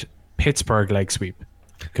side Pittsburgh leg sweep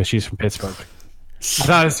because she's from Pittsburgh.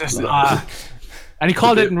 That was just and he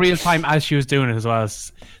called it in real time as she was doing it as well.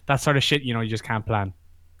 It's that sort of shit, you just can't plan.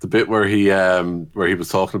 The bit where he was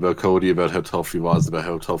talking about Cody, about how tough he was, about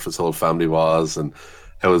how tough his whole family was, and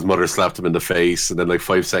how his mother slapped him in the face, and then like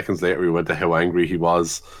 5 seconds later he went to how angry he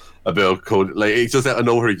was about Cody. Like, he just out of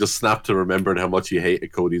nowhere, he just snapped to remembering how much he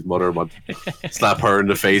hated Cody's mother, wanted to slap her in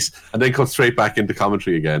the face, and then come straight back into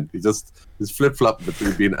commentary again. His flip flop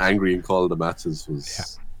between being angry and calling the matches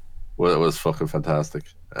was fucking fantastic.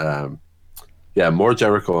 More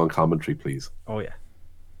Jericho on commentary, please. Oh yeah.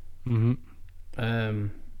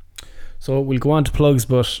 So we'll go on to plugs,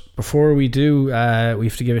 but before we do, we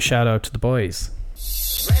have to give a shout out to the boys.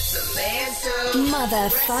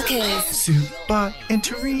 Motherfuckers. Super and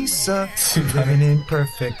Teresa living in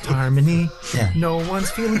perfect harmony. Yeah. No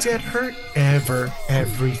one's feelings get hurt ever.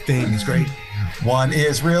 Everything is great. One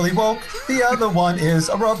is really woke, the other one is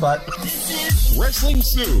a robot. Wrestling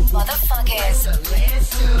Soup. Motherfuckers.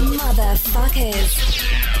 Motherfuckers.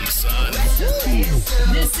 Damn, son.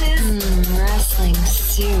 This is Wrestling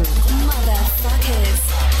Soup. Motherfuckers.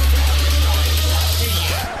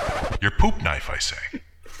 Your poop knife, I say.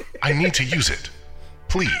 I need to use it.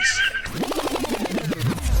 Please.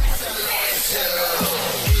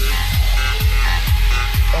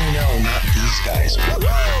 Oh no, not these guys.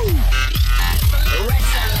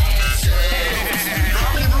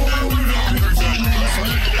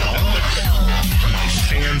 My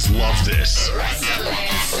fans love this.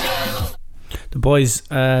 The boys,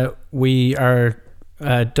 we are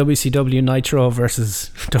WCW Nitro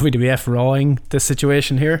versus WWF Rawing this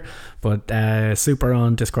situation here, but Super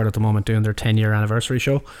on Discord at the moment doing their 10-year anniversary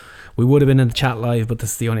show. We would have been in the chat live, but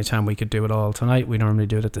this is the only time we could do it all tonight. We normally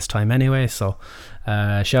do it at this time anyway, so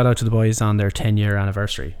shout out to the boys on their 10-year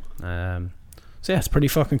anniversary. So yeah, it's pretty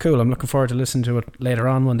fucking cool. I'm looking forward to listening to it later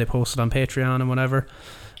on when they post it on Patreon and whatever.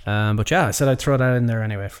 But yeah, I said I'd throw that in there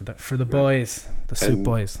anyway for the boys, the Soup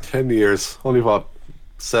boys. 10 years, only what,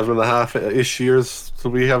 7.5-ish years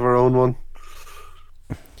till we have our own one.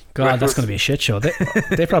 God, that's going to be a shit show.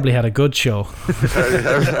 They probably had a good show.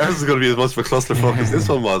 Ours is going to be as much of a clusterfuck as this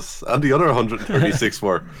one was, and the other 136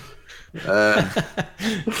 were.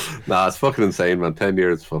 Nah, it's fucking insane, man. 10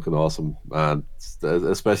 years is fucking awesome, and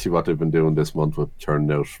especially what they've been doing this month with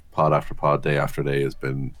turning out pod after pod, day after day, has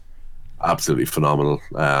been absolutely phenomenal.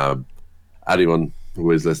 Anyone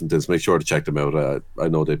who is listening to this, make sure to check them out. I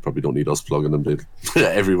know they probably don't need us plugging them.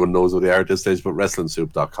 Everyone knows what they are at this stage, but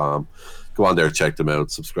WrestlingSoup.com. Go on there, check them out,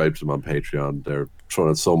 subscribe to them on Patreon. They're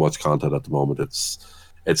throwing out so much content at the moment. It's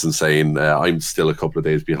insane. I'm still a couple of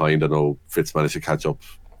days behind. I know Fitz managed to catch up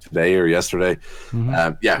today or yesterday.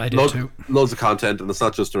 Loads of content, and it's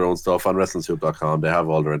not just their own stuff. On WrestlingSoup.com, they have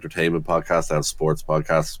all their entertainment podcasts, they have sports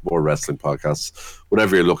podcasts, more wrestling podcasts.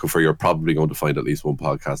 Whatever you're looking for, you're probably going to find at least one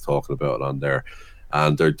podcast talking about it on there.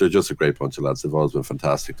 And they're just a great bunch of lads. They've always been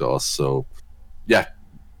fantastic to us. So yeah,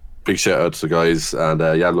 big shout out to the guys, and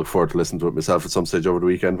I look forward to listening to it myself at some stage over the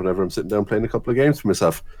weekend whenever I'm sitting down playing a couple of games for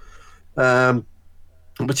myself. But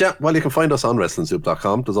yeah, well, you can find us on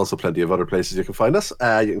WrestlingSoup.com. There's also plenty of other places you can find us.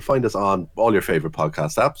 You can find us on all your favorite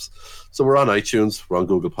podcast apps. So we're on iTunes, we're on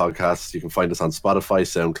Google Podcasts. You can find us on Spotify,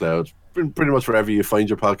 SoundCloud, pretty much wherever you find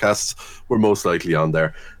your podcasts, we're most likely on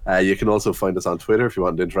there. You can also find us on Twitter if you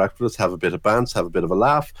want to interact with us, have a bit of bounce, have a bit of a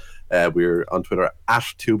laugh. We're on Twitter at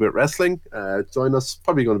 2Bit Wrestling. Join us.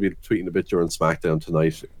 Probably going to be tweeting a bit during SmackDown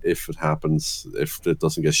tonight if it happens, if it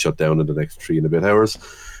doesn't get shut down in the next 3 and a bit hours.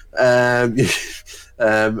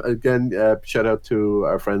 Again, shout out to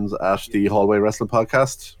our friends at the Hallway Wrestling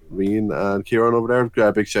Podcast, Reen and Kieran over there.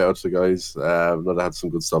 Big shout out to the guys. I know they had some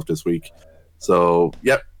good stuff this week. So,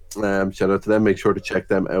 yep. Shout out to them. Make sure to check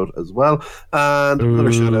them out as well. And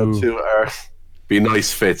another shout out to our Be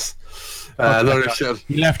Nice Fitz. Another shout.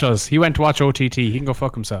 He left us. He went to watch OTT. He can go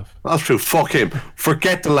fuck himself. That's true. Fuck him.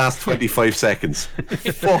 Forget the last 25 seconds.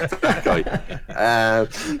 Fuck that guy.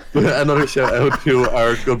 Another shout out to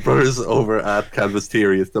our good brothers over at Canvas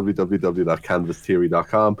Theory. It's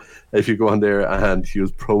www.canvastheory.com. If you go on there and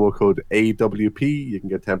use promo code AWP, you can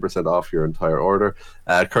get 10% off your entire order.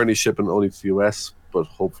 Currently shipping only to the US, but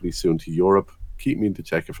hopefully soon to Europe. Keep meaning to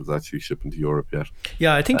check if it's actually shipping to Europe yet.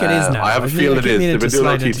 Yeah, I think it is now. I have a feeling it is. They've been doing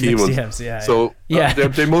OTT ones.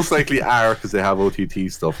 They most likely are because they have OTT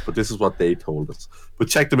stuff, but this is what they told us. But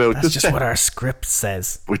check them out. That's just what our script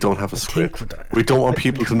says. We don't have a script. We don't want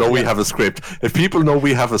people to know we have a script. If people know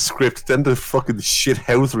we have a script, then the fucking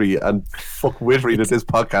shithousery and fuckwittery that this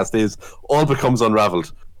podcast is all becomes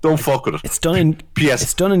unraveled. Don't fuck with it. It's done in PS.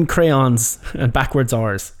 It's done in crayons and backwards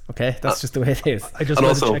R's. Okay, that's just the way it is. I just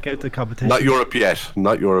want to check out the competition. Not Europe yet.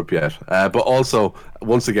 But also,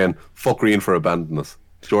 once again, fuck Green for abandoning us.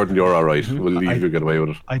 Jordan, you're all right. We'll leave you get away with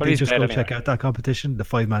it. I did just go check out that competition. The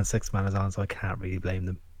 5-man, 6-man is on, so I can't really blame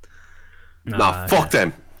them. Nah, fuck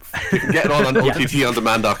them. You can get it all on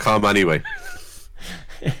OTTOndemand.com anyway.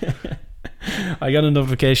 I got a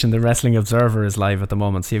notification the Wrestling Observer is live at the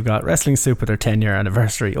moment, so you've got Wrestling Soup with their 10-year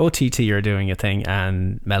anniversary, OTT are doing a thing,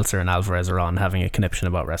 and Meltzer and Alvarez are on having a conniption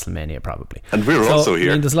about WrestleMania probably. And we're also here.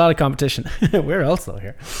 I mean, there's a lot of competition. We're also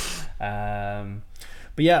here. But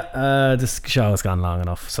yeah, this show has gone long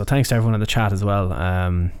enough, so thanks to everyone in the chat as well.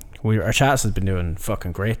 Our chat has been doing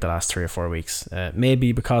fucking great the last 3 or 4 weeks,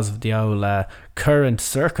 maybe because of the old current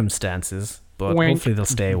circumstances, but hopefully they'll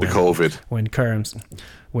stay the COVID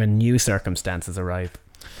when new circumstances arrive.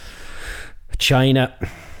 China.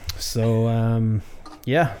 So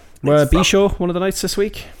yeah, we're at B show one of the nights this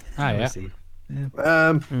week. Yeah.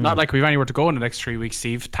 Not like we've anywhere to go in the next 3 weeks,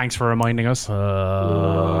 Steve. Thanks for reminding us.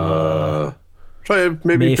 Try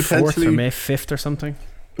maybe May potentially 4th or May 5th or something.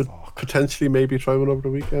 But potentially maybe try one over the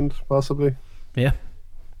weekend, possibly. Yeah.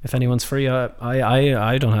 If anyone's free,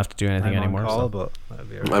 I don't have to do anything anymore. Call, so. but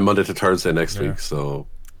I'm Monday to Thursday next week, so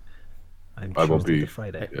I won't be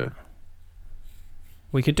Friday. Yeah.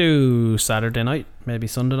 We could do Saturday night, maybe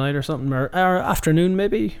Sunday night or something, or afternoon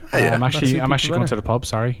maybe. I'm actually going to the pub.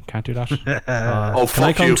 Sorry, can't do that.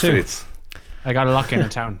 Fuck you, Fitz. I got a lock in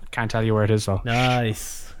town. Can't tell you where it is though.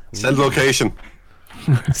 Nice. Send location.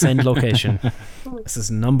 Send location. This is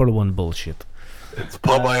 #1 bullshit. It's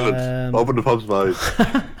Pub Island. Open the pubs, boys.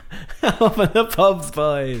 Open the pubs,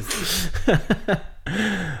 boys.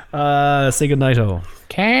 Say goodnight, oh.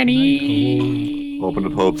 Kenny. Open the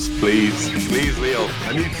pubs, please. Please, Leo.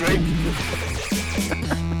 I need drink.